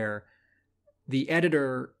cases where the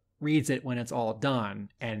editor reads it when it's all done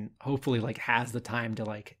and hopefully has the time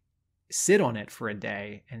to sit on it for a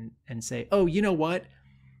day and say, oh, you know what?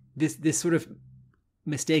 This sort of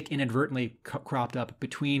mistake inadvertently cropped up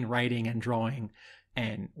between writing and drawing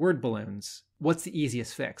and word balloons. What's the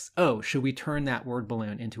easiest fix? Oh, should we turn that word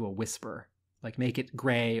balloon into a whisper? Make it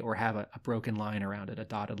gray or have a broken line around it, a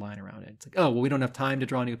dotted line around it. It's oh, well, we don't have time to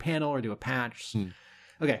draw a new panel or do a patch.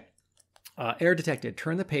 Okay. Error detected.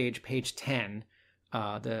 Turn the page 10.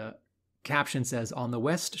 The caption says, on the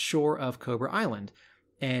west shore of Cobra Island.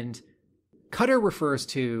 And Cutter refers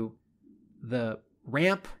to the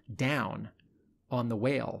ramp down on the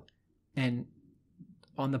whale. And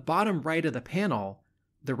on the bottom right of the panel,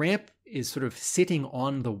 the ramp is sort of sitting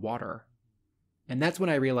on the water. And that's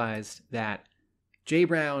when I realized that J.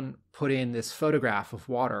 Brown put in this photograph of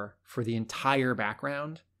water for the entire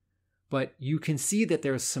background, but you can see that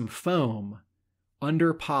there's some foam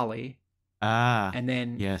under Polly. And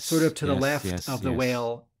then sort of to the left of the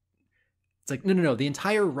whale. It's no. The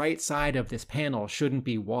entire right side of this panel shouldn't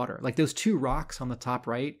be water. Those 2 rocks on the top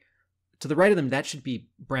right, to the right of them, that should be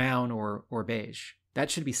brown or beige.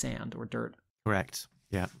 That should be sand or dirt. Correct.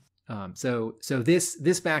 Yeah. So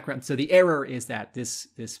this background, so the error is that this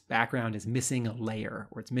background is missing a layer,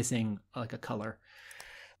 or it's missing a color.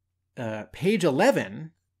 Page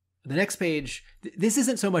 11, the next page, this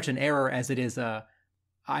isn't so much an error as it is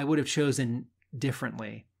I would have chosen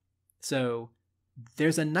differently. So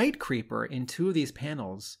there's a night creeper in 2 of these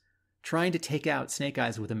panels trying to take out Snake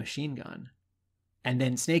Eyes with a machine gun. And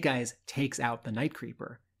then Snake Eyes takes out the night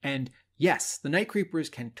creeper. And yes, the night creepers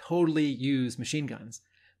can totally use machine guns.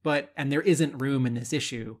 And there isn't room in this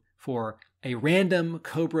issue for a random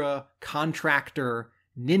Cobra contractor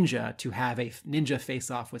ninja to have a ninja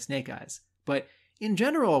face-off with Snake Eyes. But in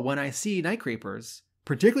general, when I see night creepers,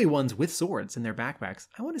 particularly ones with swords in their backpacks,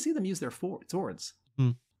 I want to see them use their swords.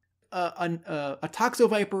 A Toxo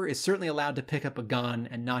Viper is certainly allowed to pick up a gun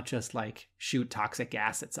and not just shoot toxic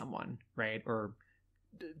gas at someone, right? Or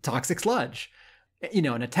toxic sludge. And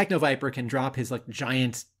a Technoviper can drop his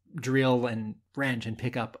giant drill and wrench and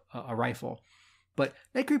pick up a rifle. But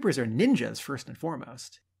night creepers are ninjas first and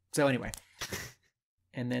foremost. So anyway,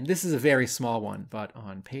 and then this is a very small one, but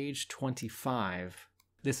on page 25,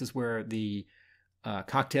 this is where the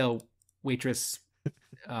cocktail waitress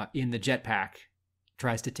in the jetpack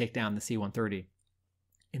tries to take down the C-130.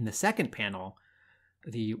 In the second panel,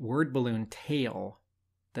 the word balloon tail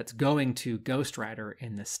that's going to Ghost Rider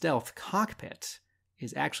in the stealth cockpit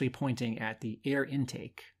is actually pointing at the air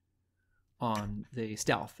intake on the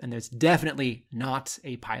stealth, and there's definitely not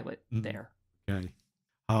a pilot there. Okay.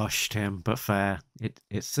 Harsh, Tim, but fair.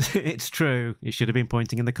 It's it's true. You should have been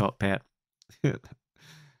pointing in the cockpit.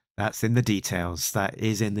 That's in the details. That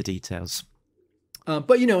is in the details.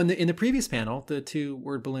 But in the previous panel, the two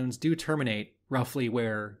word balloons do terminate roughly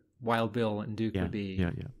where Wild Bill and Duke would be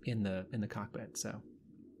in the cockpit. So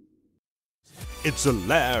It's a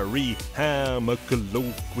Larry Hama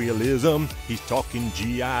colloquialism. He's talking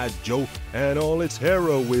G.I. Joe and all its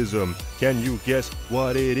heroism. Can you guess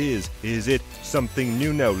what it is? Is it something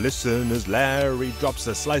new? Now listeners, Larry drops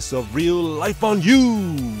a slice of real life on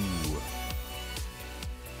you.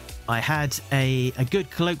 I had a good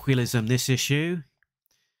colloquialism this issue.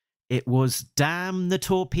 It was "damn the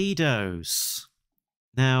torpedoes."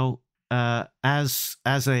 Now, as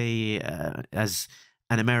an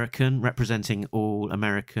American representing all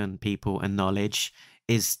American people and knowledge,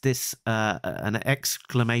 is this an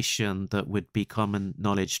exclamation that would be common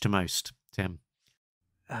knowledge to most, Tim?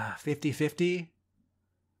 50-50.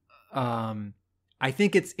 I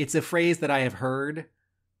think it's a phrase that I have heard,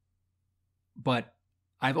 but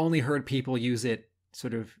I've only heard people use it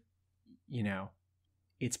sort of,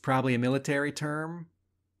 it's probably a military term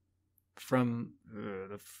from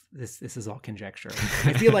this is all conjecture.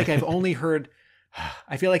 I feel like I've only heard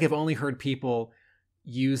people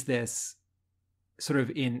use this sort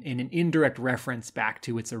of in an indirect reference back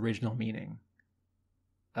to its original meaning.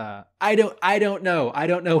 I don't know. I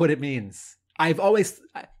don't know what it means. I've always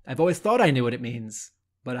thought I knew what it means,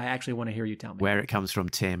 but I actually want to hear you tell me. Where it comes from,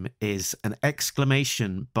 Tim, is an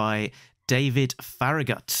exclamation by David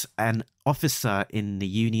Farragut, an officer in the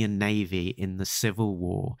Union Navy in the Civil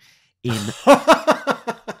War in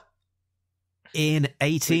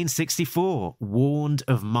 1864, warned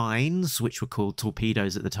of mines, which were called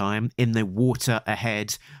torpedoes at the time, in the water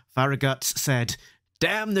ahead. Farragut said,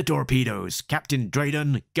 "Damn the torpedoes, Captain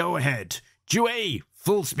Drayden, go ahead. Dewey,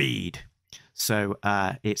 full speed." So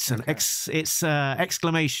it's an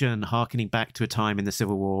exclamation harkening back to a time in the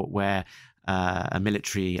Civil War where a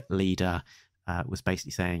military leader was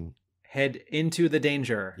basically saying, "Head into the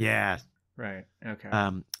danger." Yeah. Right.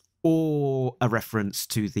 Okay. Or a reference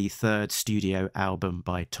to the third studio album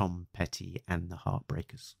by Tom Petty and the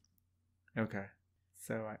Heartbreakers. Okay.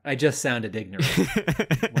 So I just sounded ignorant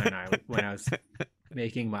when I was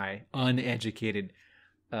making my uneducated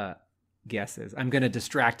guesses. I'm going to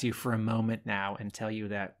distract you for a moment now and tell you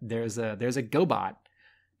that there's a GoBot,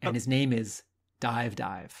 and his name is Dive.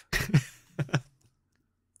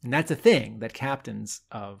 And that's a thing that captains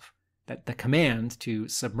of that the command to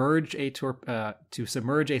submerge a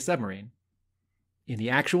submarine in the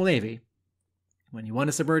actual Navy. When you want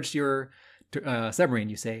to submerge your submarine,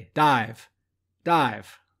 you say dive, and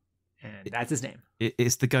that's his name.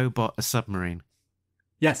 Is the GoBot a submarine?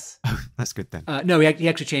 Yes. Oh, that's good then. No, he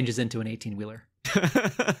actually changes into an 18-wheeler.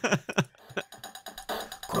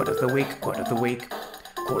 Quote of the week, quote of the week,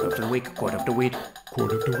 quote of the week, quote of the week,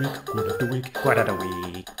 quote of the week, quote of the week, quote of the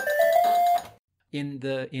week.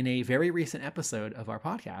 In a very recent episode of our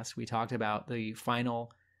podcast, we talked about the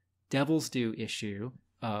final Devil's Due issue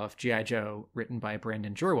of G.I. Joe written by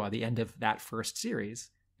Brandon Jorwa, the end of that first series.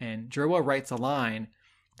 And Jorwa writes a line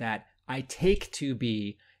that I take to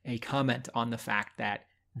be a comment on the fact that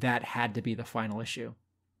had to be the final issue.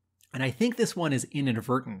 And I think this one is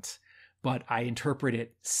inadvertent, but I interpret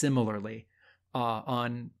it similarly.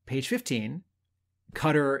 On page 15,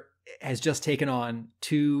 Cutter has just taken on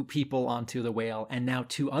 2 people onto the whale and now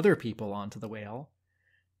 2 other people onto the whale.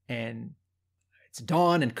 And it's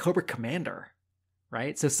Dawn and Cobra Commander,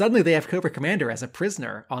 right? So suddenly they have Cobra Commander as a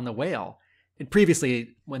prisoner on the whale. And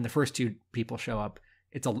previously, when the first 2 people show up,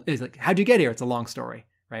 it's like, how'd you get here? It's a long story,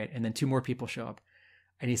 right? And then 2 more people show up.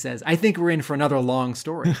 And he says, I think we're in for another long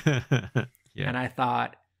story. Yeah. And I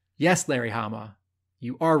thought, yes, Larry Hama,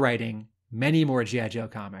 you are writing many more G.I. Joe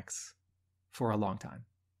comics for a long time.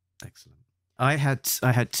 Excellent. I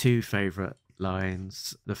had 2 favorite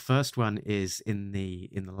lines. The first one is in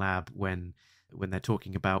the lab when they're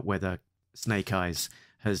talking about whether Snake Eyes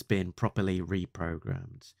has been properly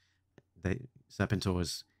reprogrammed.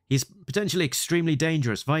 Serpentor's, he's potentially extremely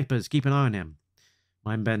dangerous. Vipers, keep an eye on him.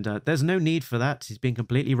 Mindbender, there's no need for that. He's been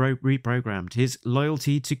completely reprogrammed. His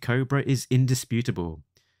loyalty to Cobra is indisputable.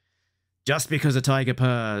 Just because a tiger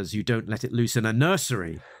purrs, you don't let it loose in a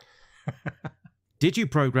nursery. Did you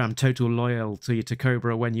program total loyalty to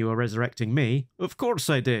Cobra when you were resurrecting me? Of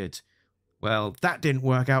course I did. Well, that didn't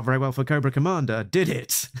work out very well for Cobra Commander, did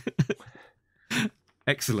it?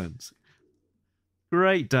 Excellent.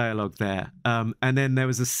 Great dialogue there. And then there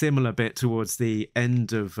was a similar bit towards the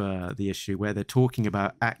end of the issue where they're talking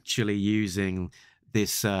about actually using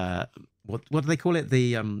this, what do they call it?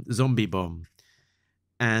 The zombie bomb.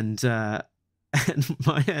 And and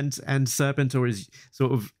Serpentor is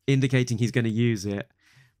sort of indicating he's going to use it.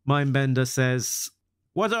 Mindbender says,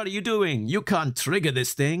 "What are you doing? You can't trigger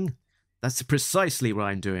this thing." "That's precisely what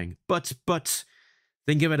I'm doing. But,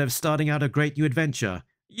 think of it as starting out a great new adventure."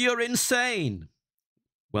 "You're insane."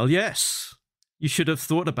 "Well, yes. You should have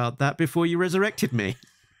thought about that before you resurrected me."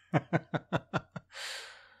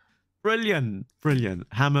 Brilliant.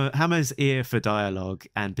 Hammer's ear for dialogue,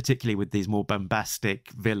 and particularly with these more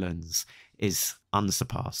bombastic villains, is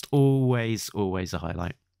unsurpassed. Always a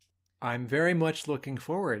highlight. I'm very much looking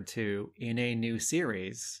forward to, in a new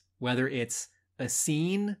series, whether it's a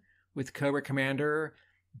scene with Cobra Commander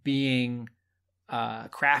being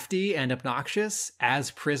crafty and obnoxious as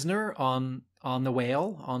prisoner on the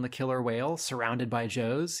whale, on the killer whale, surrounded by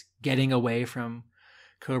Joes, getting away from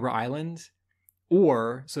Cobra Island,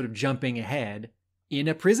 or sort of jumping ahead in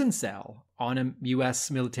a prison cell on a U.S.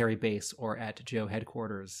 military base or at Joe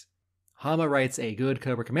headquarters. Hama writes a good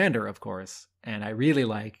Cobra Commander, of course, and I really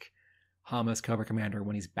like Hama's Cobra Commander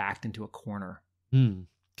when he's backed into a corner.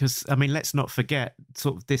 Because, I mean, let's not forget,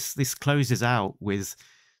 sort of this closes out with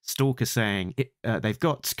Stalker saying they've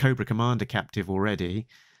got Cobra Commander captive already,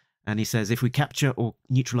 and he says, "If we capture or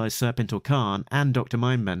neutralize Serpentor Khan and Dr.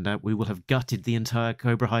 Mindbender, we will have gutted the entire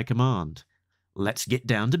Cobra High Command. Let's get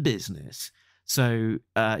down to business." So,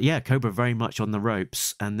 Cobra very much on the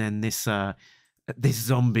ropes, and then this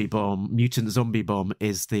zombie bomb, mutant zombie bomb,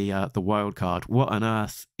 is the wild card. What on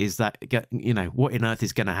earth is that? What on earth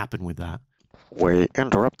is going to happen with that? We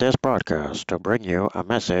interrupt this broadcast to bring you a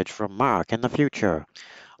message from Mark in the future.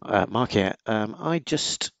 Mark here.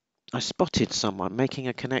 I spotted someone making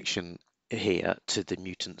a connection here to the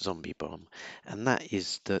mutant zombie bomb, and that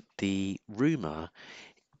is that the rumor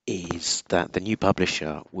is that the new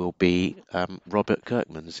publisher will be Robert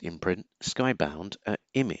Kirkman's imprint, Skybound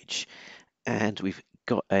Image, and we've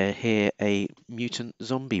got here a mutant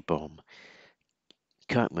zombie bomb.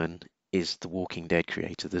 Kirkman is the Walking Dead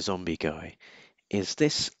creator, the zombie guy. Is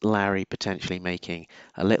this Larry potentially making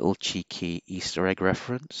a little cheeky Easter egg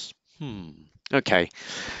reference? Okay,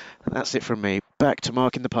 that's it from me. Back to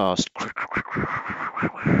Mark in the past.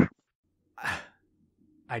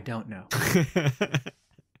 I don't know.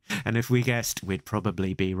 And if we guessed, we'd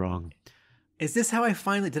probably be wrong. Is this how I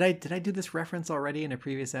finally... Did I do this reference already in a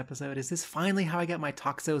previous episode? Is this finally how I got my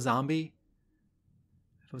Toxo Zombie?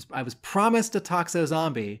 I was promised a Toxo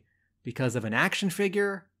Zombie because of an action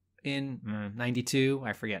figure in 92,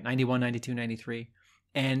 I forget, 91, 92, 93.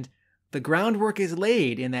 And the groundwork is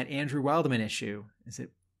laid in that Andrew Wildman issue. Is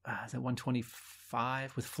it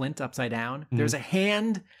 125 with Flint upside down? Mm-hmm. There's a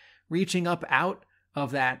hand reaching up out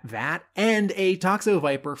of that vat, and a Toxo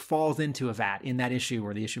Viper falls into a vat in that issue,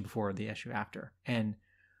 or the issue before, or the issue after. And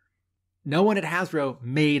no one at Hasbro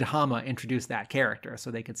made Hama introduce that character so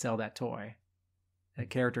they could sell that toy. That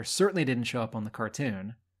character certainly didn't show up on the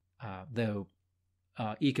cartoon, though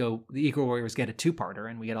the Eco Warriors get a two-parter,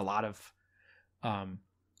 and we get a lot of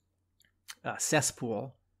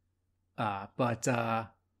cesspool. But are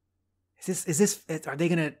they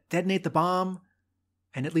going to detonate the bomb?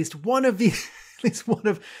 And at least one of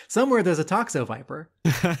somewhere there's a Toxo Viper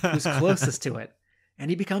who's closest to it, and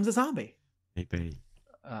he becomes a zombie. Maybe.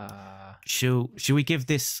 Should we give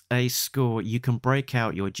this a score? You can break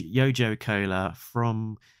out your Yojo Cola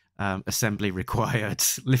from assembly required.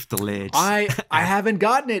 Lift the lid. I haven't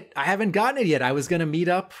gotten it. I haven't gotten it yet. I was gonna meet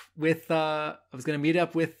up with Chris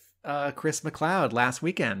McLeod last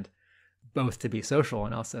weekend, both to be social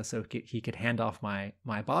and also so he could hand off my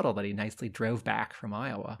bottle that he nicely drove back from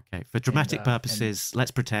Iowa. Okay, for dramatic purposes,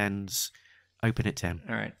 let's pretend. Open it, Tim.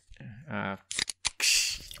 All right.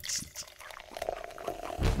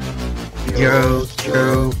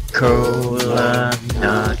 Yojo Cola,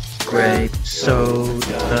 not grape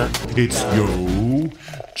soda. It's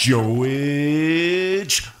Joey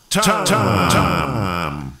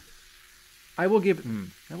time. I will give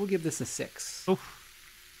this a 6. Oof.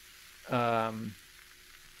 I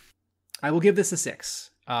will give this a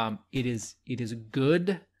 6. It is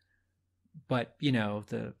good, but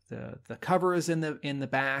the covers in the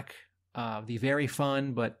back, the very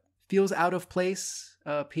fun but feels out of place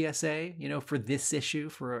PSA. For this issue,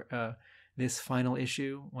 for this final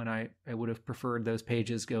issue, when I would have preferred those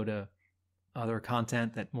pages go to other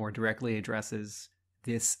content that more directly addresses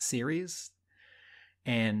this series.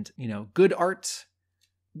 And good art.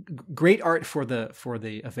 Great art for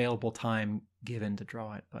the available time given to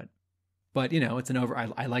draw it, but But, it's an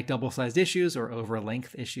I like double-sized issues or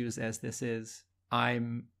over-length issues as this is.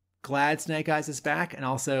 I'm glad Snake Eyes is back, and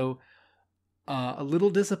also a little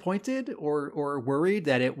disappointed or worried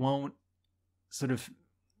that it won't sort of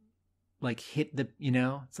like hit the,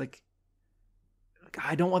 it's like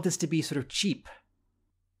I don't want this to be sort of cheap.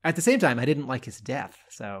 At the same time, I didn't like his death,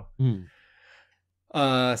 so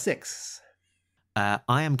 6. I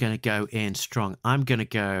am going to go in strong. I'm going to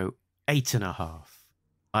go 8.5.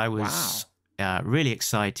 I was really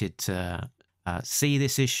excited to see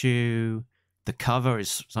this issue. The cover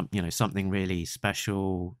is something really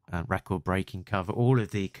special, record-breaking cover. All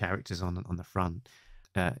of the characters on the front,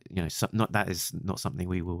 that is not something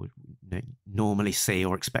we will normally see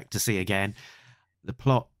or expect to see again. The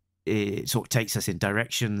plot, it sort of takes us in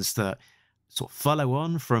directions that sort of follow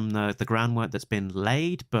on from the groundwork that's been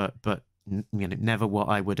laid, but never what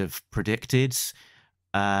I would have predicted.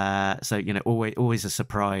 So always a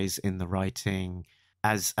surprise in the writing.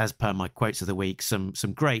 As per my quotes of the week, some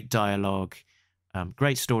great dialogue,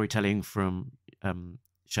 great storytelling from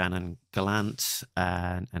Shannon Gallant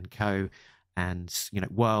and co. And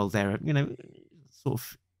while they're sort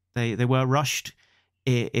of they were rushed,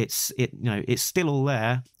 it's still all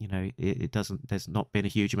there. It doesn't. There's not been a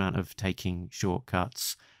huge amount of taking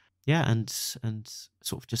shortcuts. Yeah, and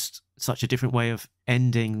sort of just such a different way of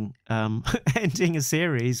ending ending a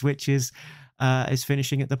series, which is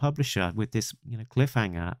finishing at the publisher with this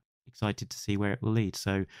cliffhanger. Excited to see where it will lead.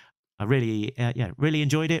 So I really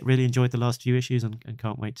enjoyed it. Really enjoyed the last few issues, and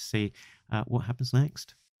can't wait to see what happens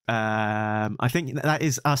next. I think that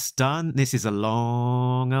is us done. This is a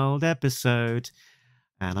long old episode,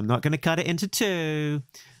 and I'm not going to cut it into 2.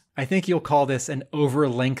 I think you'll call this an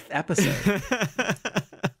over-length episode.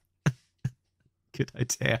 Good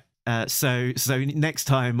idea. So next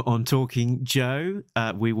time on Talking Joe,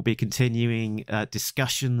 we will be continuing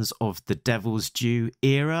discussions of the Devil's Due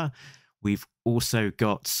era. We've also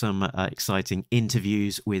got some exciting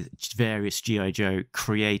interviews with various G.I. Joe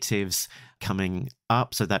creatives coming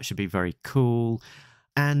up, so that should be very cool.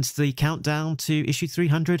 And the countdown to issue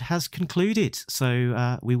 300 has concluded,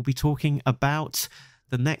 so we will be talking about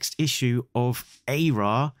the next issue of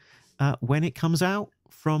ARAH when it comes out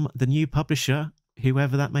from the new publisher,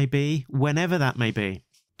 whoever that may be, whenever that may be.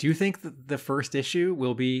 Do you think that the first issue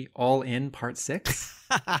will be All In Part 6?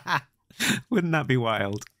 Wouldn't that be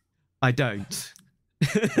wild? I don't.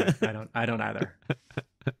 I don't either.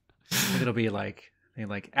 It'll be like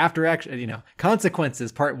After Action,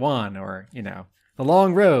 Consequences Part 1, or The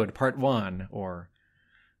Long Road Part 1, or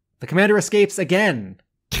The Commander Escapes Again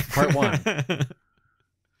Part 1.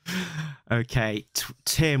 Okay,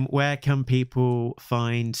 Tim, where can people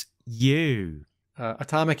find you?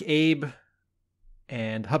 Atomic Abe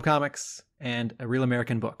and Hub Comics and A Real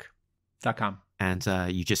American Book.com. And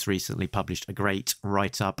you just recently published a great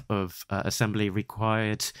write-up of Assembly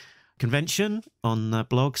Required convention on the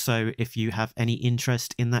blog. So if you have any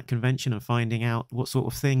interest in that convention and finding out what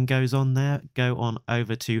sort of thing goes on there, go on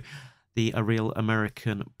over to the A Real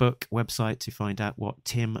American Book website to find out what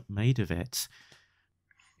Tim made of it.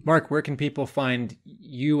 Mark, where can people find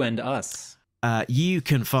you and us? You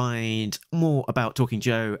can find more about Talking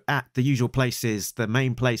Joe at the usual places, the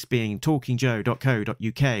main place being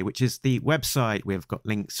talkingjoe.co.uk, which is the website. We've got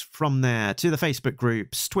links from there to the Facebook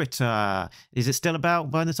groups, Twitter. Is it still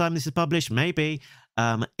about by the time this is published? Maybe.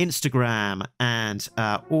 Instagram, and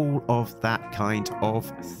all of that kind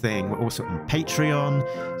of thing. We're also on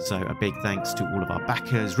Patreon, so a big thanks to all of our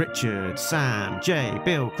backers: Richard, Sam, Jay,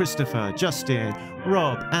 Bill, Christopher, Justin,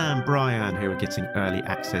 Rob and Brian, who are getting early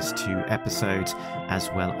access to episodes as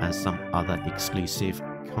well as some other exclusive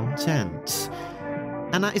content.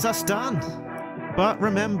 And that is us done. But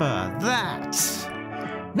remember that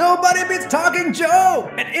nobody beats Talking Joe,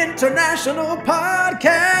 an international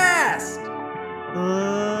podcast.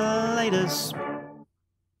 Laters.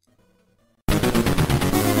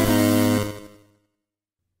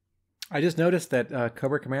 I just noticed that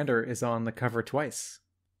Cobra Commander is on the cover twice.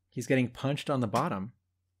 He's getting punched on the bottom,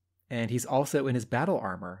 and he's also in his battle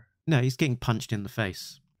armor. No, he's getting punched in the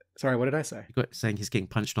face. Sorry, what did I say? You're saying he's getting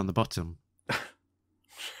punched on the bottom.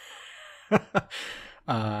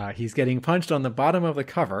 He's getting punched on the bottom of the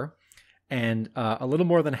cover, and a little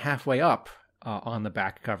more than halfway up on the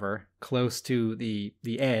back cover, close to the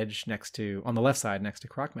edge, on the left side next to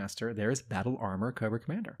Crocmaster, there is Battle Armor Cobra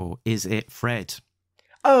Commander. Or is it Fred?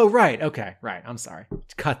 Oh, right. Okay, right. I'm sorry.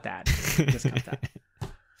 Cut that. Just cut that.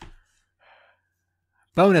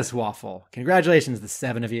 Bonus waffle. Congratulations, the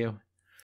 7 of you.